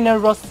a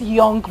generous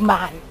young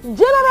man.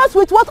 Generous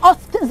with what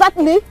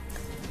exactly?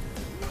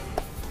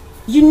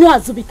 You know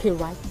Azubike,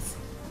 right?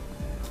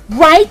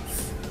 Right?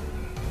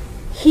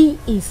 He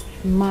is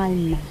my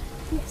man.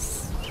 Yes.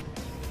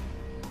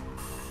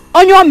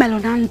 Onyo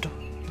Melonando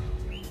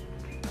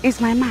is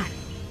my man.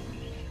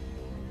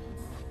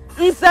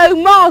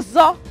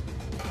 Nzemozo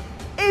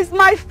is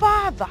my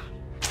father.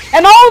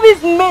 And all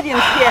these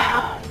maidens here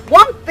have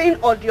one thing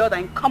or the other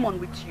in common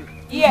with you.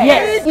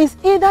 Yes. It's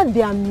either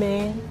their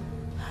men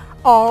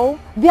or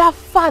their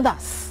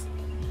fathers.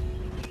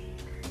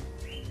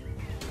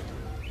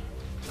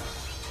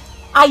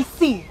 I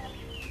see.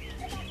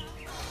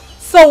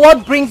 So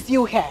what brings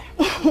you here?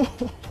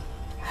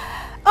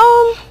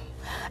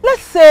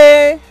 Let's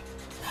say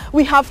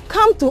we have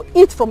come to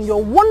eat from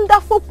your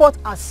wonderful pot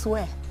as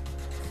well.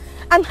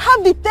 And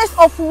have the taste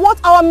of what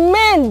our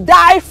men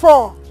die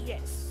for.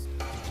 Yes.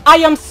 I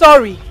am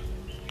sorry,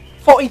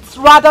 for it's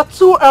rather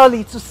too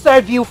early to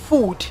serve you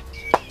food.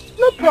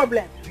 No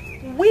problem.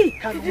 We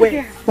can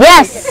wait.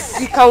 Yes,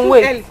 we can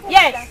wait.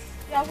 Yes.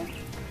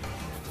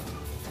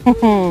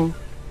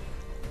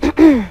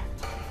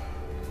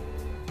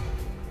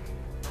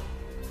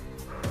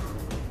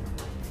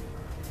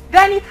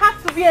 Then it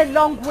has to be a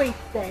long wait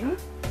then.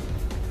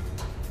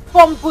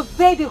 From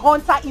Buze the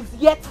hunter is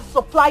yet to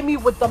supply me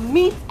with the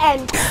meat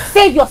and...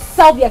 Save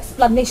yourself the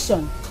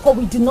explanation, for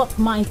we do not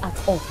mind at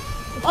all.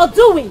 Or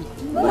do we?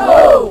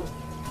 No!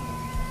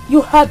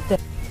 You heard them.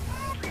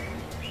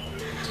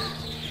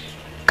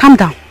 Calm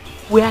down.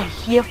 We are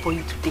here for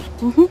you today.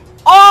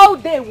 All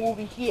day we'll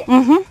be here.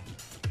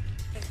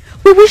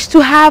 We wish to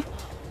have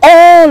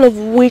all of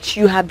which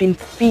you have been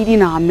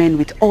feeding our men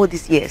with all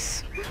these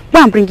years.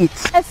 Go and bring it.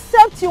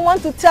 Except you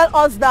want to tell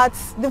us that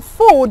the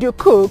food you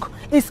cook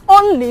is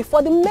only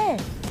for the men.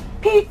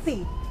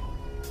 Pity,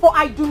 for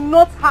I do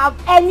not have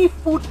any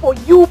food for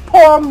you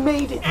poor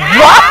maidens.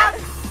 What?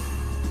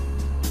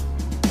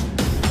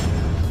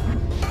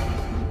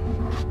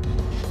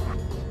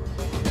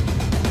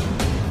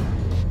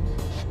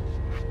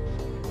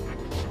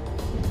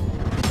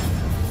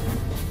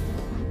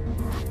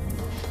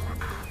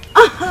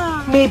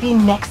 Maybe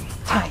next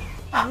time.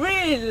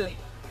 Really?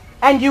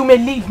 And you may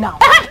leave now.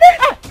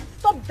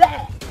 Stop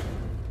there.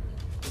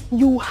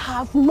 You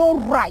have no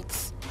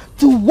right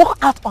to walk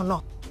out on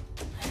us.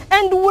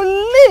 And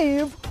we'll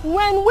leave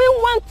when we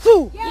want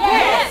to.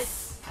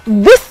 Yes.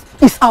 This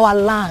is our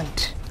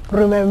land,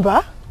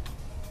 remember?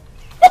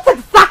 What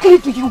exactly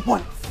do you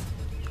want?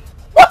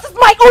 What is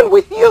my own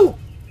with you?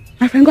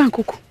 My friend, go and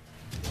cook.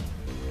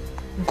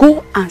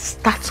 Go and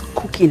start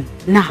cooking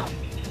now.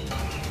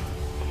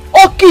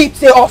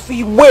 Okite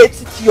Ofi, wait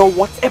till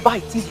whatever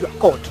it is you are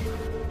called.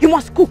 You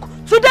must cook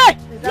today.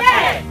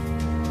 Yes.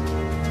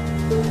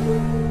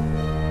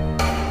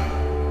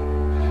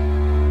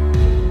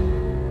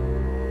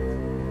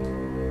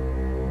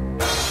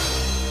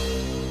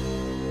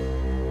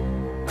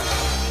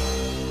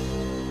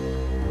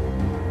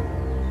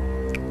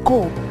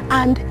 Go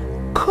and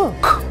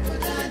cook.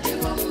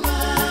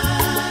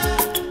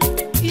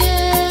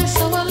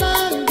 Yes, our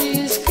land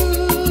is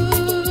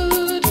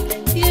good.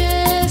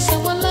 Yes,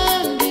 our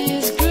land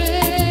is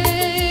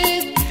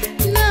great.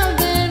 Now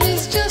there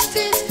is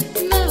justice,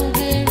 now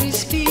there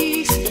is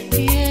peace.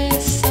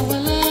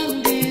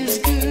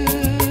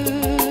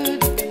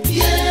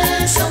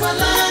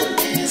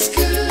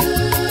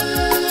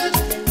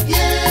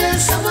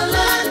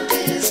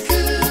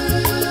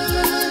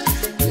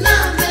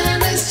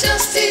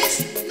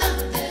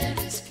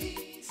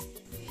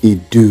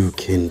 Idu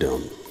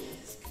Kingdom,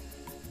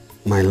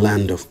 my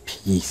land of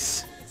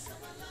peace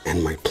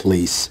and my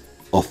place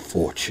of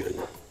fortune.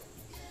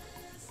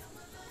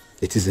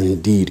 It is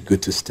indeed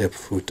good to step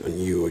foot on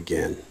you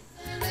again.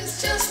 There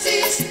is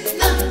justice,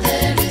 now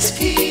there is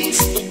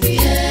peace.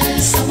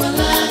 Yes, our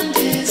land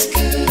is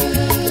good.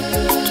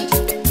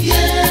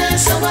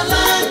 Yes, our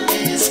land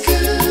is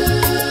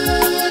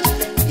good.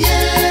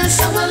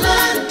 Yes, our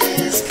land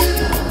is good.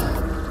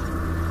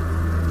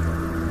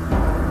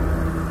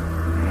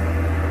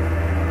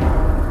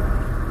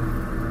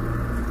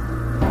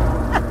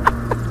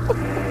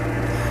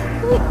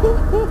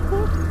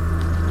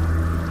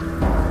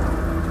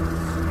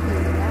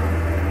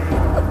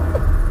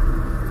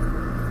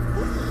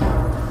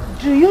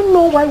 Do you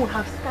know why we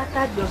have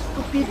scattered your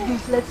stupid,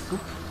 useless soup?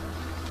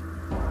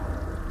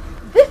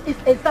 This is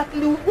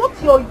exactly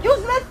what your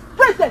useless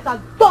princess has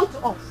done to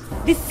us.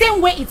 The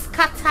same way it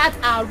scattered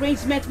our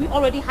arrangement we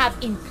already have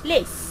in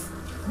place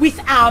with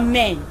our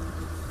men.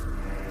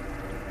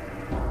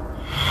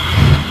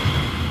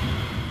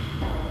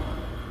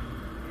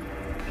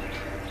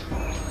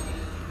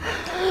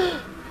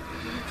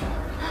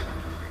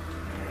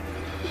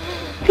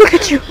 Look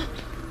at you.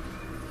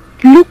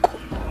 Look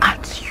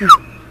at you.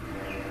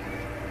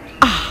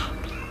 Ah,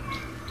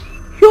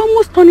 you're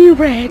almost turning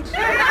red.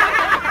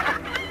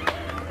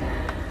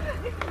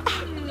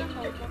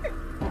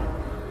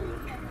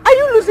 Are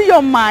you losing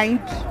your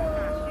mind?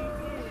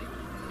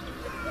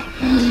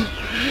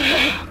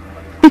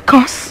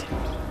 Because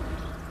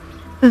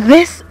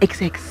this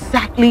is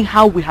exactly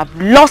how we have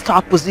lost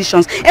our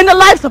positions in the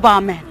lives of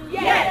our men.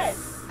 Yes.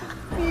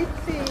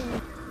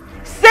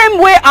 Same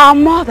way our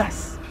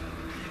mothers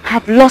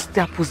have lost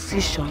their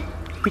position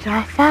with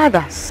our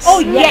fathers. Oh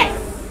yes.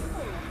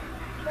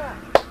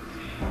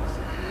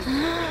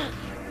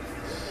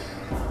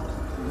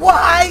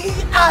 Why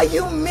are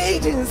you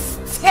maidens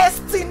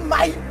testing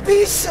my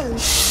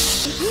patience?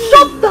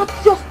 Shut that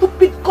your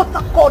stupid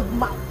cut-a-cord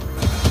mouth.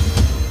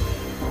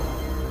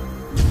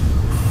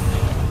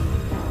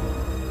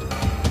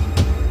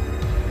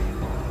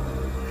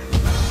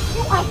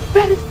 You are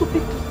very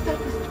stupid to say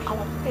this to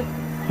our face.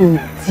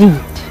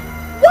 Indeed.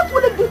 What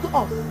will it do to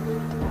us?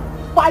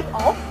 Fight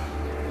off?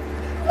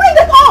 Bring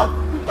it on!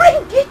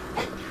 Bring it!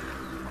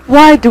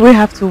 Why do we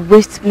have to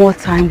waste more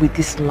time with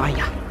this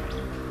liar?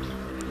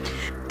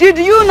 Did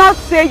you not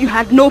say you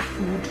had no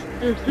food?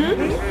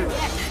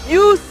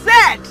 You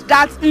said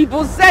that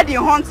Mbuze the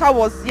hunter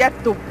was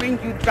yet to bring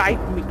you dried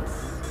meats.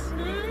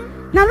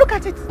 Now look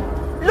at it.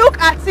 Look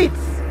at it.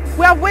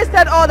 We have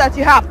wasted all that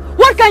you have.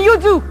 What can you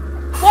do?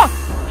 What?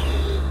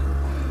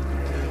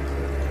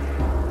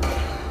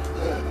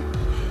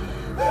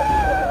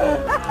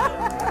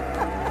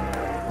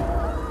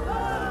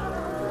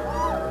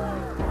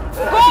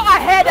 Go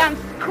ahead and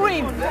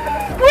scream.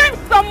 Scream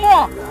some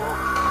more.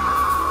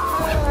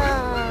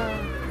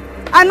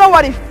 I know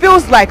what it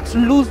feels like to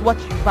lose what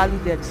you value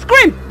dearly.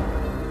 Scream!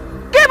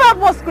 Give out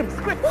more scream.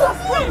 Scream.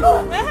 Scream.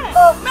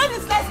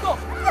 Ladies, let's go.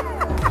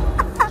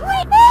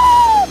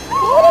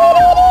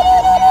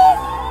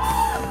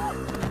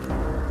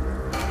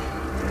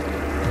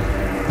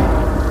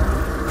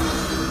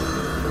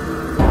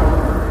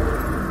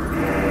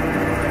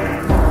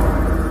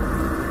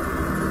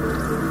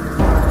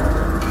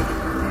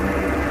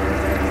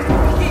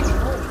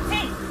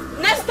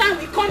 Next time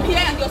we come here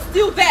and you're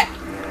still there,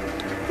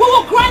 we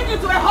will grind you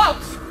to a halt.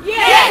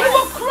 Yes. We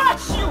will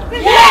crush you.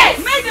 Yes.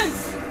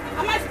 Maidens,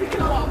 am I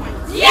speaking about mine?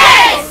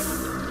 Yes.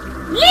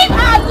 Leave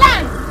our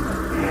land.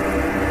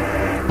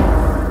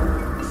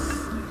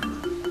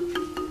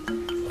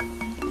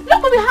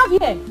 Look what we have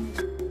here.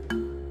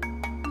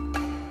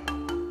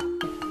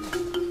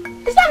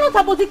 Is that not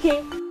Abodike?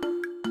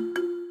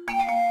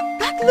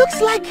 That looks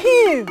like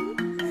him.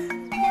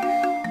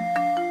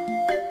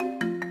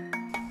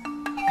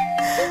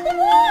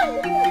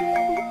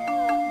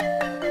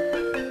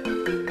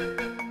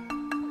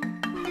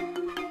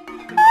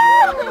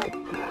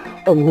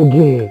 I'm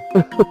okay.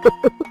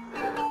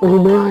 Oh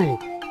my,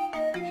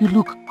 you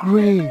look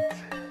great.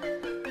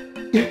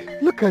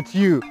 Look at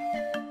you.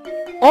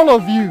 All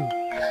of you.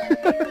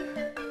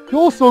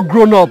 You're all so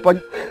grown up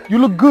and you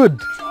look good.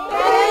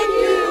 Thank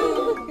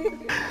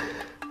you.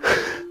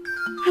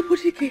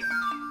 Abodike.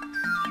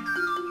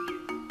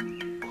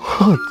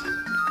 What?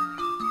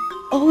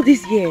 All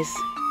these years,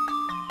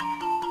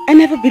 I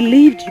never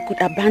believed you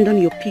could abandon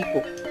your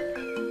people.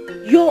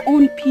 Your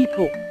own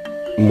people.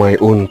 My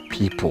own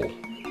people,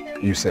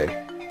 you say?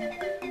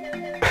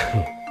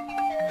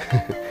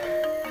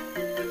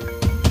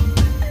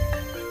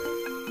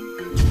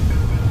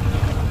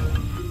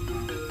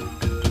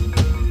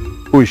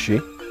 Who is she?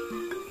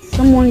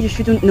 Someone you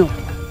shouldn't know.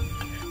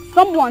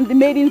 Someone the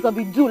maidens of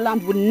Idu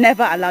land would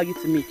never allow you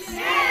to meet.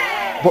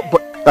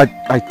 But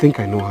I think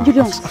I know her. You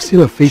don't. I've seen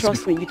her face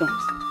Trust before. me, you don't.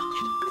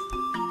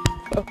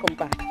 Welcome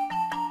back.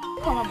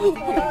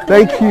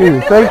 Thank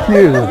you, thank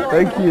you,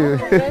 thank you,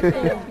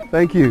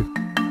 thank you.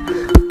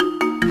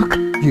 Look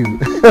at you.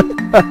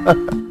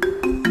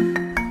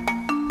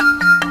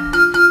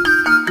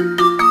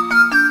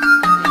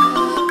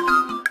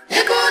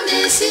 Ego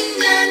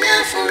nesinya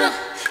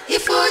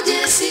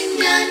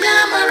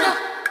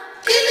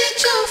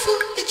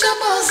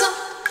Chaboza,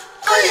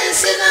 oh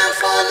yes, in a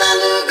phone, a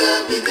logo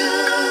bigger.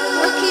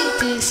 Okay,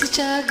 this is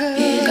Chago.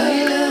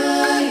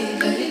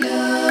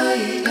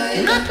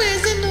 Not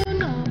praising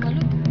no.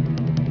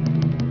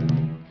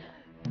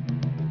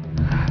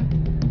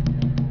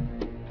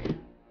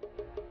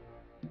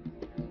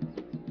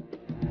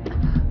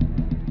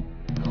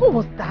 Who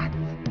was that?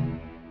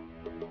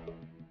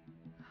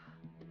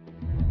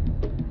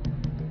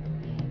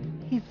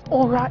 His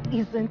aura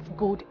isn't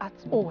good at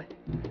all.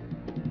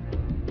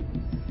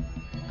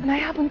 And I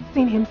haven't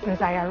seen him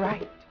since I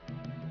arrived.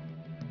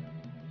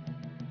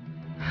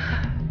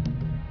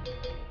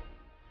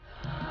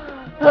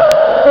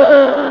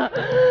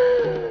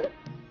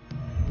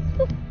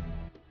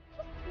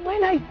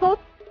 When I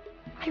thought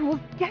I was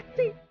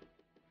getting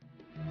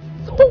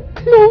so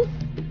close,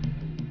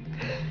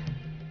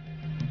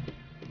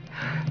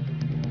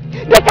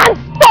 they can't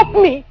stop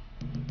me!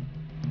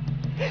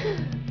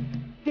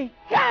 They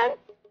can't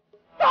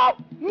stop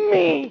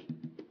me!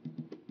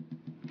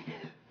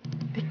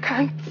 They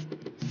can't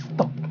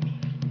stop me.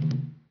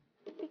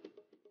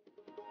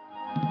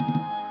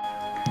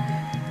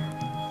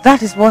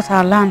 That is what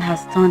our land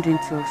has turned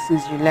into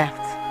since you left.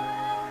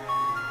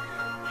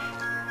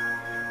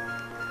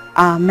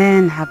 Our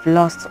men have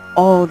lost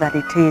all that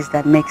it is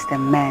that makes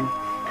them men.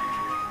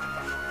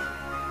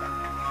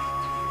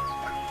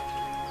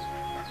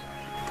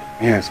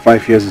 Yes,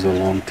 5 years is a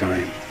long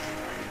time.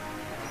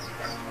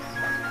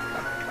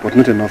 But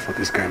not enough for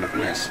this kind of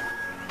mess.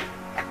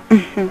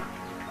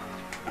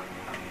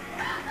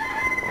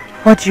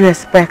 What do you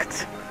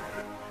expect?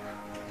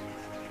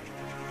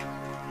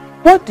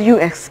 What do you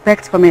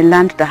expect from a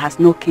land that has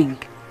no king?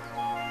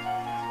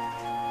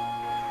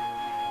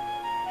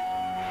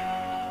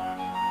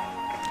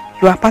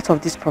 You are part of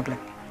this problem.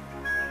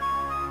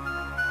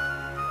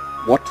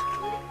 What?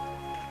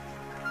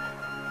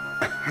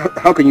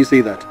 How can you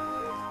say that?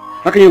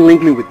 How can you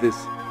link me with this?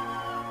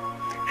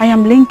 I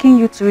am linking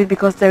you to it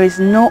because there is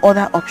no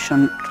other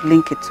option to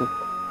link it to.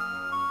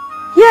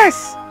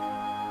 Yes!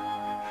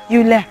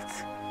 You left.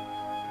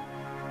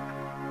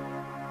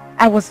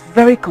 I was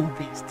very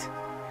convinced.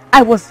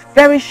 I was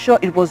very sure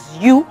it was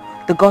you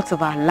the gods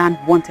of our land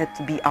wanted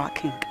to be our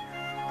king.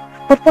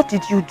 But what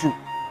did you do?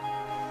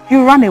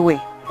 You ran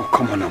away. Oh,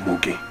 come on,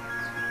 Amoge.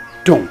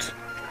 Don't.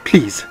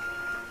 Please.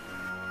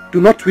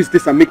 Do not twist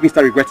this and make me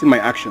start regretting my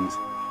actions.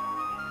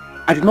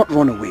 I did not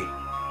run away.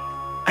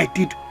 I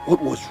did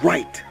what was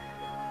right.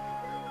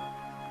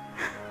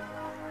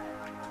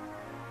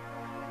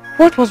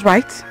 What was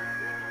right?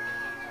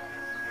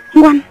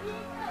 One,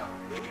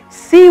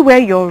 see where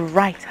your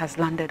right has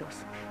landed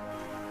us.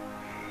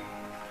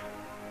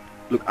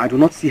 Look, I do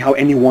not see how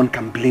anyone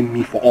can blame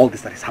me for all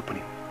this that is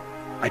happening.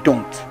 I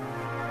don't.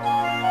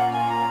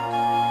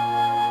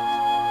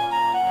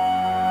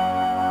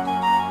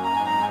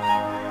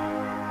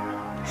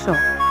 So,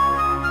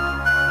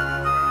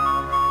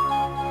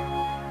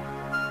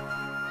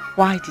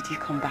 why did you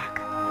come back?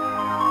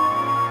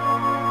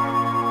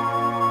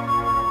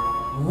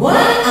 Why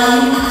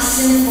are you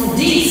asking for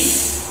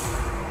this?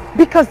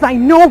 Because I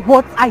know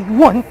what I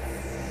want.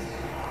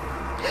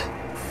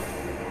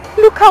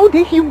 Look how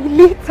they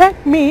humiliated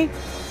me.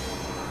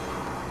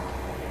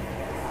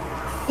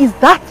 Is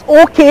that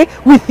okay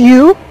with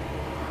you?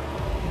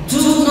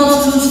 Do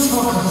not lose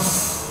focus.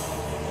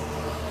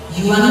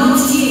 You are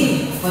not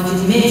here for the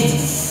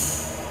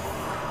maidens.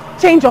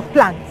 Change of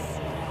plans.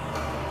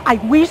 I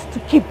wish to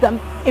keep them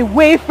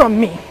away from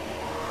me.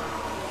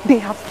 They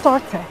have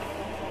started,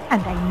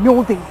 and I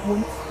know they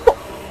won't stop.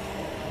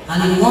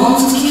 And you want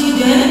to kill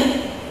them?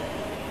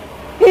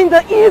 In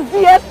the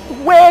easiest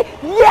way,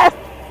 yes!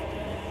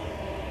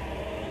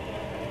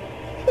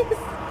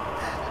 Please,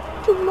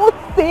 do not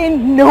say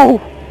no.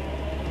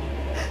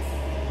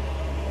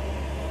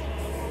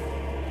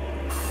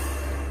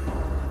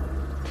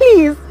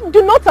 Please,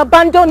 do not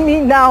abandon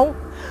me now.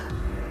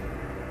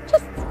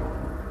 Just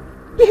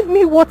give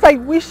me what I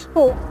wish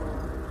for.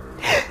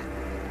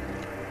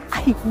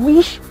 I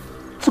wish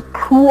to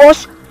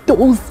crush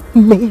those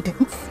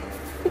maidens.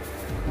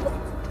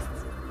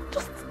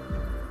 Just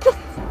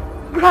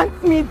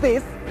grant me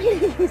this,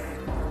 please.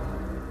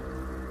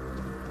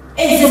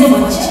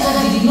 Ezemwacheka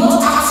did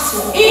not ask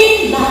for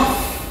any life,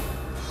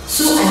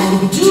 so I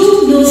will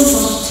do no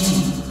such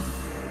thing.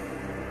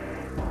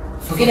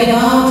 Forget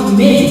about the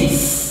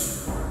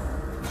maidens.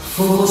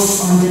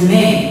 Focus on the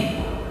men.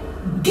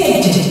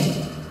 Get them,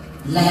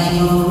 like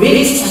you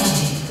already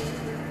started.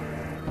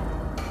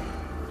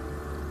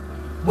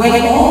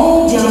 When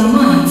all their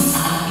minds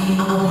are in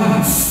our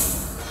hands,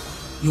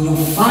 you will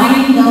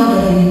find out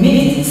that the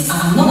maidens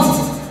are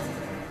nothing.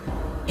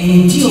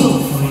 Endure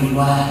for a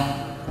while.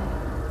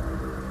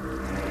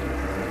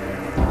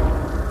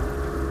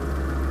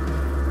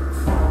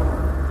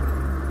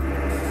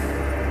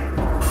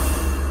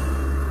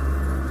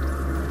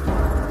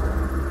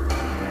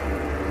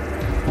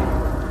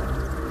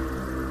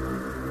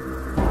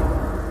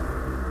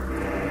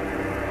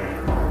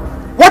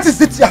 What is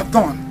it you have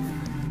done?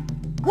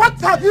 What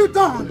have you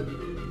done?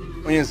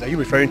 Onions, are you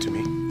referring to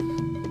me?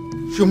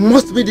 You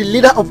must be the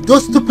leader of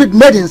those stupid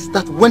maidens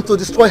that went to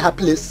destroy her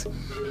place.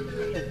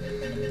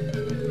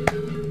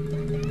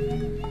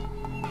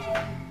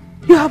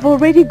 You have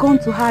already gone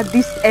to her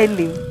this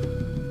early.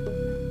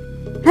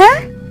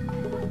 Huh?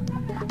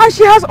 And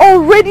she has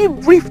already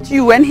briefed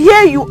you, and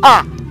here you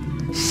are,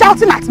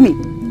 shouting at me,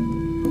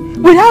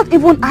 without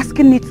even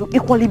asking me to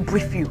equally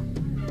brief you.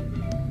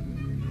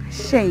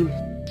 Shame.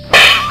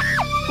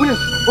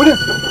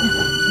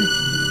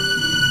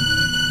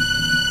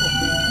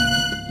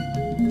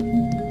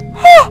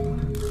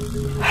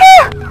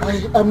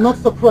 I am not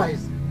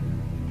surprised.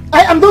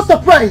 I am not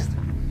surprised.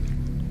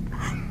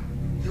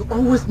 You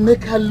always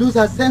make her lose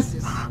her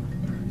senses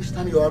each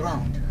time you are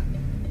around.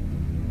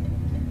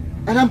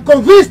 And I'm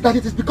convinced that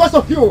it is because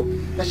of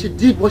you that she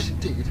did what she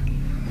did.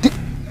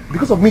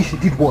 Because of me, she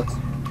did what?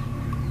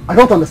 I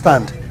don't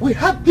understand. We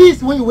had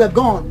peace when you were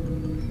gone.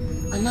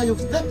 And now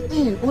you've stepped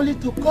in only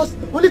to cause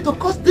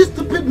these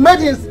stupid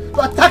maidens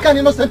to attack an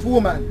innocent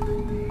woman.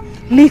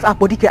 Leave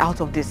Abodike out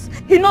of this.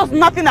 He knows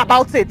nothing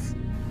about it.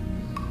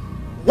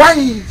 Why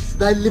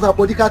should I leave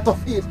Abodike out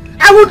of it?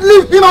 I would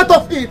leave him out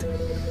of it.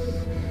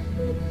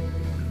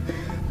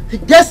 He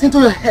gets into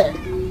your head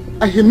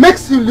and he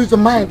makes you lose your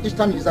mind each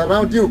time he's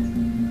around you.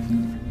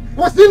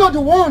 Was he not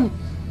the one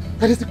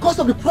that is the cause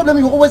of the problem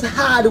you always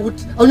had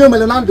with Onyo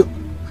Melenando?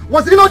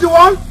 Was he not the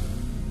one?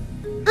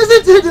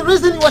 Isn't he the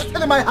reason you were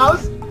still in my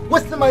house,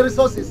 wasting my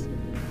resources?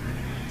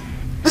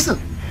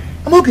 Listen,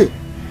 I'm okay.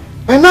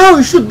 By now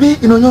you should be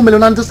in Onyo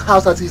Melenando's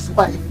house as his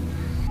wife.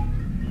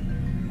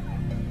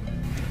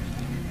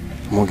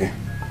 Moge,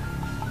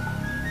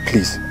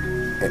 please,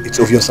 it's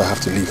obvious I have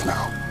to leave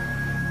now.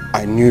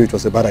 I knew it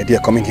was a bad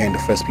idea coming here in the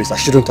first place. I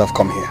shouldn't have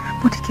come here.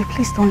 Abodike,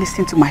 please don't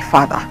listen to my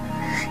father.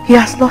 He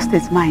has lost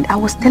his mind. I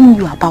was telling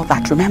you about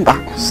that, remember?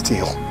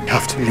 Still, you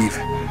have to leave.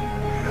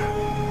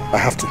 I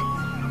have to.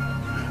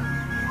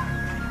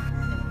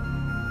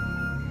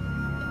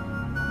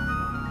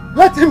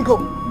 Let him go.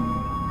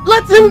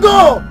 Let him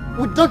go.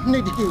 We don't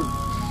need him.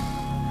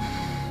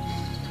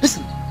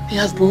 Listen, he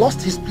has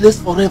lost his place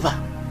forever.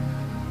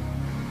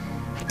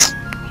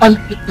 And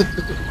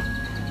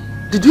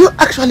did you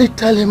actually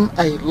tell him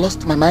I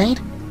lost my mind?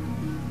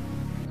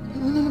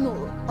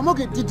 No. I'm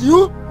okay. Did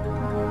you?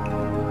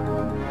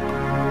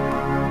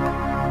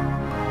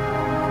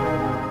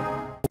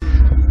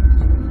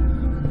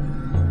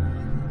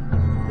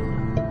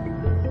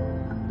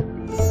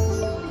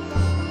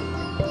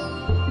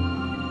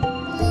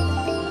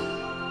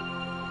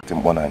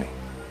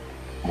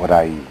 But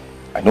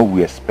I know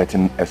we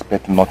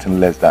expect nothing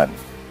less than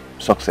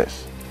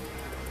success.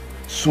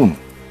 Soon,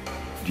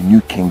 the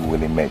new king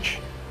will emerge.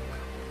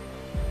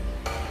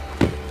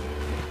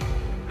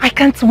 I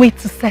can't wait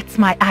to set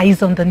my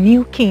eyes on the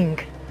new king.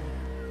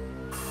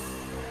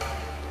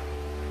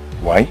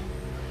 Why?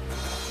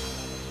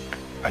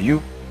 Are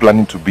you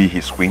planning to be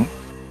his queen?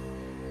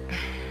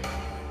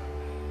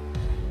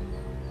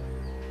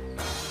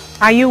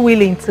 Are you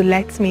willing to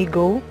let me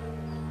go?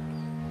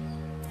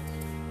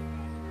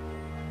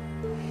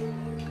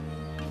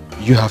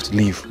 You have to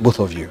leave, both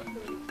of you.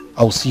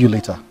 I will see you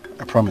later,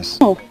 I promise.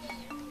 No,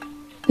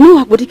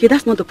 Abodike,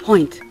 that's not the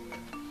point.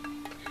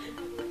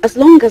 As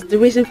long as the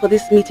reason for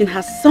this meeting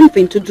has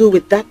something to do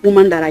with that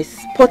woman that I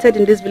spotted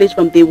in this village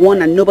from day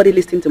one and nobody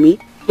listened to me,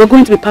 we're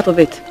going to be part of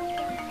it.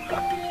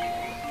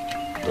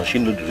 Does she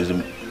know the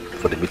reason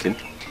for the meeting?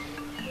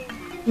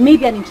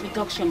 Maybe an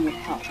introduction will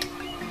help.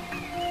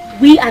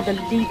 We are the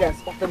leaders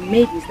of the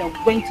maidens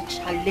that went to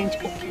challenge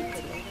Oki.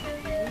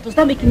 Does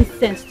that make any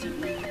sense to you?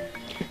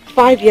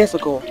 5 years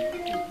ago,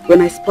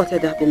 when I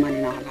spotted that woman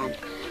in our land,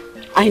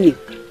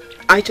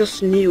 I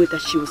just knew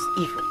that she was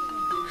evil.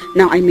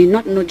 Now, I may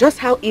not know just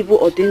how evil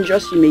or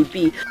dangerous she may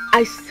be.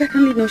 I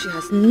certainly know she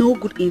has no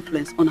good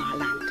influence on our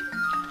land.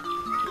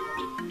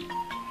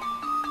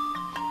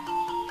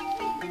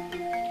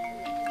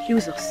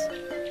 Use us.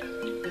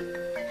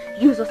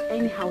 Use us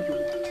anyhow you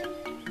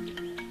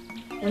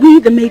want. We,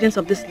 the maidens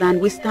of this land,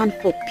 we stand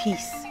for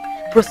peace,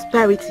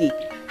 prosperity,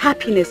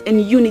 happiness,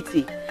 and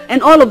unity.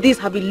 And all of these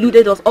have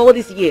eluded us all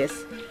these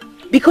years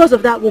because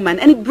of that woman,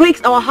 and it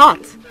breaks our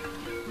hearts.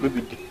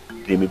 Maybe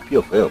they may be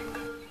of help.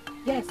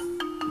 Yes.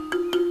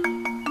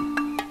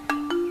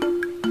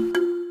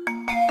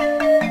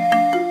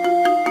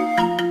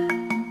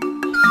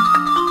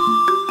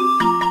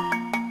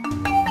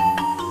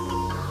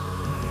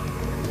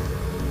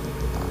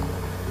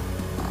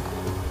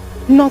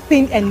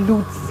 Nothing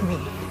eludes me.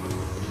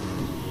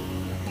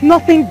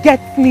 Nothing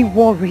gets me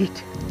worried.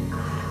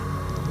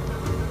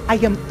 I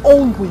am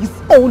always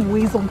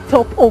on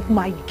top of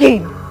my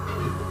game.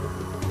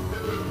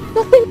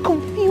 Nothing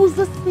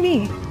confuses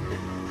me.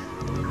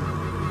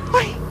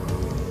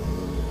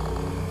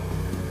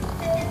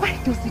 Why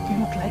does it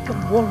look like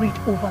I'm worried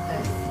over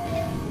this?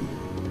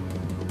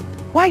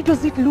 Why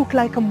does it look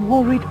like I'm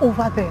worried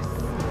over this?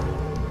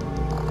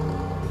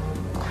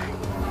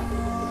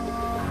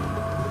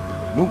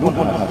 No one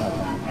has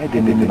heard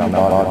anything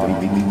about the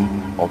meaning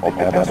of the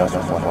purpose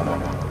of one.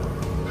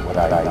 But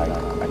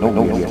I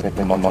know we are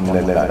expecting nothing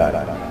less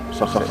than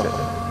success.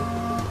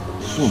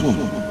 Soon,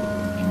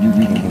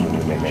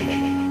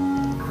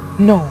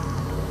 No.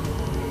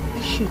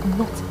 I should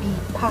not be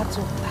part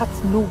of that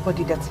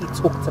nobody that he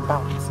talked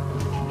about.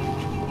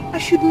 I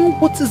should know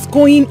what is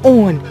going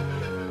on.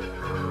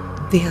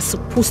 They are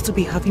supposed to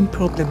be having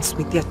problems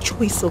with their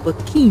choice of a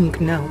king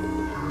now.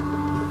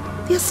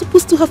 They are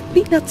supposed to have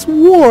been at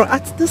war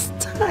at this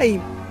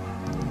time.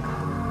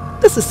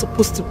 This is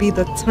supposed to be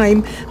the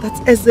time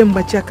that Eze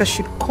Mbadiaka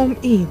should come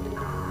in.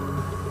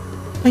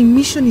 My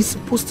mission is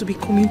supposed to be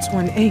coming to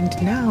an end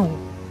now.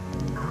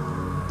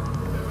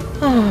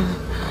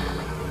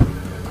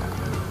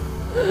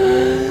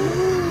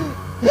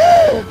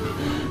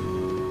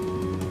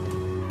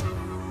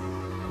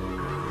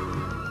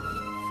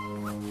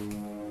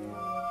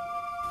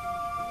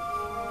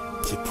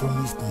 She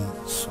promised me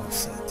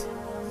sunset.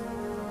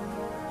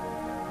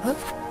 Huh?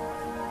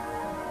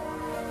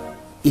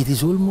 It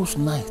is almost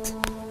night.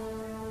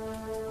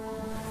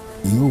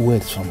 No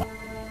word from her.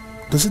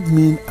 Does it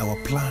mean our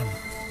plan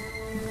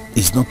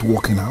is not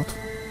working out?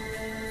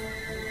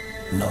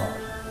 No.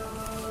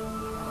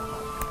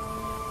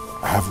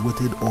 I have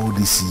waited all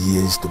these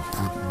years to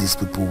put these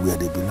people where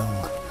they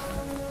belong.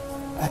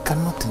 I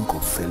cannot think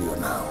of failure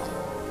now.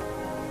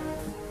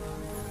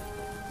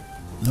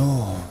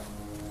 No.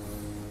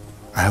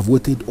 I have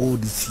waited all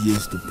these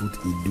years to put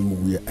Idu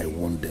where I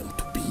want them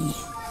to be.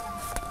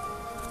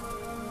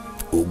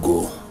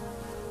 Ugo,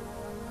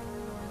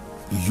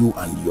 you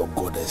and your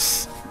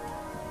goddess,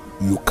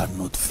 you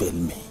cannot fail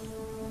me.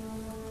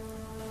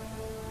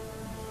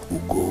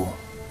 Ugo,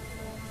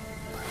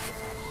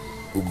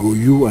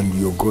 you and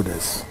your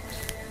goddess,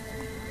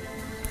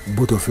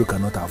 both of you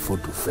cannot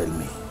afford to fail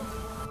me.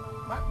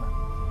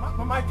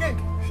 My king!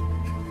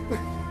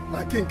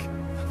 My king!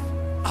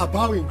 I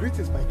bow in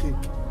greetings, my king.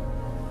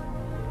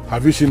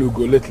 Have you seen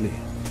Ugo lately?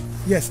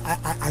 Yes,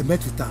 I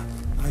met with her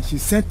and she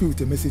sent me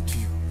with a message to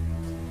you.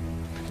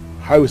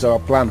 How is our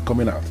plan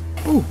coming out?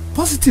 Oh,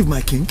 positive,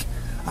 my king.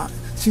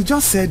 She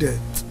just said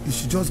you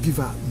should just give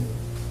her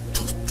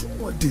just 2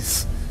 more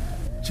days.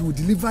 She will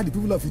deliver the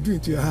people of Idu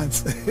into your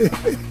hands.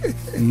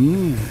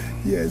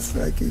 Yes,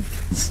 my king.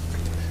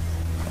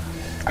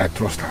 I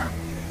trust her.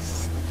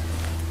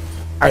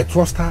 I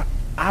trust her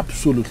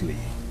absolutely.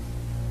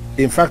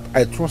 In fact,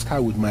 I trust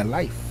her with my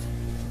life.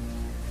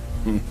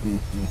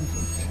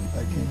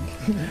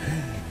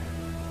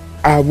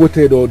 I have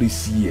waited all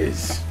these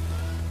years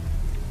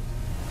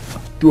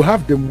to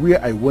have them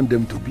where I want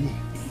them to be.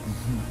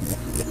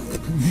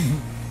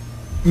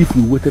 If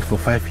we waited for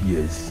 5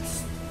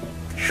 years,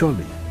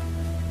 surely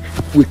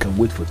we can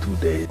wait for 2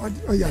 days.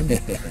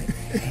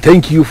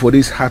 Thank you for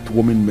this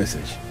heartwarming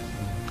message.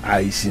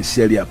 I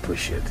sincerely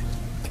appreciate it.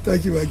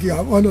 Thank you, my king.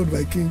 I'm honored,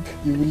 my king.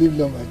 You will live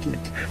long, my king.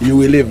 You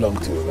will live long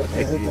too.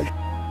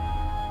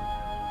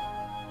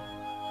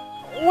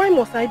 Why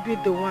must I be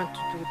the one to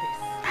do this?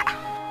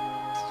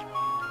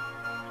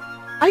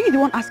 Are you the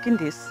one asking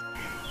this?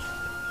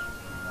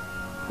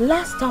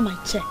 Last time I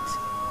checked,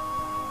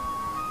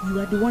 you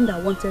are the one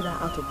that wanted her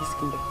out of this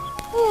kingdom.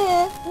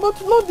 Yeah,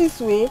 but not this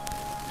way.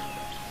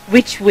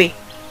 Which way?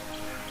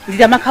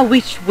 Lidamaka,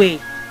 which way?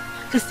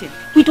 Listen,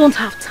 we don't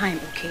have time,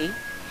 okay?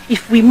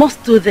 If we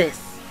must do this,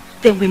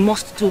 then we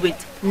must do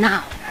it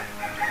now.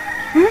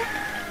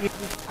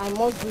 If I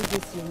must do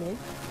this, you mean?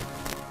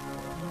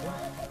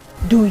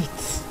 Do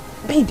it.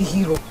 Be the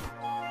hero.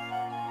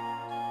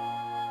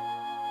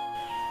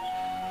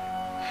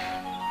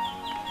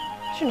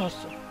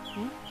 Chinoso,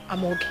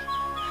 I'm okay.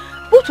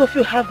 Both of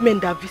you have men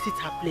that visit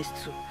her place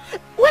too.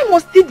 Why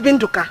must it be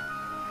Nduka?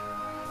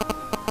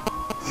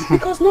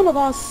 Because none of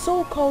our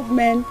so-called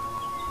men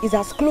is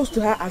as close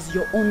to her as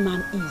your own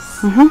man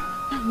is. Now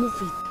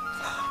move it.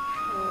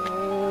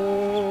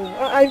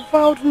 I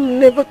vowed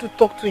never to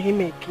talk to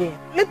him again.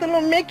 Let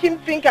alone make him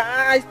think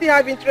I still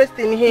have interest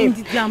in him.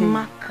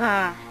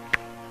 Ndidamaka,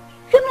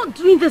 you're not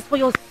doing this for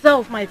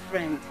yourself, my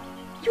friend.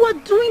 You are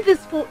doing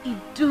this for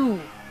Idu.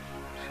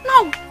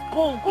 Now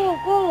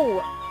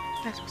go.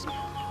 Let us go.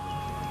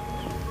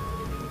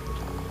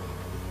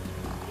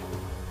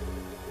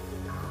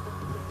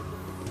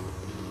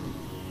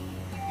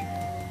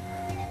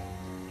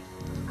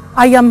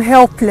 I am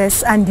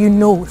helpless and you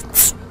know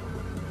it.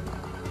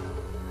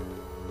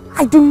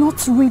 I do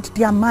not read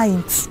their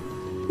minds,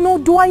 nor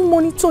do I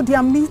monitor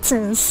their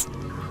meetings.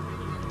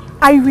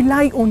 I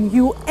rely on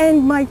you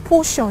and my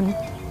portion.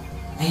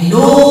 I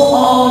know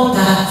all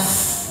that.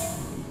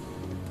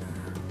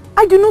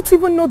 I do not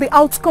even know the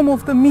outcome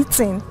of the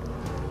meeting.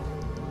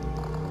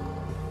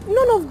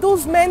 None of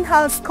those men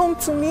has come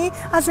to me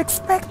as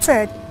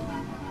expected.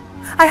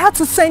 I had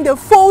to send a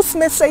false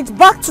message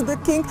back to the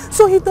king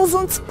so he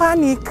doesn't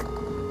panic.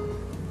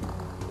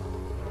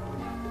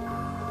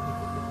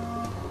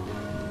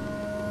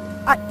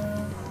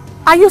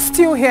 Are you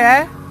still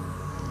here?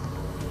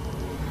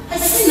 I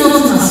see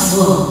nothing as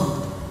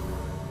well.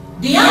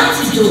 The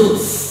antidote,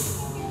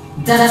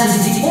 that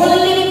is the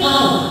only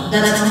power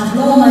that can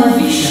blow my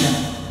vision.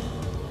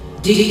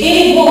 The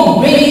A-bomb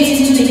bring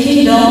it into the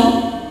kingdom.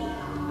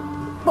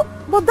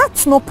 But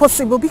that's not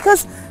possible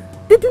because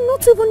they do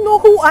not even know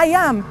who I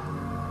am.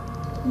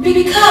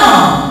 Be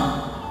calm.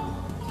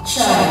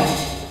 Child,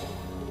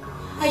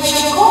 I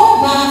shall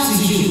come back to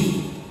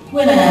you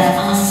when I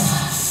have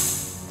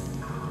answers.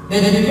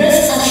 But be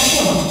rest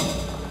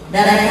assured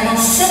that I can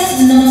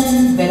accept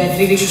nothing but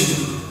victory.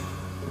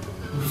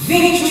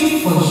 Victory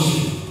for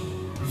you.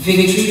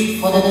 Victory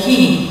for the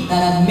king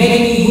that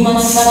made me human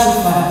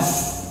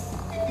sacrifice.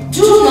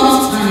 Do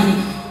not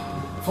panic,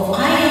 for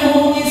I am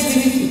always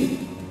with you.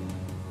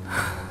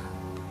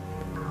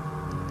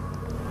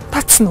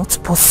 That's not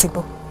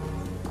possible.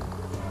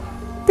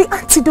 The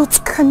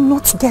antidote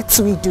cannot get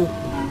to Idu.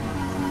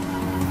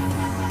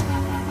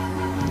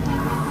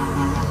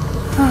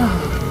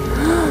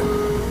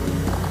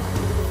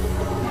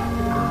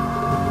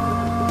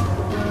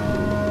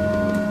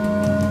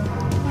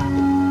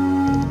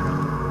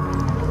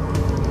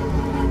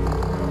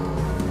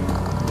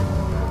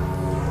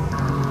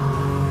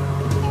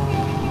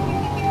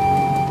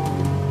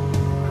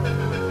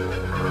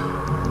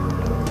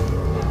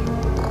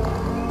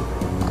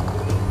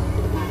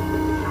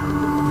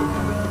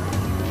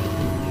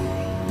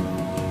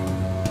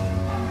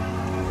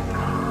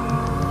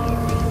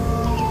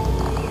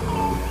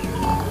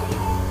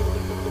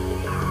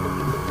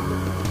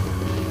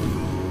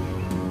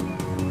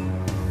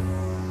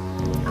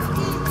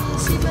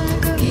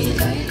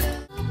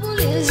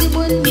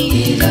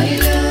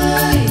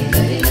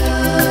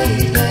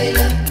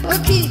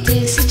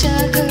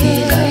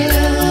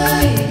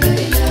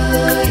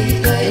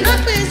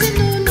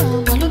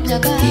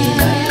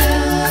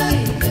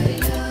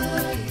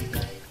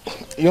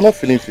 You're not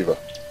feeling fever.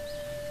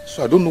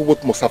 So I don't know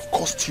what must have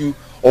caused you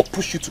or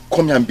pushed you to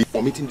come here and be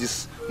vomiting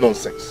this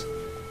nonsense.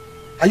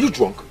 Are you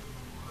drunk?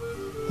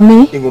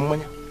 Me?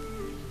 Ingomanya?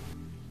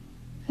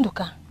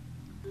 Ndoka,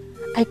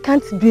 I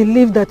can't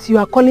believe that you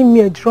are calling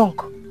me a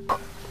drunk.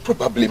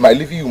 Probably my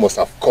leaving you must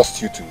have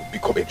caused you to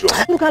become a drunk.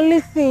 Ndoka,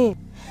 listen.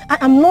 I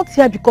am not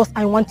here because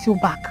I want you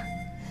back.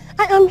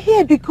 I am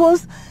here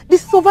because the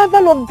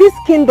survival of this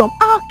kingdom,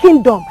 our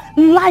kingdom,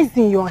 lies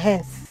in your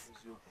hands.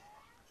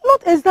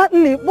 Not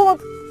exactly, but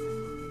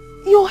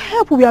your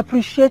help will be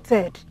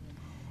appreciated.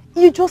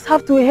 You just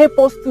have to help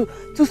us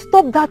to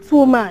stop that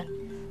woman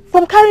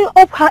from carrying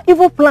up her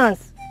evil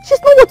plans. She's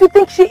not what you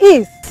think she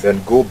is.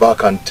 Then go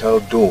back and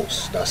tell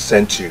those that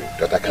sent you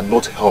that I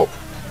cannot help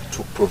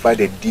to provide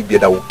a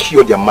dibia that will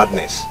cure their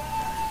madness.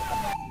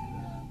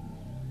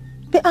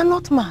 They are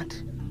not mad.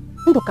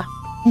 Ndoka,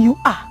 you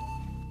are.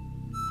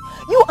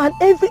 You and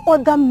every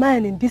other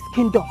man in this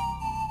kingdom.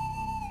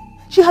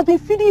 She has been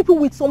feeding people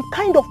with some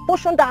kind of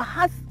potion that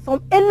has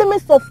some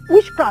elements of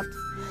witchcraft.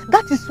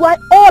 That is why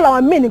all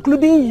our men,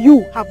 including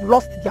you, have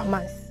lost their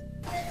minds.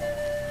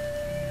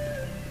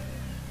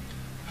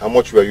 How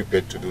much were you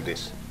paid to do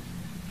this?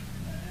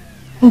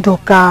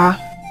 Ndoka,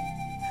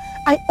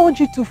 I urge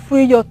you to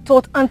free your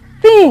thought and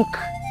think.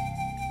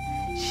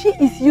 She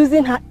is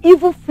using her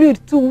evil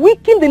fluid to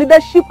weaken the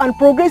leadership and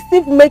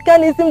progressive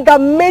mechanism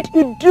that made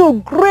you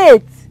do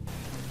great.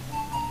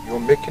 You're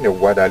making a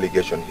wild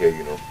allegation here,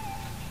 you know.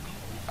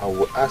 I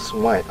will ask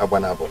why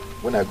Abanabo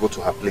when I go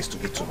to her place to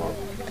eat tomorrow.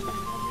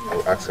 I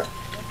will ask her.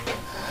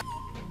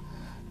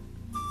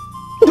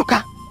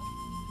 Ndoka,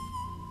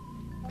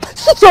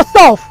 shoot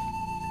yourself!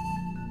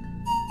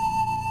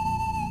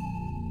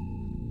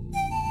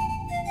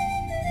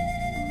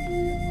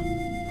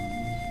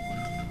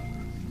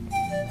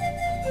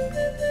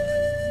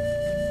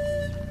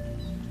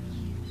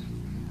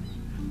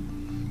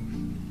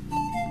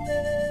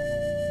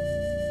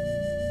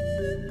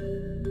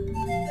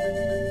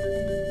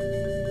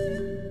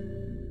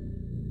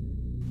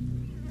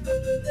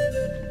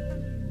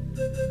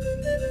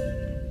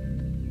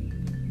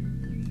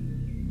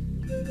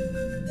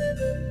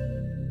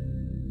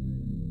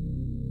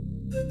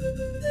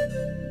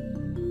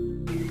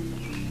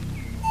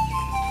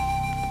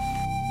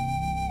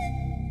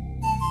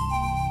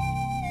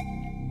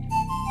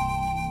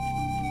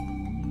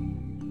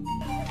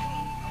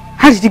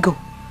 How did it go?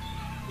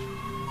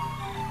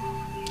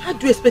 How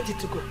do you expect it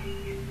to go?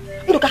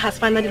 Ndoka has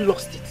finally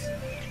lost it.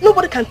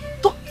 Nobody can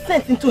talk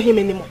sense into him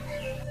anymore.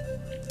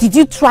 Did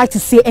you try to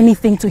say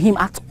anything to him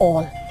at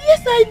all?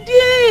 Yes, I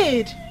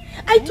did.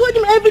 I told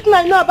him everything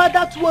I know about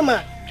that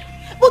woman.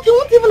 But he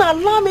won't even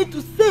allow me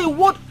to say a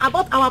word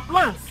about our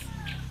plans.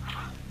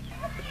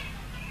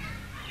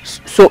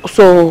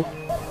 So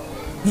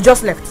you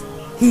just left?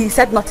 He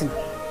said nothing?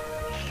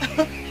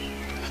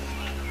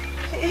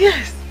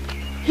 Yes.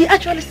 He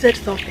actually said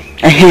something.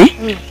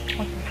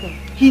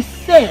 He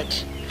said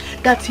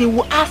that he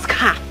will ask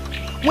her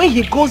when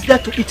he goes there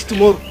to eat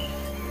tomorrow.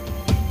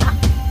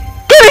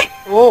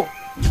 Oh,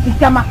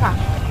 Itamaka.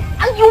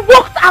 And you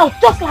walked out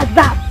just like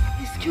that.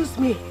 Excuse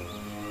me.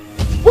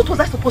 What was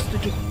I supposed to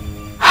do?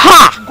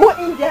 Ha! Go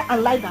in there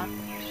and lie down.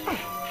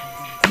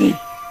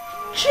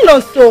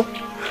 Chinonso,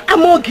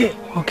 I'm okay.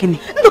 Okay.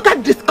 Look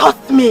at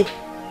disgust me.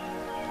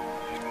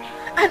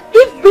 And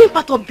if being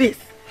part of this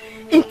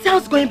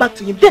entails going back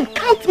to him, then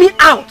count me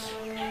out.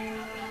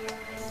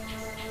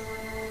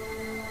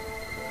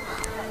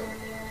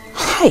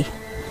 Hey,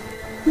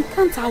 we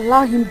can't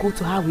allow him go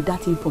to her with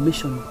that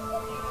information.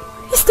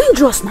 It's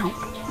dangerous now.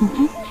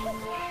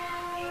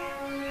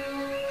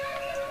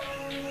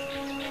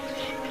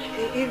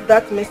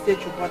 that message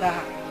would bother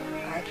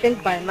her, I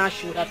think by now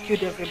she would have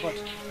killed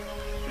everybody.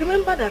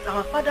 Remember that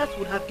our fathers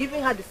would have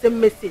given her the same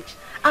message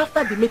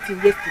after the meeting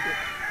yesterday.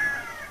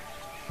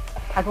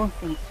 I don't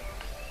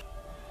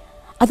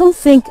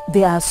think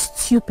they are as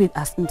stupid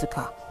as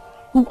Ntuka,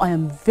 who I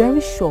am very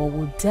sure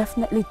will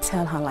definitely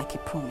tell her like he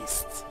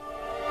promised.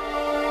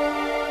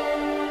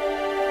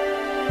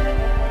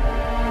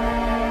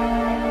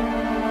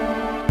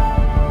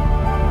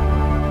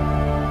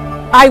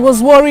 I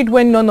was worried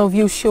when none of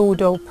you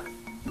showed up.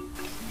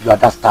 You are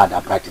that star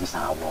that brightens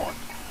our world.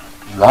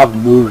 You have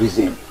no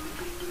reason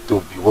to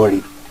be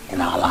worried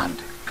in our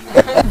land.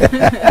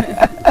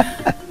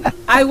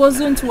 I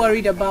wasn't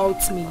worried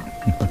about me.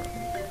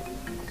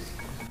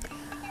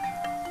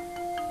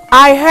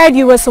 I heard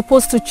you were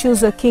supposed to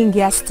choose a king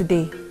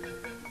yesterday.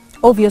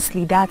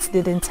 Obviously that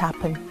didn't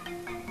happen.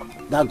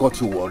 That got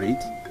you worried?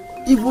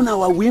 Even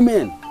our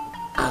women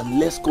are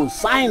less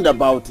concerned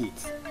about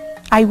it.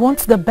 I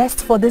want the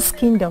best for this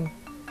kingdom.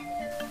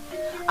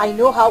 I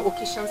know how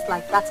occasions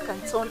like that can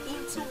turn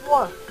into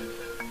war.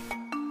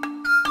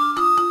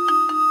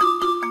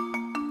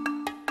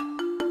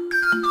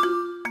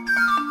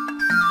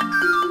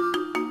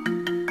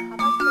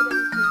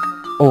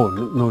 Oh,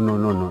 no,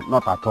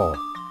 not at all.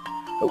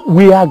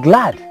 We are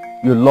glad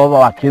you love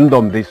our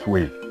kingdom this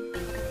way.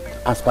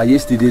 As per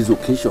yesterday's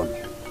occasion,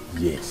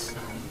 yes,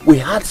 we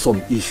had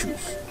some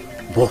issues,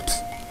 but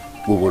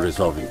we will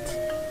resolve it.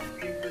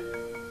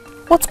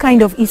 What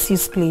kind of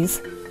issues, please?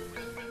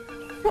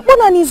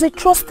 Bonani is a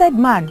trusted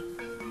man.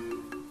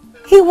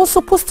 He was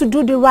supposed to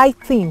do the right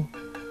thing.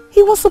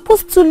 He was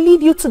supposed to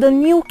lead you to the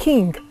new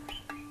king.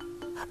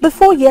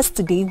 Before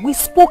yesterday, we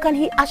spoke and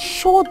he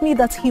assured me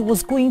that he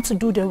was going to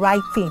do the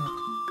right thing.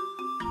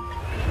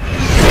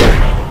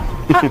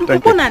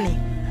 Bonani,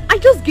 I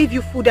just gave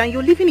you food and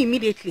you're leaving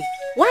immediately.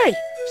 Why?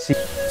 See,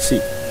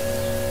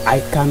 I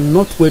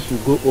cannot wait to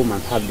go home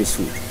and have this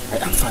food. I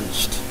am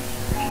famished.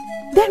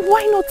 Then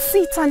why not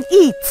sit and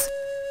eat?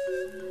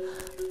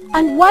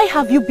 And why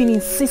have you been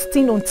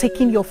insisting on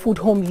taking your food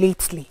home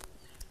lately?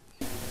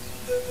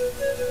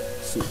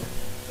 See,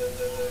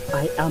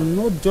 I am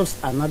not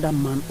just another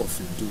man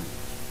of doom.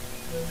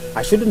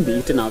 I shouldn't be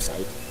eating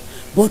outside.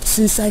 But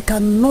since I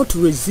cannot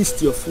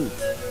resist your food,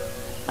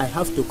 I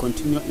have to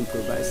continue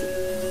improvising.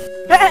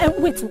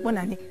 Wait,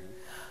 Bonani.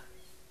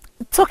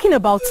 Talking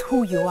about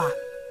who you are,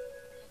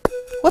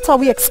 what are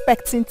we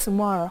expecting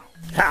tomorrow?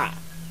 Ha!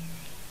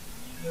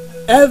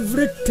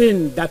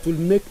 Everything that will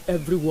make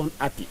everyone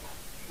happy,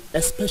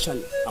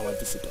 especially our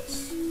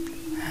visitors.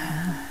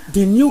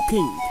 The new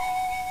king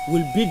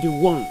will be the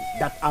one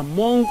that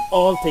among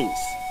all things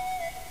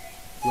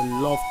will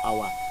love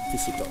our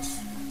visitors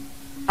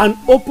and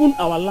open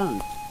our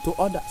land to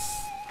others.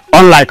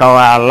 Unlike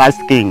our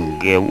last king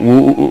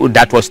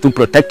that was too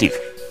protective.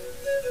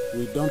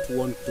 We don't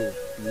want to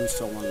lose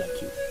someone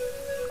like you.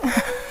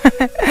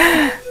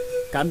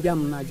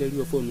 Cambiam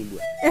Nigeria for me.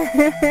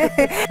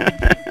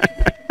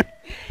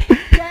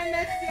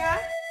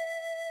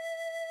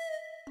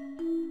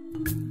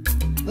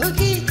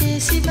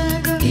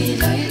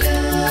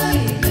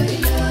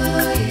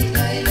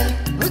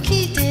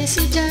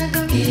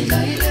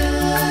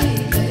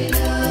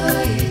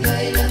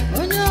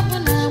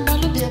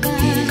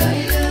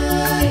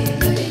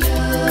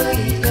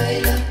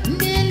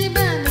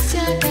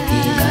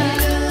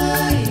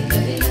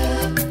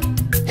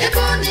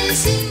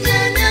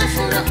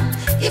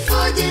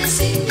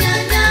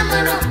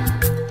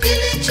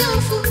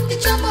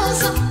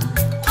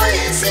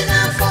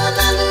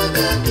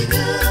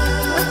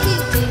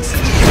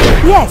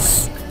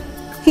 Yes,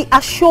 he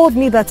assured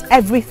me that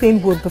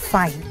everything will be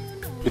fine.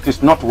 It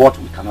is not what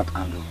we cannot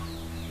handle.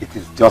 It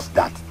is just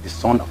that the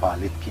son of our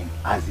late king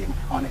has him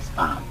on his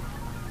arm.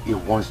 He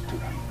wants to be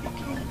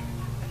king.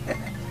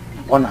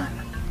 Bonan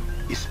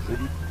is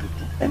ready to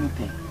do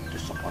anything to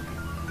support him,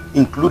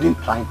 including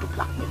trying to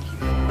blackmail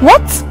you.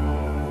 What?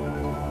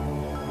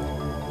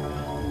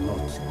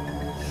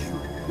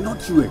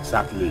 Not you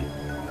exactly.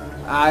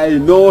 I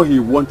know he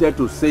wanted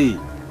to say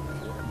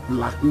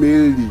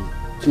blackmail the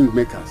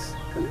kingmakers.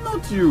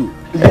 Not you.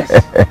 Yes,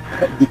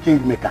 the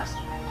kingmakers.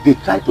 They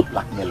try to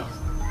blackmail us,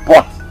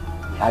 but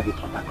we have it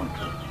under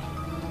control.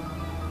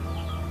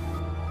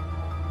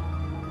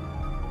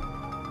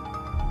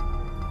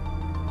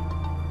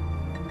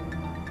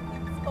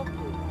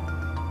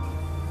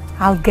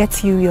 I'll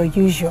get you your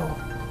usual.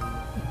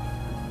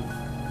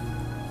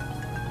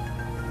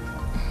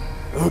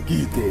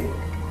 Okay,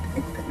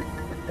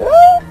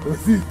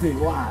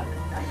 what?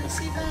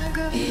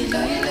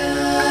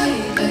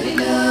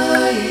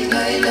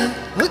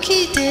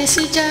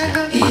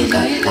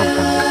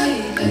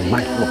 Be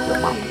mindful of your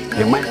mouth.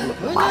 Be mindful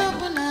of your mouth.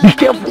 Be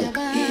careful.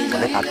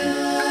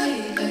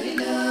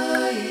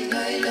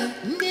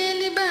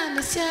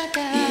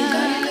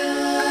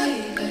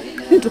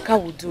 Ntuka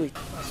will do it.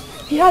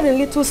 He had a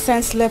little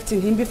sense left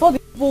in him before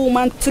the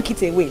woman took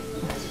it away.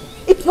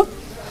 It's not...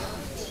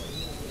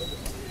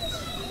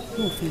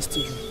 No offense to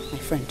you, my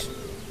friend.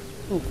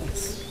 No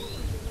offense.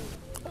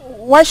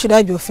 Why should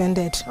I be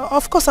offended?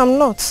 Of course I'm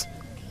not.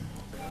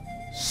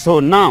 So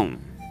now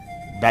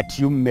that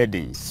you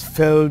maidens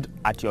failed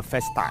at your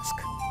first task,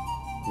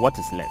 what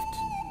is left?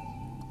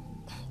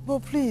 But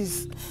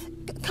please,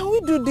 can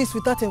we do this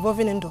without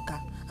involving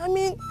Ndoka? I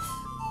mean,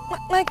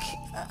 like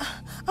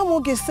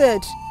Amoge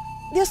said,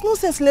 there's no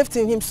sense left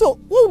in him. So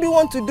what would you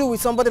want to do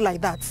with somebody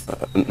like that?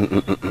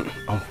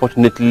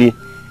 Unfortunately,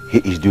 he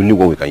is the only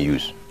one we can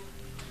use.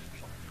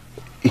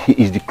 He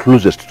is the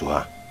closest to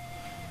her.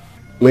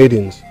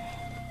 Maidens,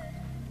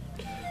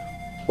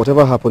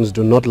 whatever happens,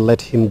 do not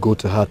let him go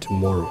to her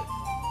tomorrow.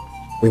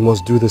 We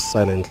must do this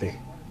silently.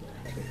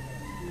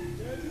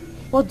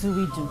 What do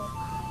we do?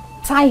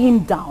 Tie him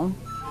down?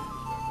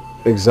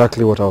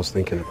 Exactly what I was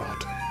thinking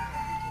about.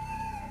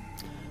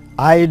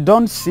 I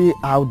don't see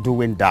how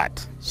doing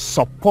that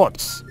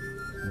supports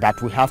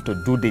that we have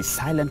to do this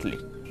silently.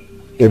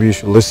 Maybe you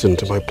should listen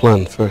to my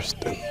plan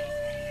first then.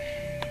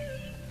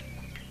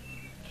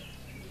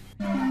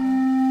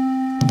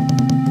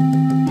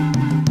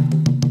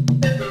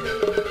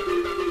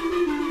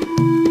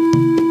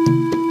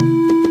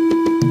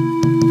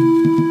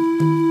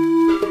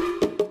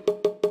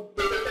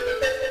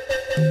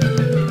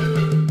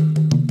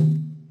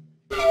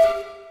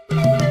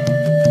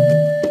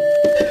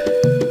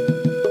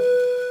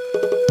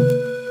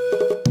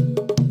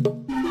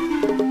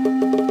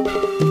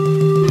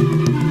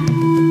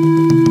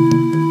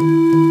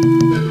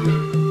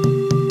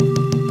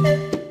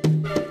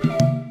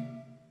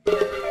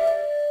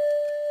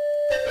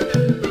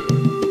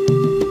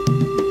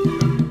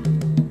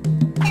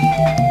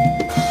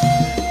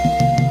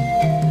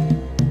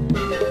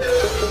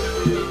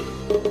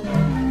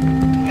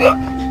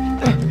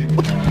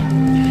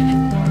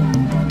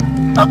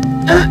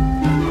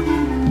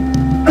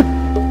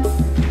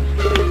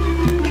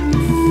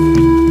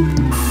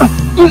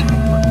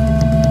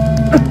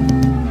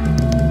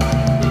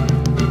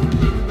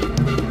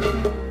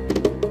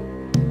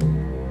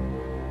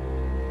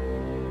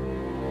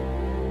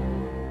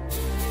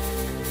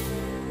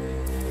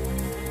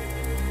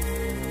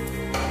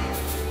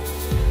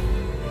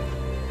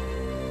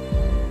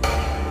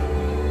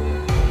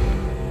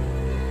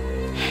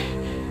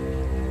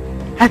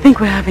 I think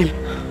we have him.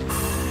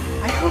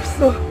 I hope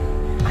so.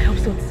 I hope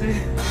so too.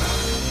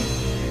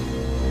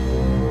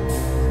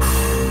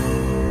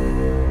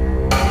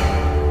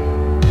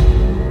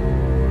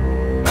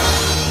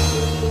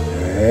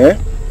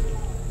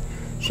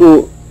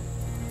 So,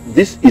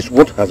 this is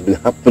what has been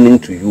happening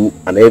to you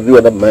and every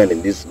other man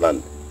in this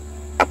land,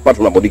 apart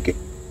from Dike.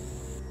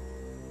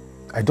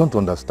 I don't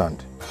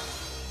understand.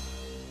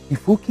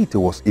 If Okite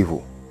was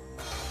evil,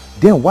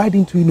 then why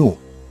didn't we know?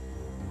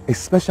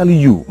 Especially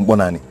you,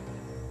 Mbonani.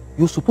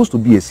 You're supposed to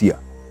be a seer.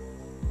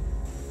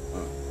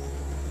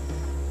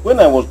 When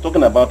I was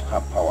talking about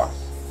her powers,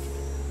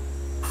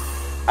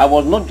 I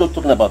was not just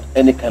talking about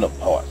any kind of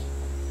powers.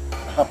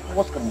 Her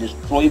powers can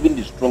destroy even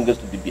the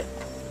strongest Dibia.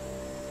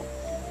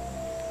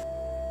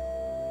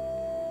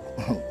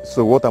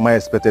 So what am I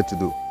expected to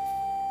do?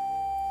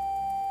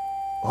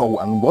 Oh,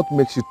 and what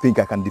makes you think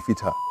I can defeat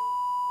her?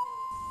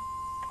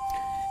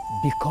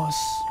 Because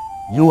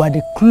you are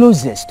the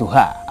closest to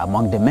her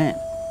among the men.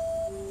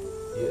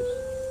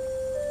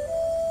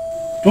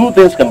 Two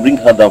things can bring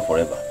her down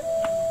forever.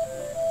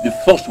 The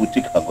first will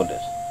take her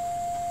goddess,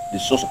 the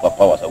source of her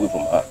powers, away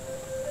from her.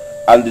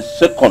 And the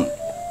second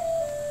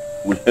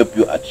will help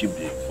you achieve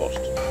the first.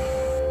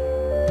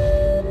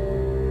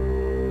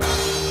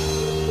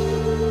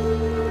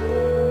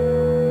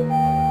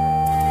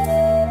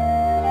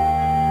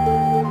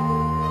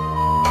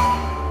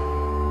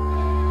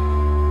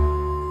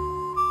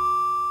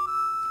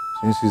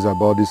 Since it's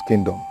about this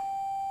kingdom,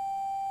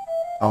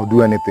 I'll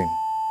do anything.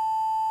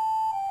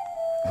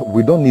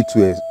 We don't need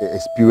to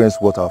experience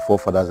what our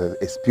forefathers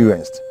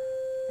experienced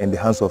in the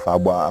hands of our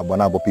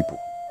Abanabo people.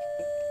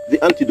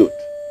 The antidote.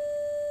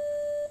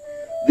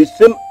 The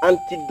same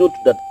antidote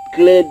that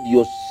cleared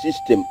your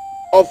system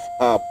of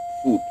her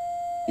food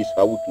is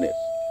her weakness.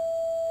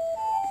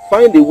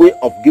 Find a way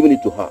of giving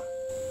it to her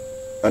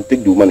and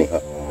take the woman in her.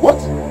 What?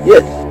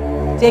 Yes.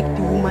 Take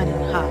the woman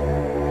in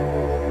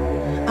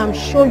her. I'm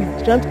sure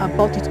you've dreamt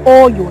about it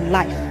all your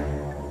life.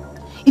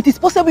 It is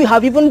possible you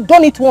have even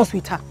done it once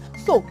with her.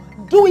 So,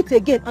 do it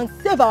again and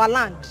save our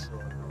land.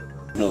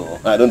 No,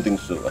 I don't think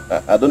so.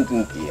 I don't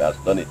think he has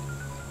done it.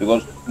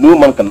 Because no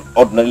man can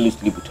ordinarily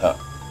sleep with her.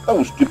 That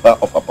will strip her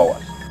of her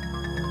powers.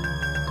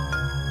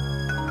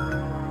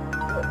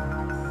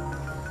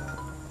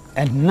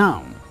 And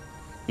now,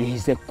 he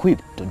is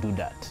equipped to do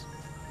that.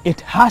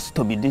 It has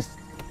to be this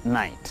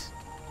night.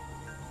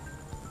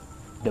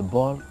 The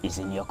ball is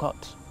in your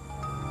court.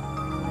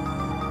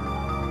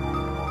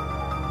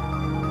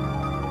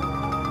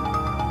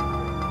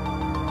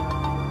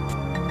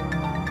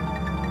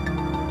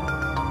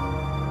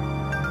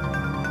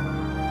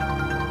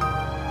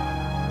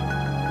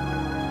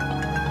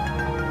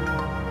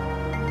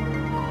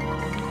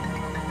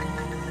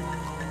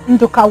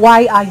 Ndoka,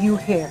 why are you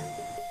here?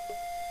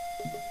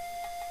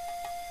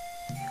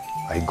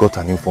 I got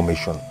an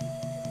information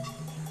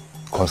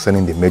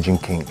concerning the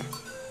Majin King,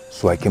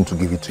 so I came to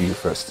give it to you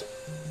first.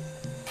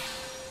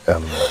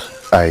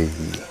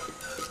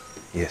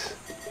 Yes.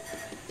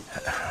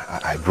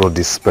 I brought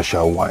this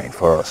special wine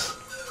for us.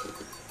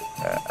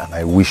 And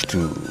I wish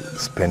to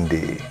spend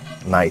the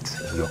night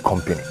in your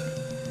company.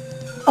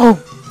 Oh,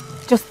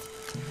 just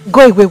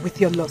go away with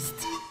your lust.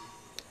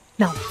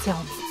 Now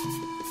tell me.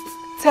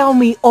 Tell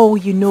me all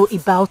you know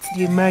about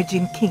the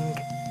emerging king.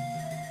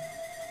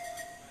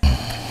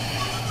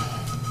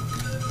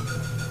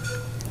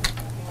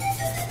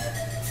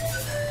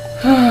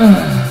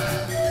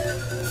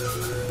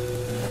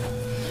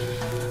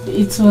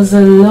 It was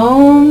a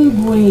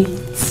long wait.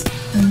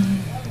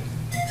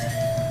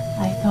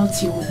 I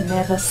thought you would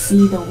never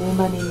see the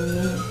woman in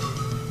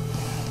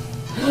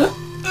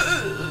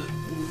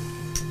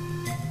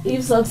me.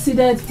 You've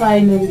succeeded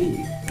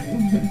finally.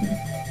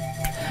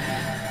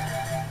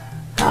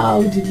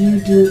 How did you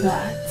do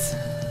that?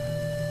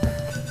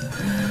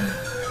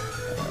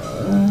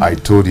 I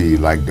told you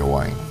liked the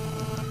wine.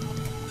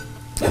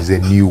 It's a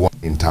new one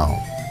in town.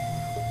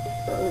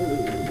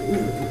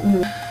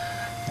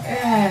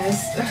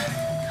 Yes,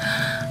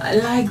 I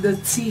like the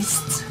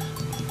taste.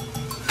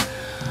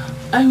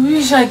 I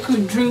wish I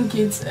could drink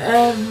it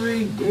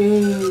every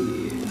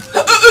day.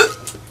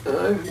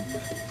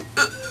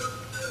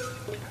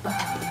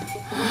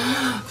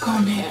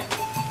 Come here.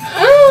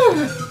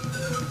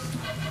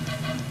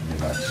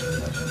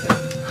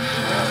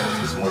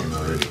 This wine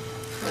already.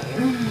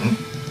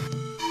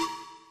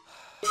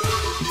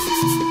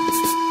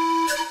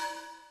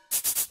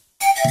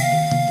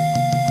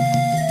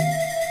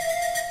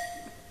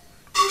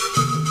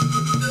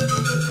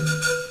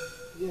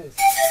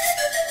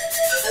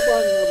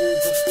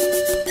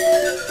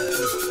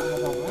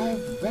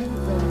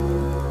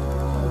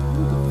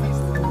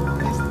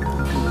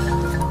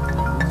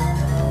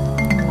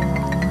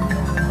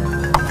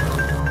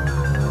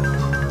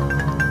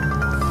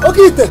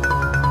 Okite!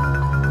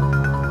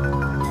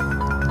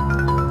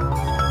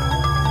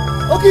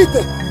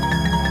 Okite!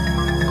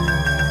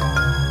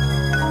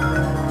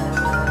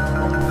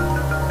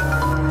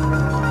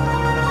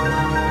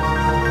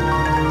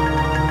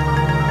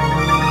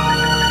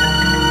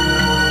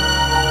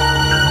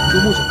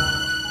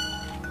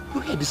 You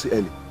hear this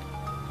early?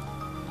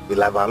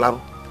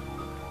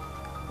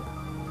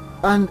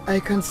 And I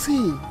can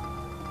see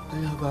that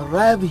you have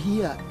arrived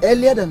here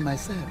earlier than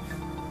myself.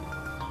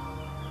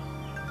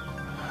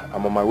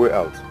 I'm on my way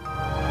out.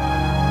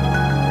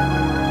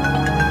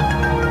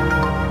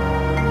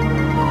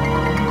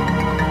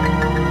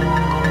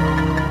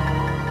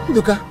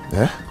 Nduka,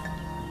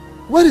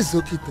 where is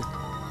Okite?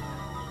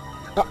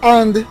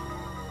 And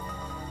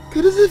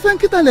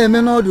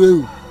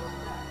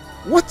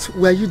what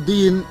were you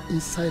doing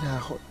inside her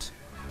hut?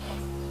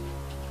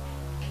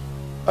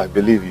 I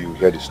believe you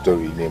heard the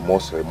story in a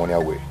more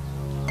ceremonial way.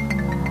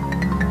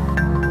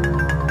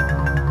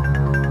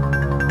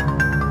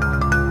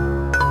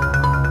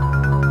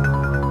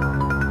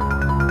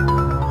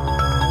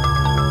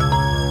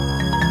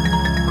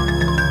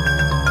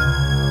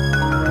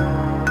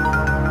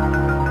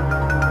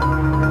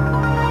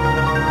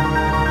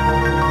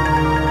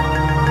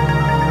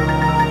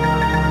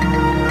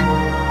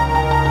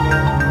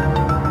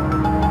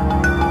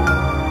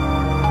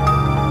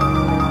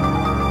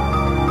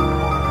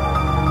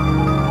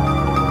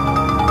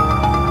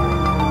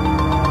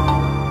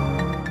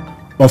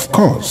 Of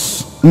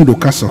course,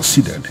 Ndoka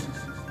succeeded.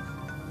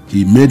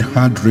 He made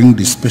her drink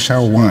the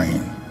special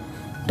wine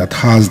that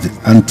has the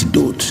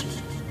antidote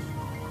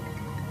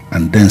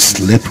and then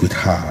slept with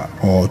her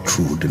all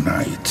through the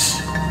night.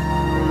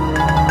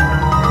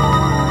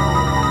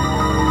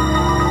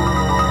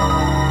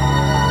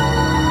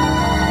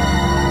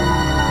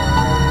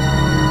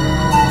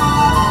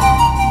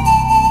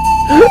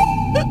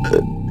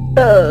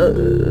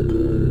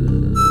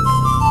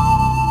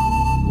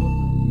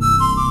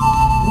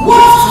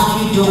 What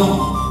have you done?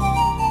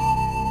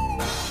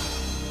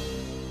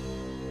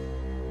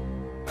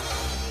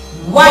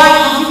 Why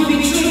have you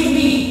betrayed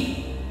me?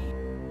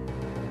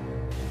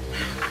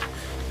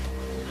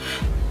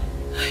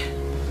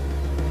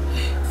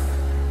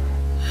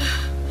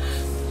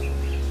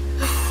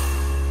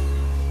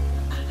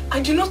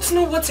 I do not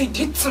know what he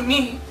did to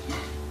me.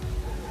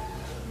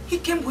 He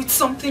came with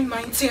something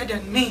mightier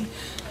than me.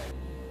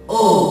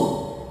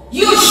 Oh,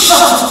 you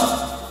shut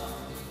up!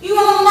 You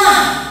are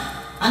mad!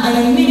 And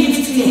I made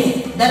it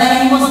clear that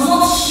I must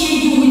not share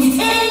you with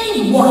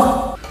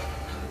anyone.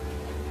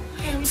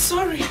 I am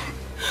sorry.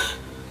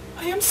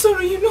 I am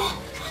sorry, you know.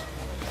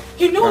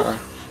 You know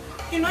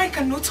I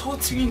cannot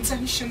hurt you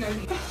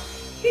intentionally.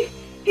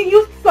 He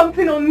used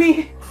something on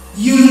me.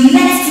 You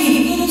let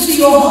him into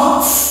your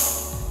heart.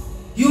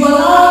 You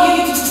allowed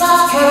him to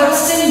start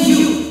caressing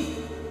you.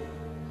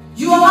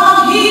 You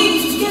allowed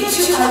him to get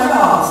you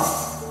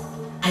aroused.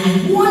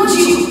 I warned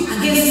you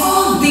against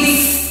all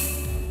this.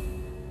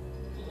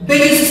 But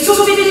you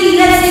stupidly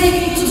let him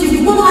into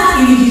the woman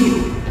in you.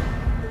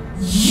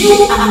 You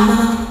are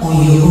not on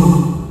your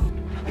own.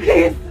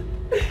 Please,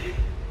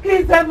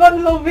 please,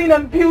 ever-loving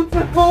and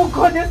beautiful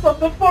goddess of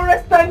the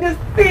forest and the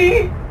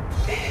sea.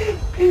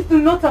 Please do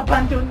not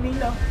abandon me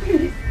now,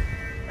 please.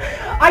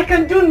 I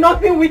can do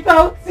nothing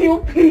without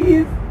you,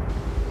 please.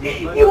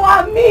 You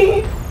are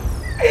me.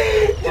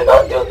 Do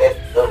not do this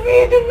to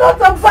me. Do not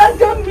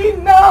abandon me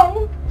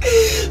now.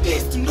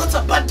 Please do not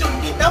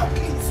abandon me now,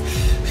 please.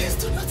 Please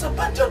do not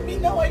abandon me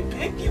now. I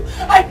beg you.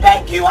 I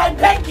beg you. I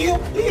beg you.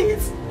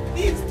 Please.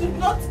 Please do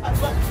not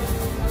abandon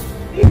me now.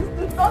 Please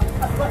do not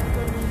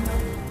abandon me now.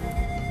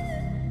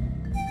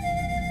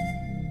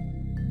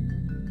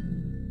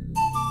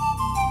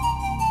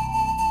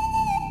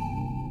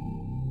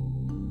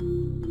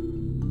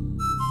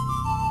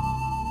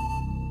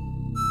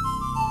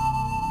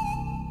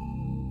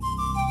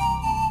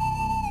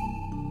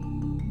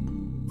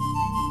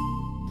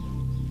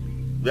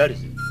 Where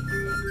is he?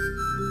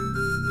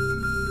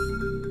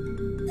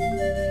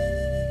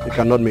 He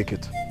cannot make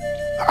it.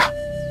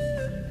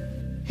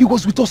 He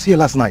was with us here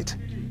last night.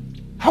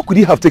 How could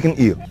he have taken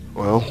ill?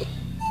 Well,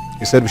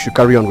 he said we should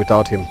carry on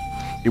without him.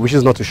 He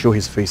wishes not to show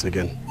his face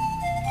again.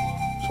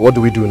 So what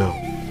do we do now?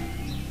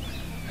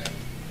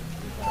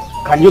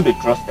 Can you be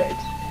trusted?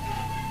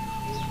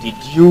 Did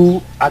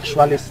you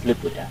actually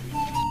sleep with her?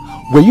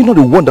 Were you not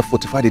the one that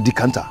fortified the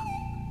decanter?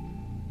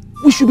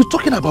 We should be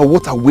talking about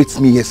what awaits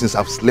me here since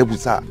I've slept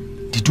with her.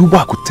 Did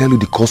Uba could tell you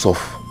the cause of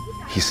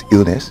his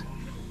illness?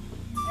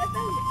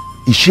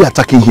 Is she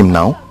attacking him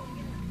now?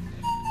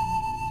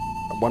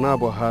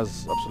 Abanabo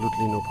has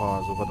absolutely no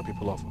powers over the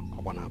people of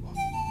Abanabo.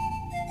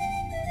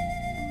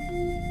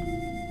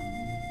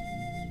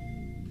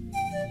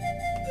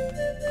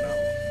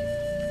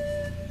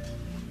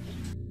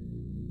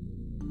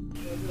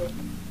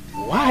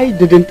 Why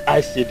didn't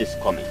I see this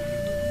coming?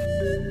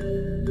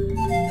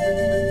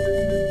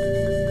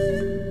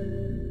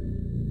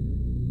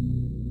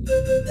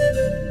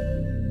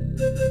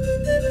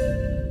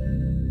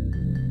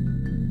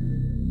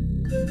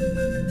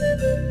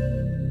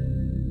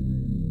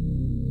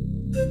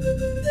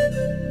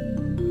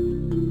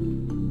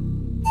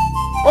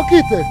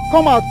 Okite,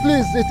 come out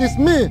please. It is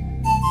me.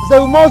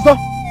 Zeumozo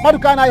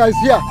Madukanaya is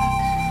here.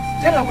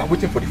 Tell her we're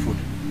waiting for the food.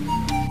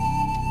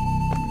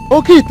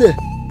 Okite.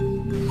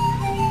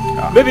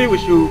 Maybe we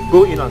should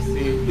go in and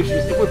see if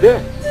she's still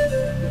there.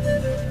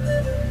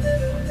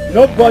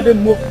 Nobody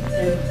move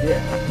in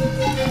there.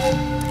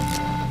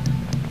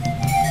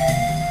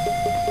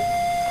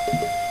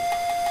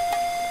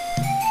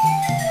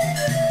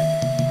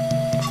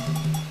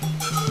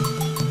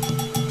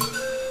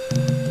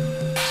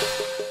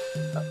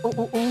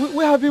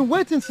 We have been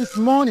waiting since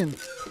morning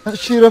and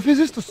she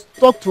refuses to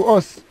talk to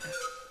us.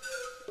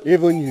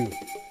 Even you,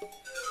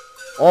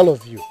 all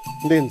of you,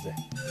 Lindsay,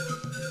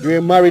 you're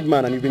a married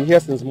man and you've been here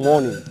since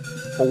morning.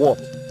 For what?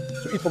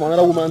 To eat from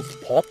another woman's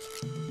pot?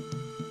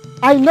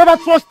 I never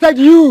trusted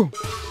you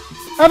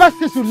ever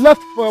since you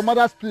left for your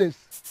mother's place.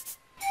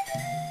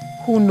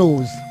 Who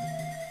knows?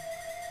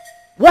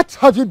 What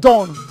have you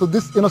done to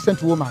this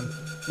innocent woman?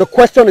 The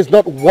question is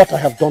not what I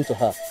have done to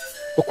her.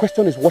 The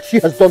question is what she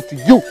has done to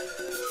you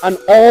and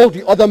all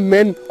the other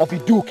men of the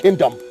Idu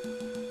kingdom.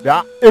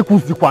 Ya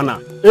ekuzikwana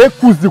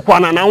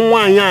na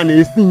nwanya na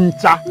esi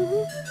ncha.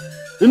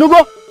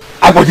 Inugo?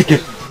 Abodike,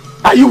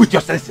 are you with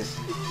your senses?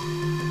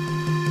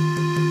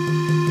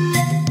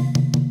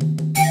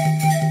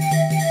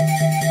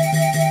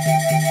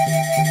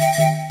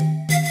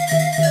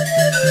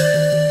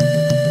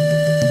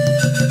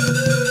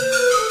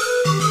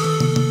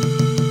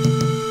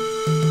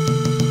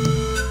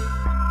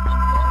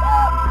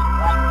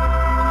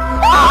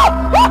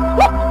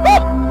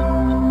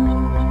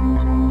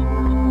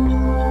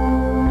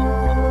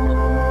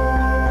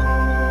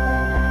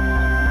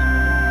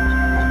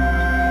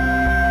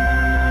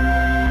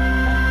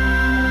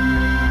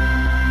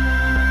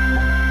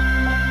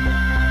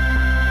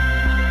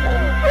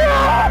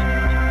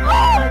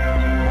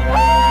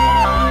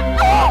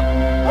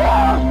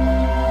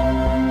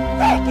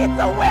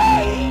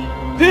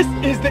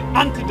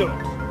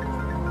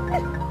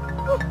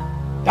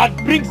 That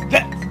brings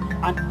death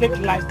and takes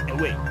lives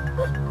away.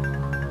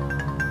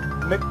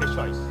 Make a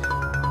choice.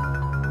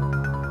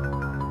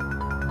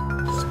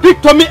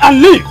 Speak to me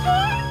and leave.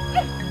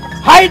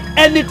 Hide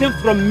anything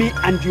from me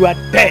and you are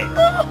dead.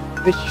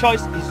 The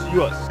choice is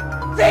yours.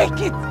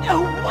 Take it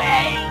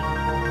away.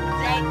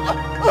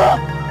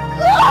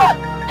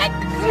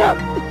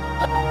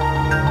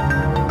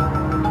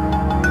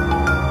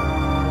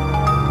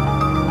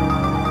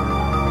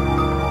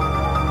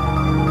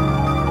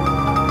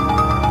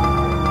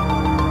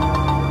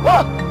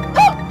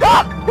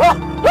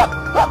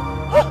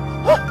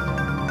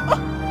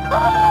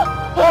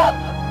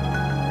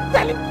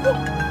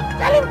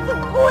 Tell him to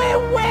go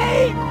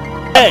away.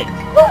 Hey,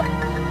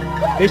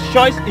 the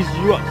choice is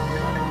yours.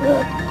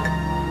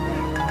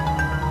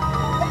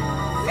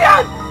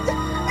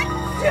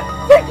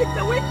 Take it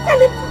away. Tell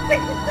him to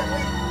take it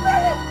away.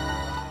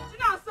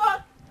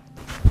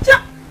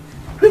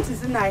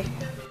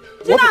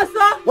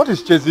 What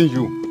is chasing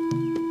you?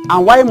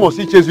 And why must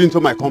he chase you into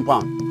my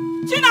compound?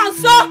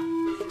 Chinonso!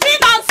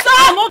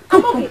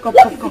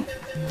 Come.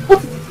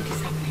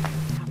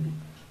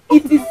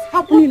 It is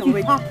happening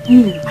already.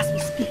 As we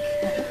speak,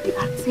 they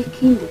are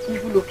taking the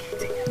evil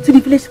located to the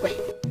village square.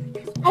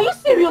 Are you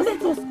serious?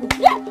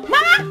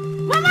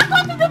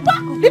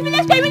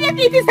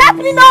 It is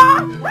happening now!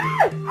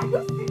 Are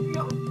you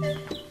serious?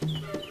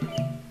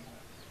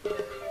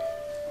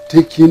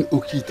 Taking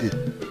Okite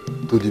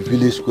to the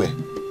village square.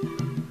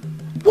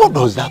 What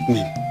does that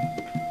mean?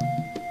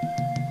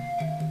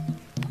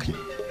 Okay,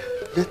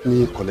 let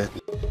me collect.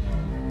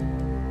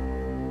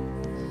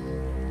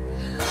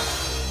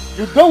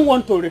 You don't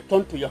want to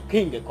return to your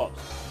king, the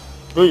corpse,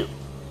 do you?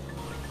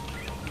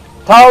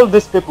 Tell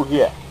these people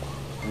here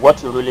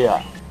what you really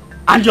are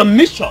and your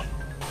mission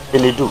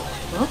in Idu.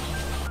 Huh?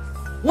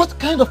 What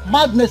kind of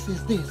madness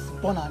is this,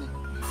 Bonani?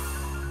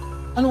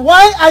 And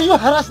why are you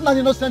harassing an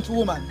innocent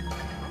woman?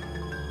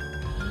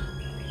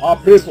 Our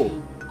people,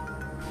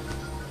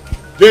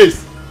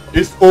 this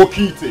is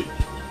Okite,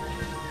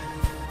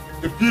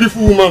 the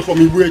beautiful woman from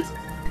Iwet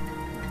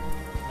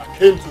that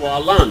came to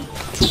our land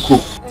to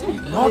cook.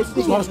 Not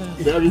just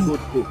very good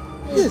cook.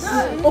 Yes.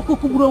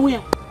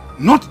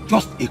 Not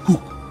just a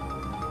cook.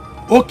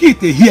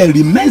 Okite here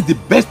remains the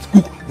best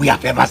cook we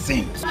have ever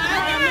seen.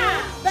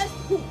 Best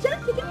cook.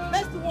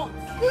 Best one.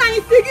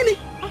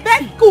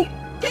 Best cook.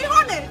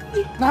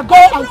 Now go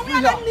and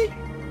free her.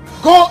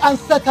 Go and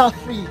set her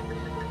free.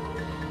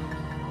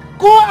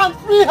 Go and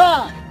free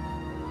her.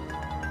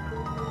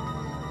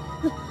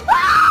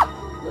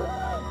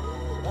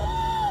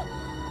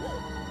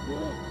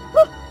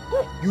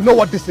 You know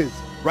what this is,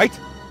 right?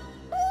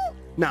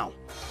 Now,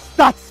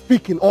 start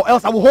speaking or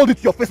else I will hold it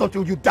to your face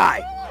until you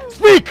die.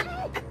 Speak!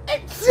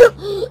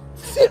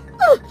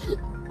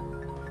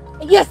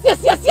 Yes.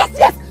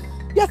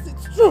 Yes,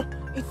 it's true.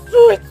 It's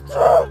true.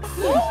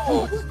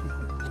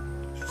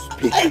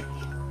 Speak.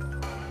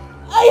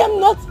 I am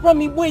not from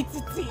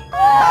Iwetiti.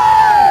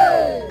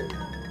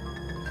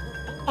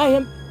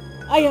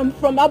 I am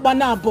from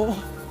Abanabo.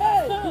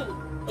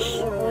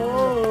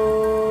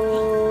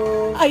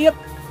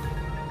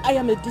 I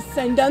am a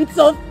descendant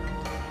of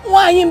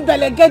Wayim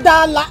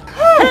Belegedala,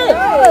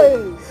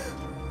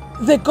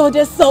 the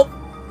goddess of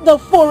the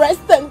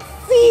forest and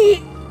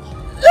sea.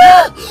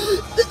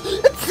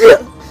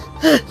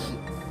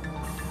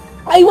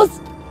 I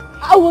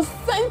was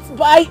sent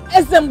by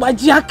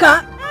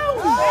Ezembajaka.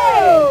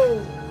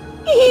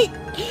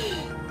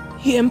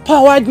 He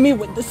empowered me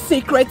with the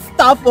sacred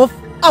staff of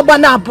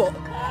Abanabo.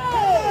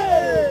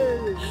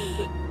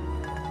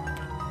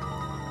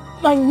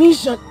 My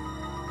mission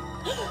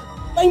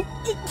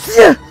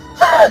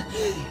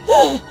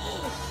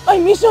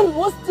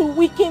was to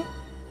weaken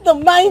the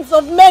minds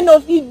of men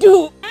of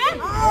Idu.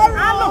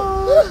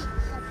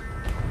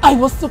 I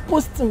was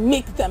supposed to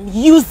make them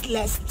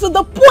useless to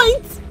the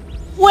point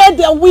where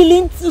they're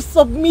willing to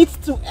submit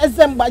to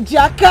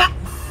Ezembajaka.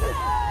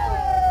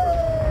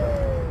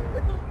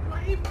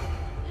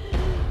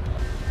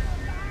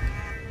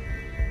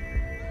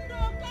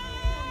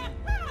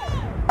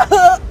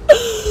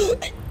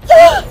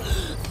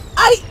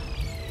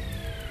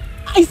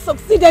 I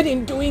succeeded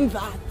in doing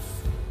that.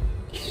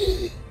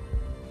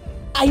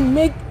 I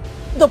made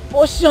the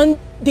potion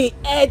they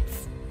ate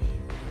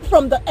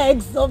from the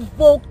eggs of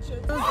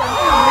vultures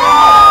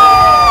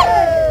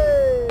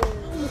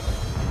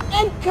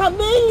and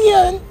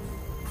chameleons.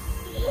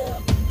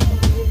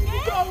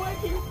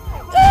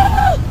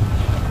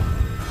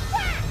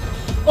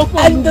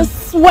 And the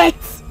sweat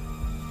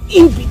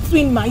in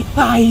between my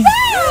thighs.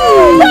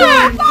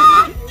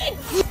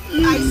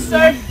 I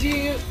served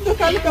you.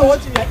 Look at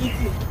what you are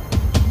eating.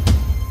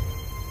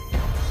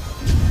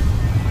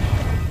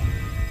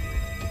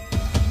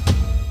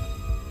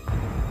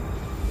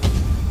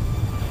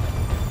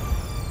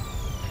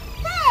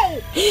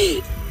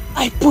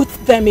 I put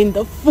them in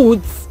the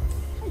foods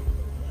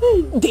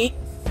they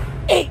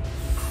ate.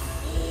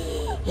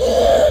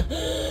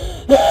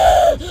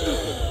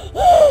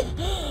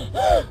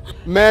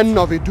 Men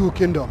of Idu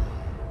Kingdom,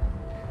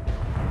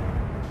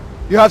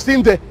 you have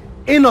seen the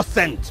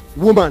innocent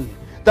woman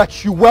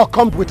that you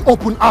welcomed with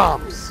open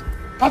arms.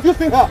 Have you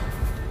seen her?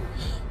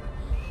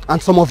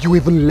 And some of you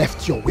even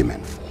left your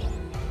women for.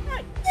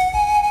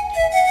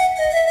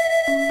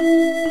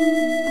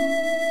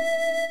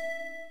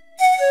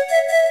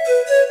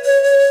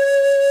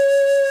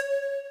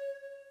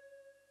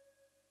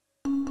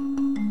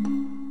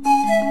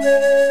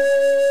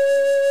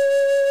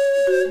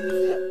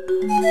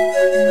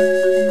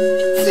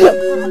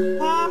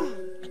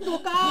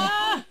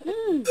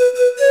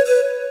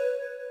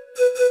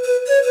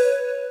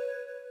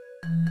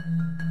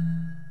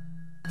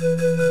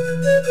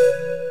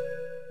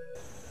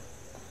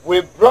 We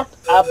brought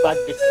her back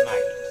this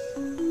night,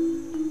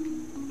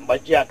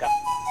 Mbajiaka,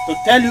 to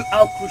tell you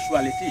how crucial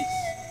it is.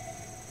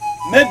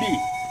 Maybe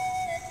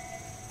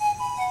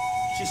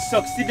she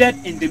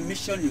succeeded in the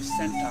mission you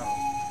sent her on,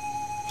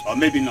 or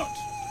maybe not.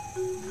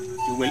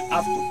 You will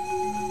have to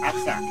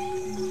ask her.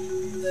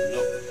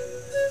 No.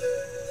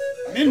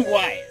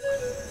 Meanwhile,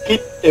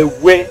 keep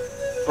away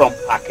from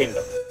her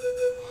kingdom.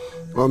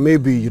 Or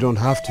maybe you don't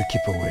have to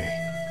keep away.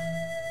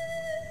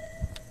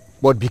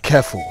 But be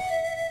careful.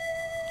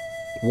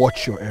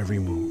 Watch your every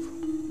move.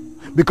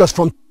 Because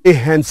from today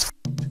henceforth,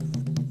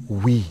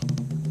 we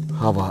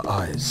have our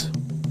eyes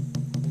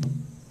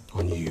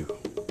on you.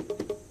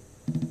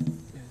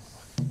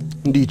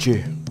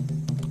 Dike,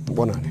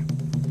 Bonani.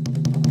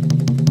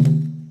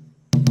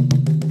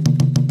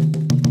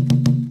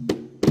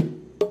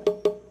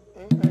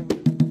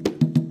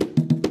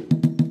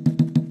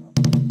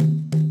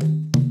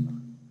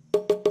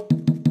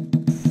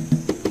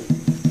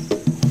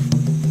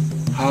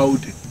 How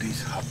did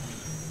this happen?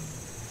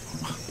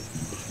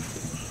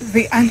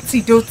 The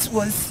antidote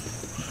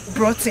was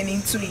brought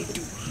into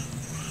Edu.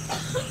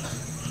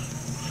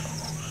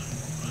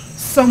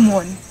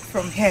 Someone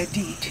from here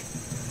did.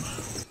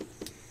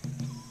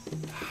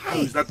 How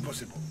is that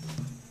possible?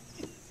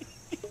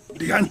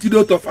 The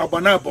antidote of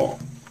Abanabo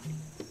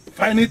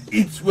finding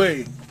its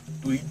way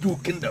to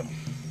Edu Kingdom.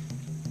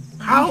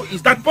 How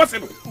is that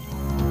possible?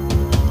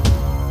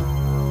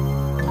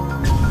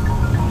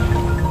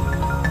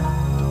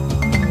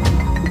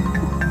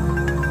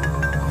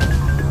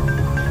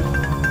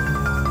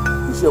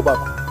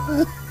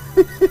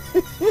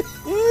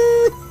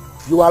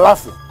 You are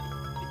laughing.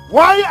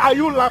 Why are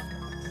you laughing?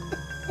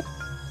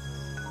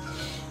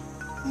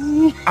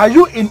 Are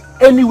you in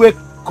any way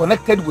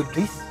connected with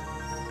this?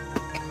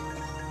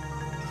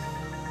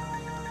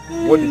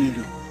 What did you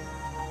do?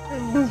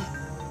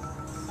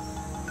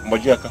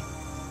 Majiaka,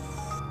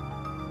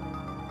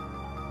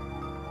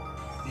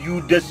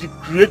 you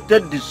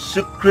desecrated the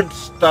sacred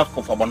staff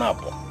of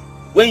Abanabo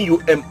when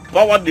you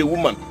empowered the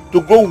woman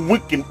to go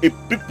weaken a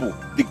people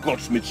the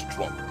gods made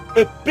strong.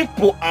 A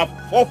people our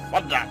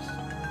forefathers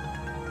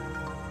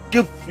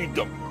gave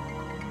freedom.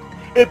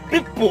 A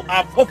people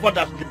our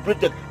forefathers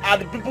liberated are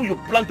the people you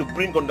plan to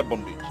bring under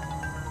bondage.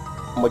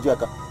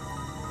 Majiaka,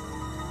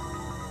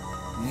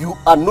 you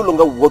are no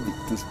longer worthy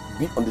to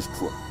be on this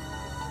throne.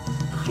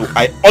 So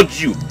I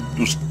urge you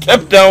to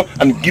step down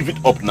and give it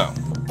up now.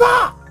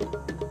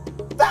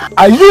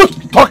 Are you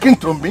talking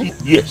to me?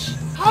 Yes.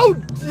 How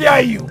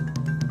dare you?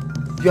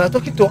 You are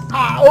talking to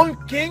our own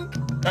king?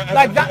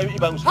 Like that?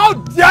 How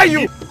dare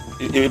you?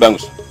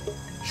 Ibangus,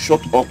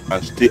 shut up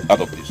and stay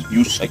out of this,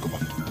 you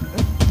psychopath.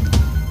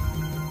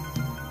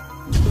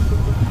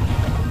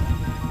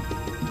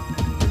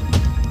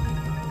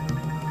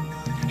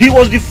 He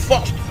was the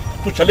first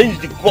to challenge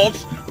the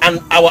gods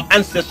and our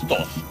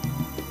ancestors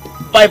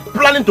by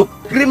planning to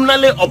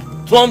criminally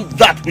upturn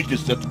that which they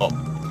set up.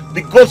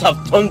 The gods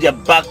have turned their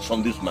backs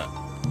on this man.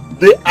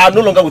 They are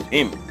no longer with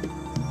him.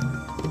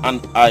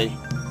 And I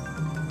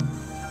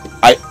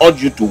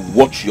urge you to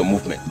watch your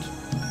movement.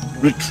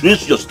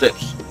 Retrace your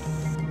steps.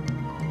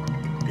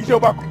 You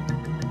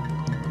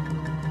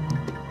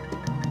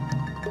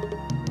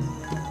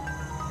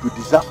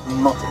deserve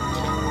nothing.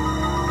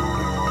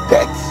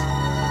 Death.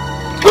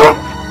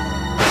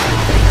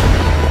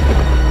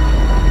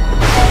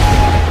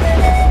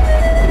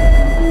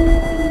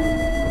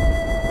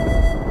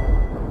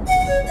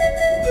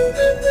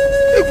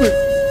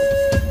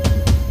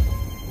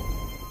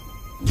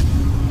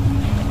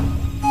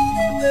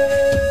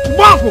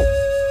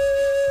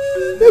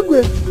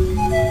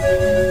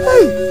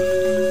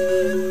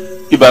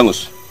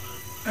 Ibangus,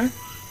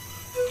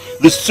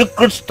 the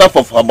sacred staff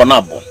of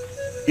Abanabo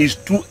is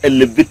too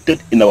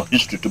elevated in our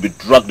history to be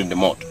dragged in the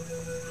mud.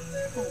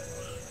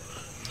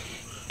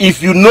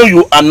 If you know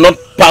you are not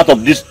part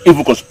of this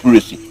evil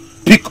conspiracy,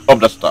 pick up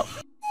that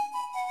staff.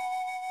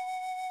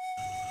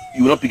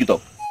 You will not pick it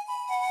up.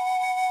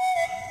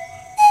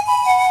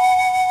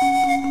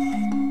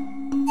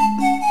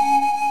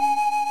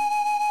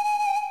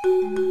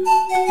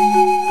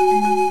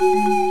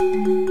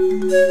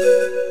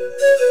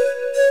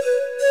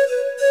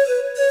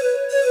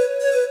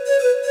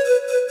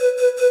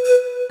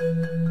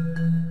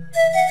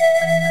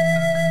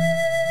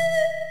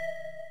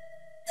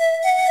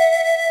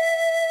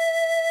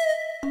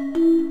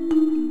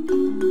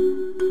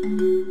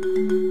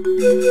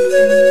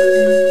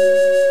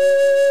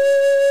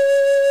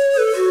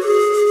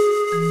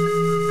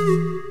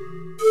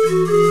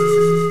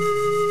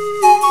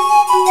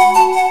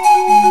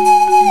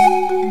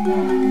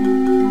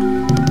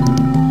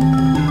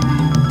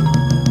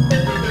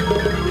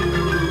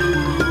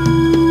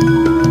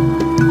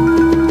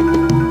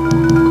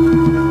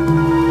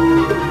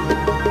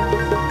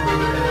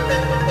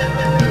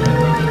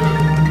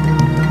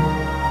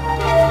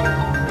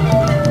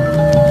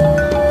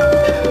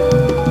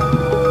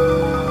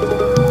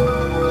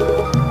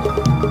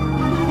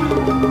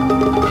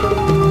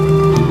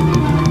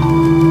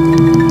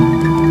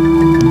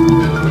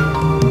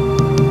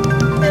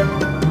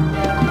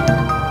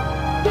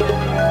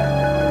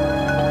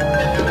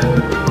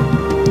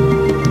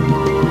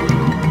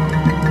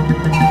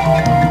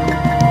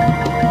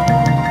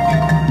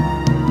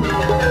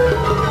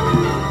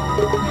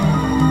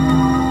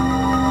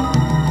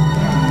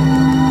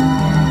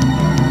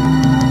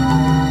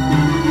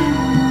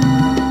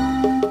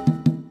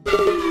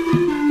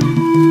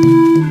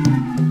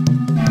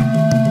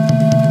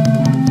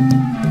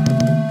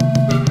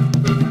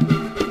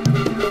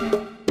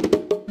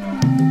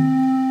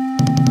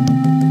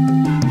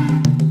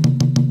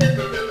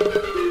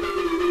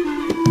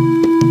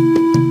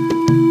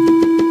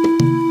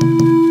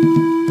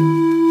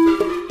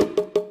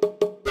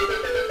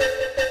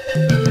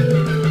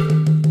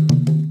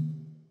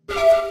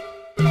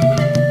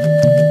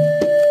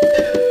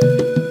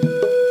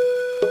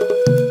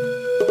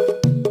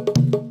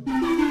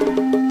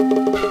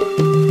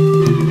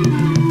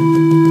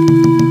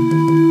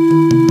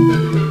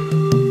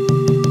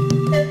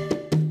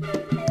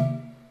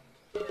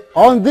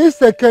 On this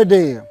second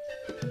day,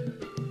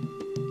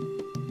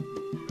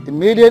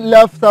 immediately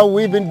after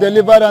we've been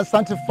delivered and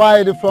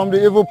sanctified from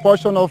the evil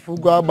portion of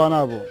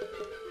Ugabanabo,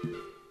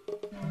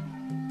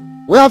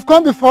 we have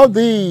come before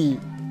thee,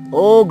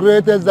 O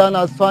greatest and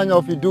Aswanya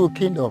of Idu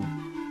Kingdom,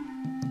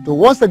 to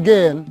once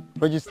again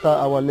register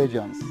our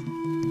allegiance.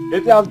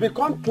 It has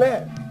become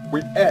clear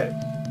we erred.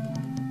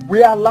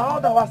 We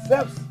allowed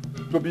ourselves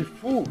to be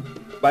fooled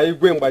by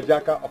Igwe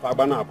Mbajaka of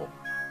Agbanabo,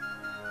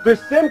 the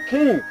same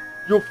king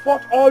you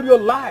fought all your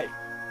life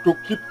to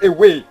keep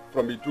away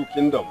from Idu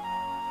Kingdom.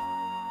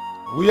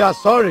 We are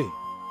sorry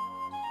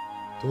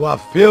to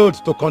have failed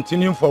to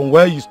continue from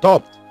where you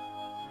stopped.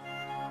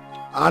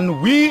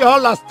 And we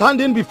all are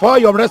standing before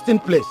your resting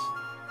place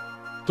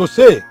to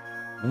say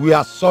we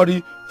are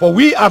sorry, for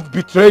we have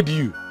betrayed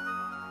you.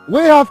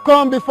 We have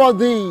come before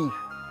thee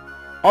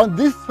on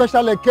this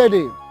special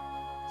occasion,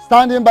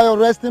 standing by your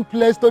resting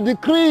place to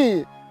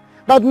decree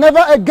that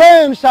never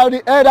again shall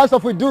the elders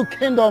of Idu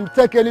Kingdom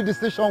take any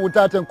decision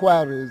without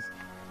inquiries.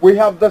 We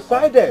have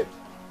decided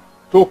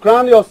to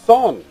crown your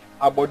son,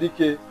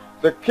 Abodike,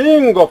 the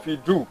king of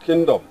Idu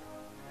Kingdom.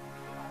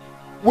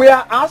 We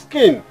are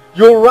asking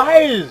you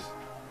rise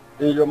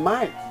in your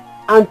might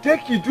and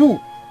take Idu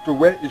to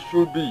where it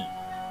should be.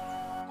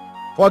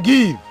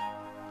 Forgive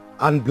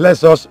and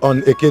bless us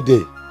on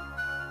Ekede.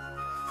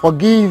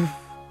 Forgive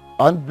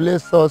and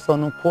bless us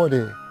on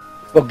Ukwode.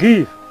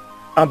 Forgive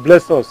and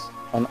bless us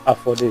on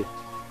Afode.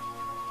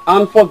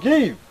 And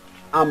forgive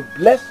and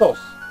bless us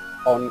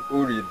on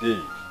Uride.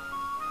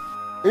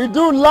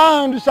 Idu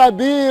land shall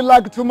be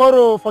like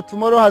tomorrow, for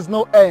tomorrow has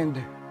no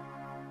end.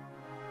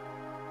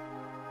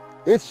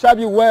 It shall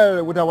be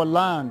well with our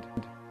land.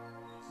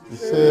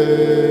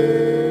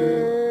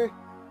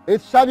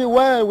 It shall be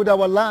well with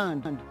our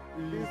land.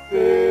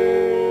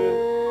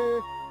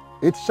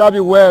 It shall be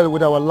well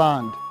with our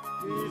land.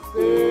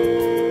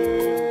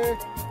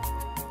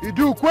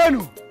 Idu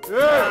kwenu.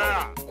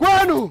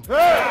 Kwenu.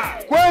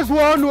 Kwezu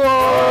onu.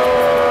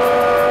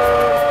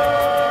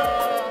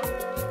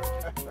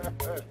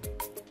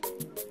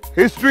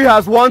 History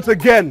has once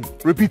again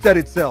repeated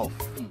itself.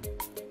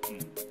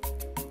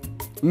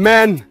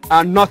 Men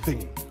are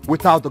nothing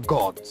without the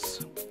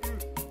gods.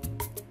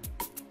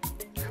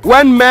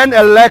 When men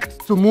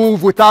elect to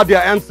move without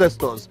their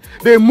ancestors,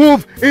 they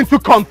move into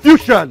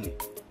confusion.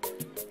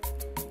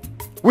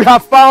 We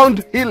have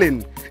found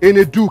healing in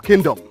Idu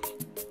Kingdom,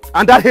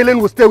 and that healing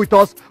will stay with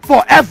us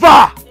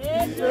forever.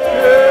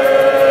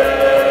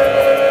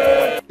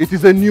 It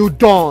is a new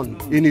dawn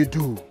in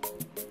Idu.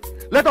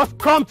 Let us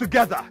come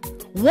together,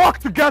 work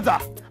together,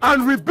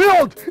 and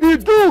rebuild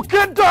Idu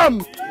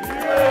Kingdom.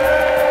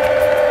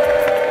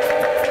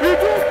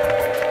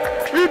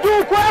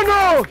 Idu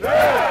kwenu!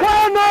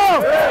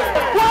 Kwenu!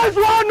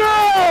 Kwezwanu!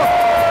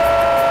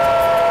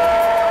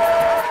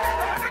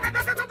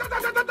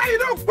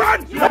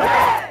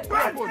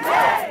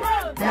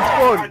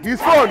 His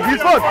phone! Your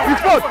phone!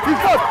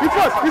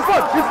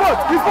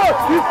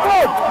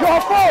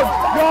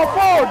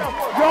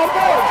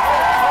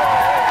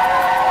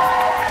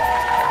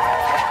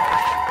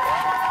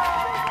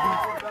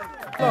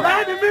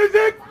 Let the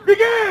music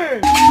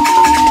begin!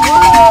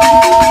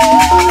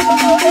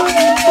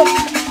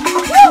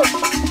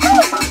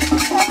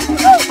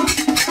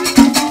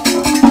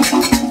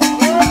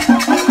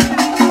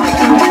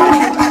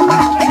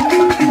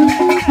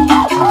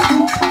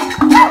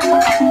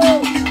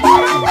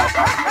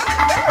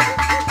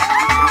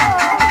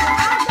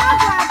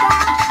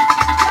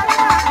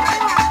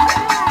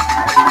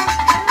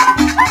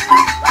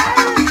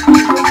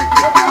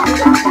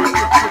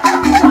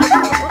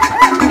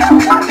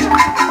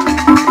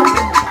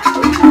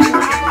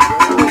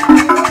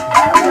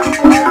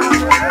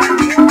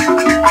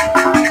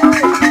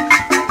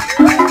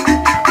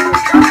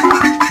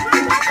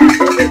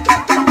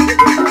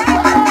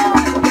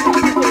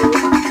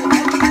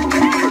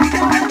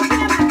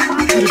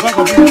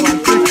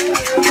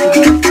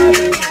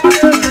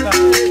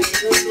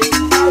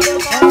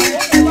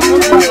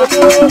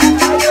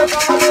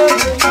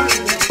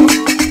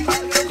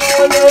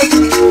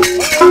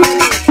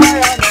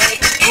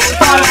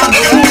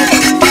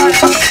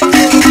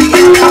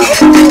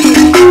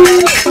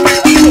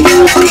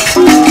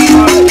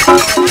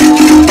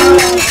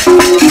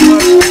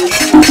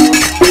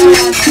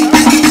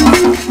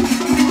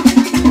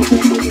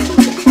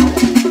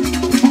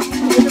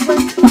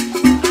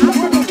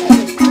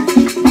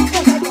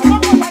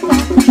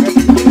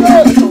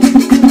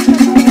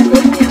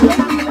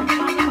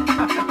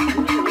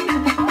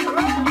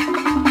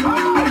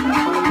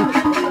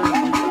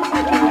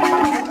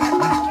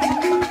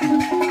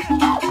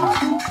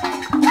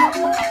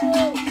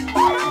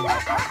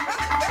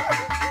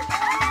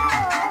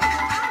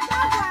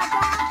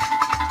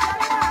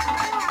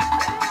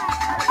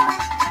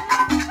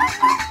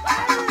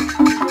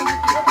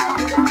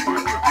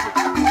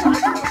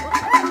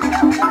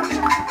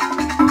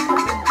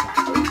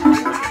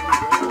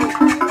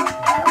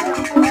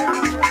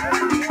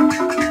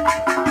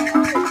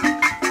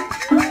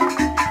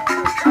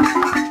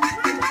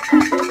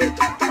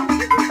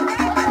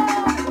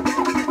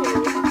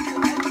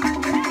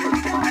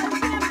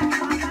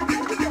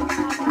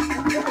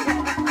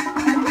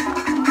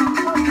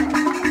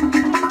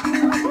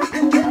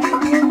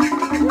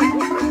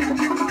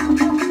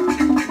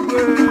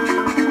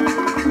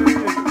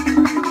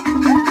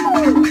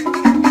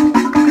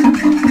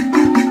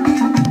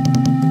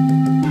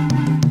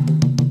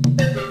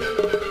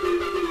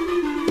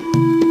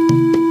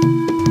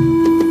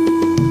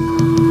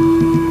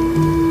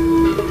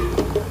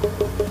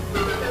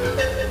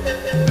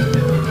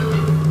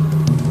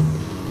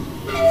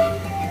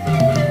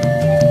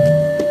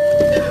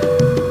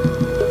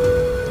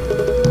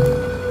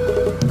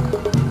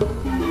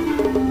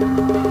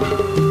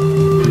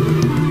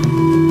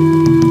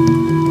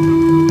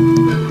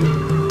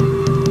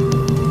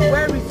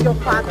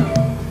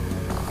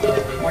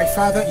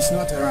 father is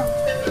not around.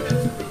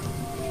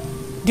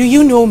 Do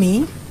you know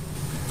me?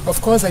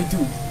 Of course I do.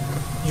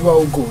 You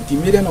are Ogo, the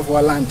maiden of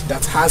our land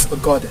that has a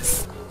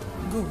goddess.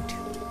 Good.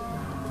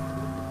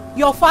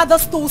 Your father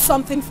stole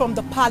something from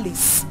the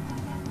palace.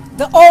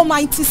 The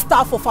almighty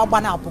staff of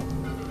Abanabo.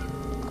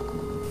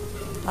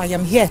 I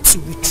am here to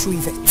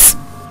retrieve it.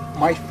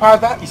 My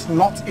father is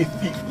not a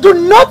thief. Do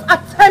not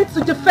attempt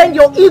to defend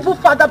your evil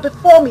father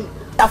before me.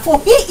 For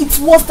he it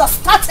was that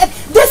started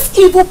this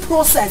evil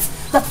process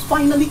that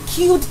finally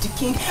killed the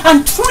king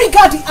and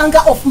triggered the anger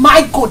of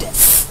my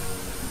goddess.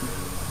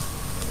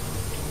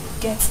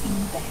 Get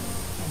in there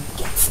and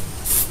get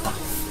the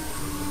stuff,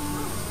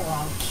 or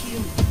I'll kill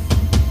you.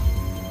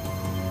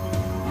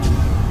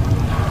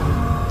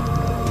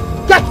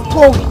 Get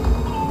going!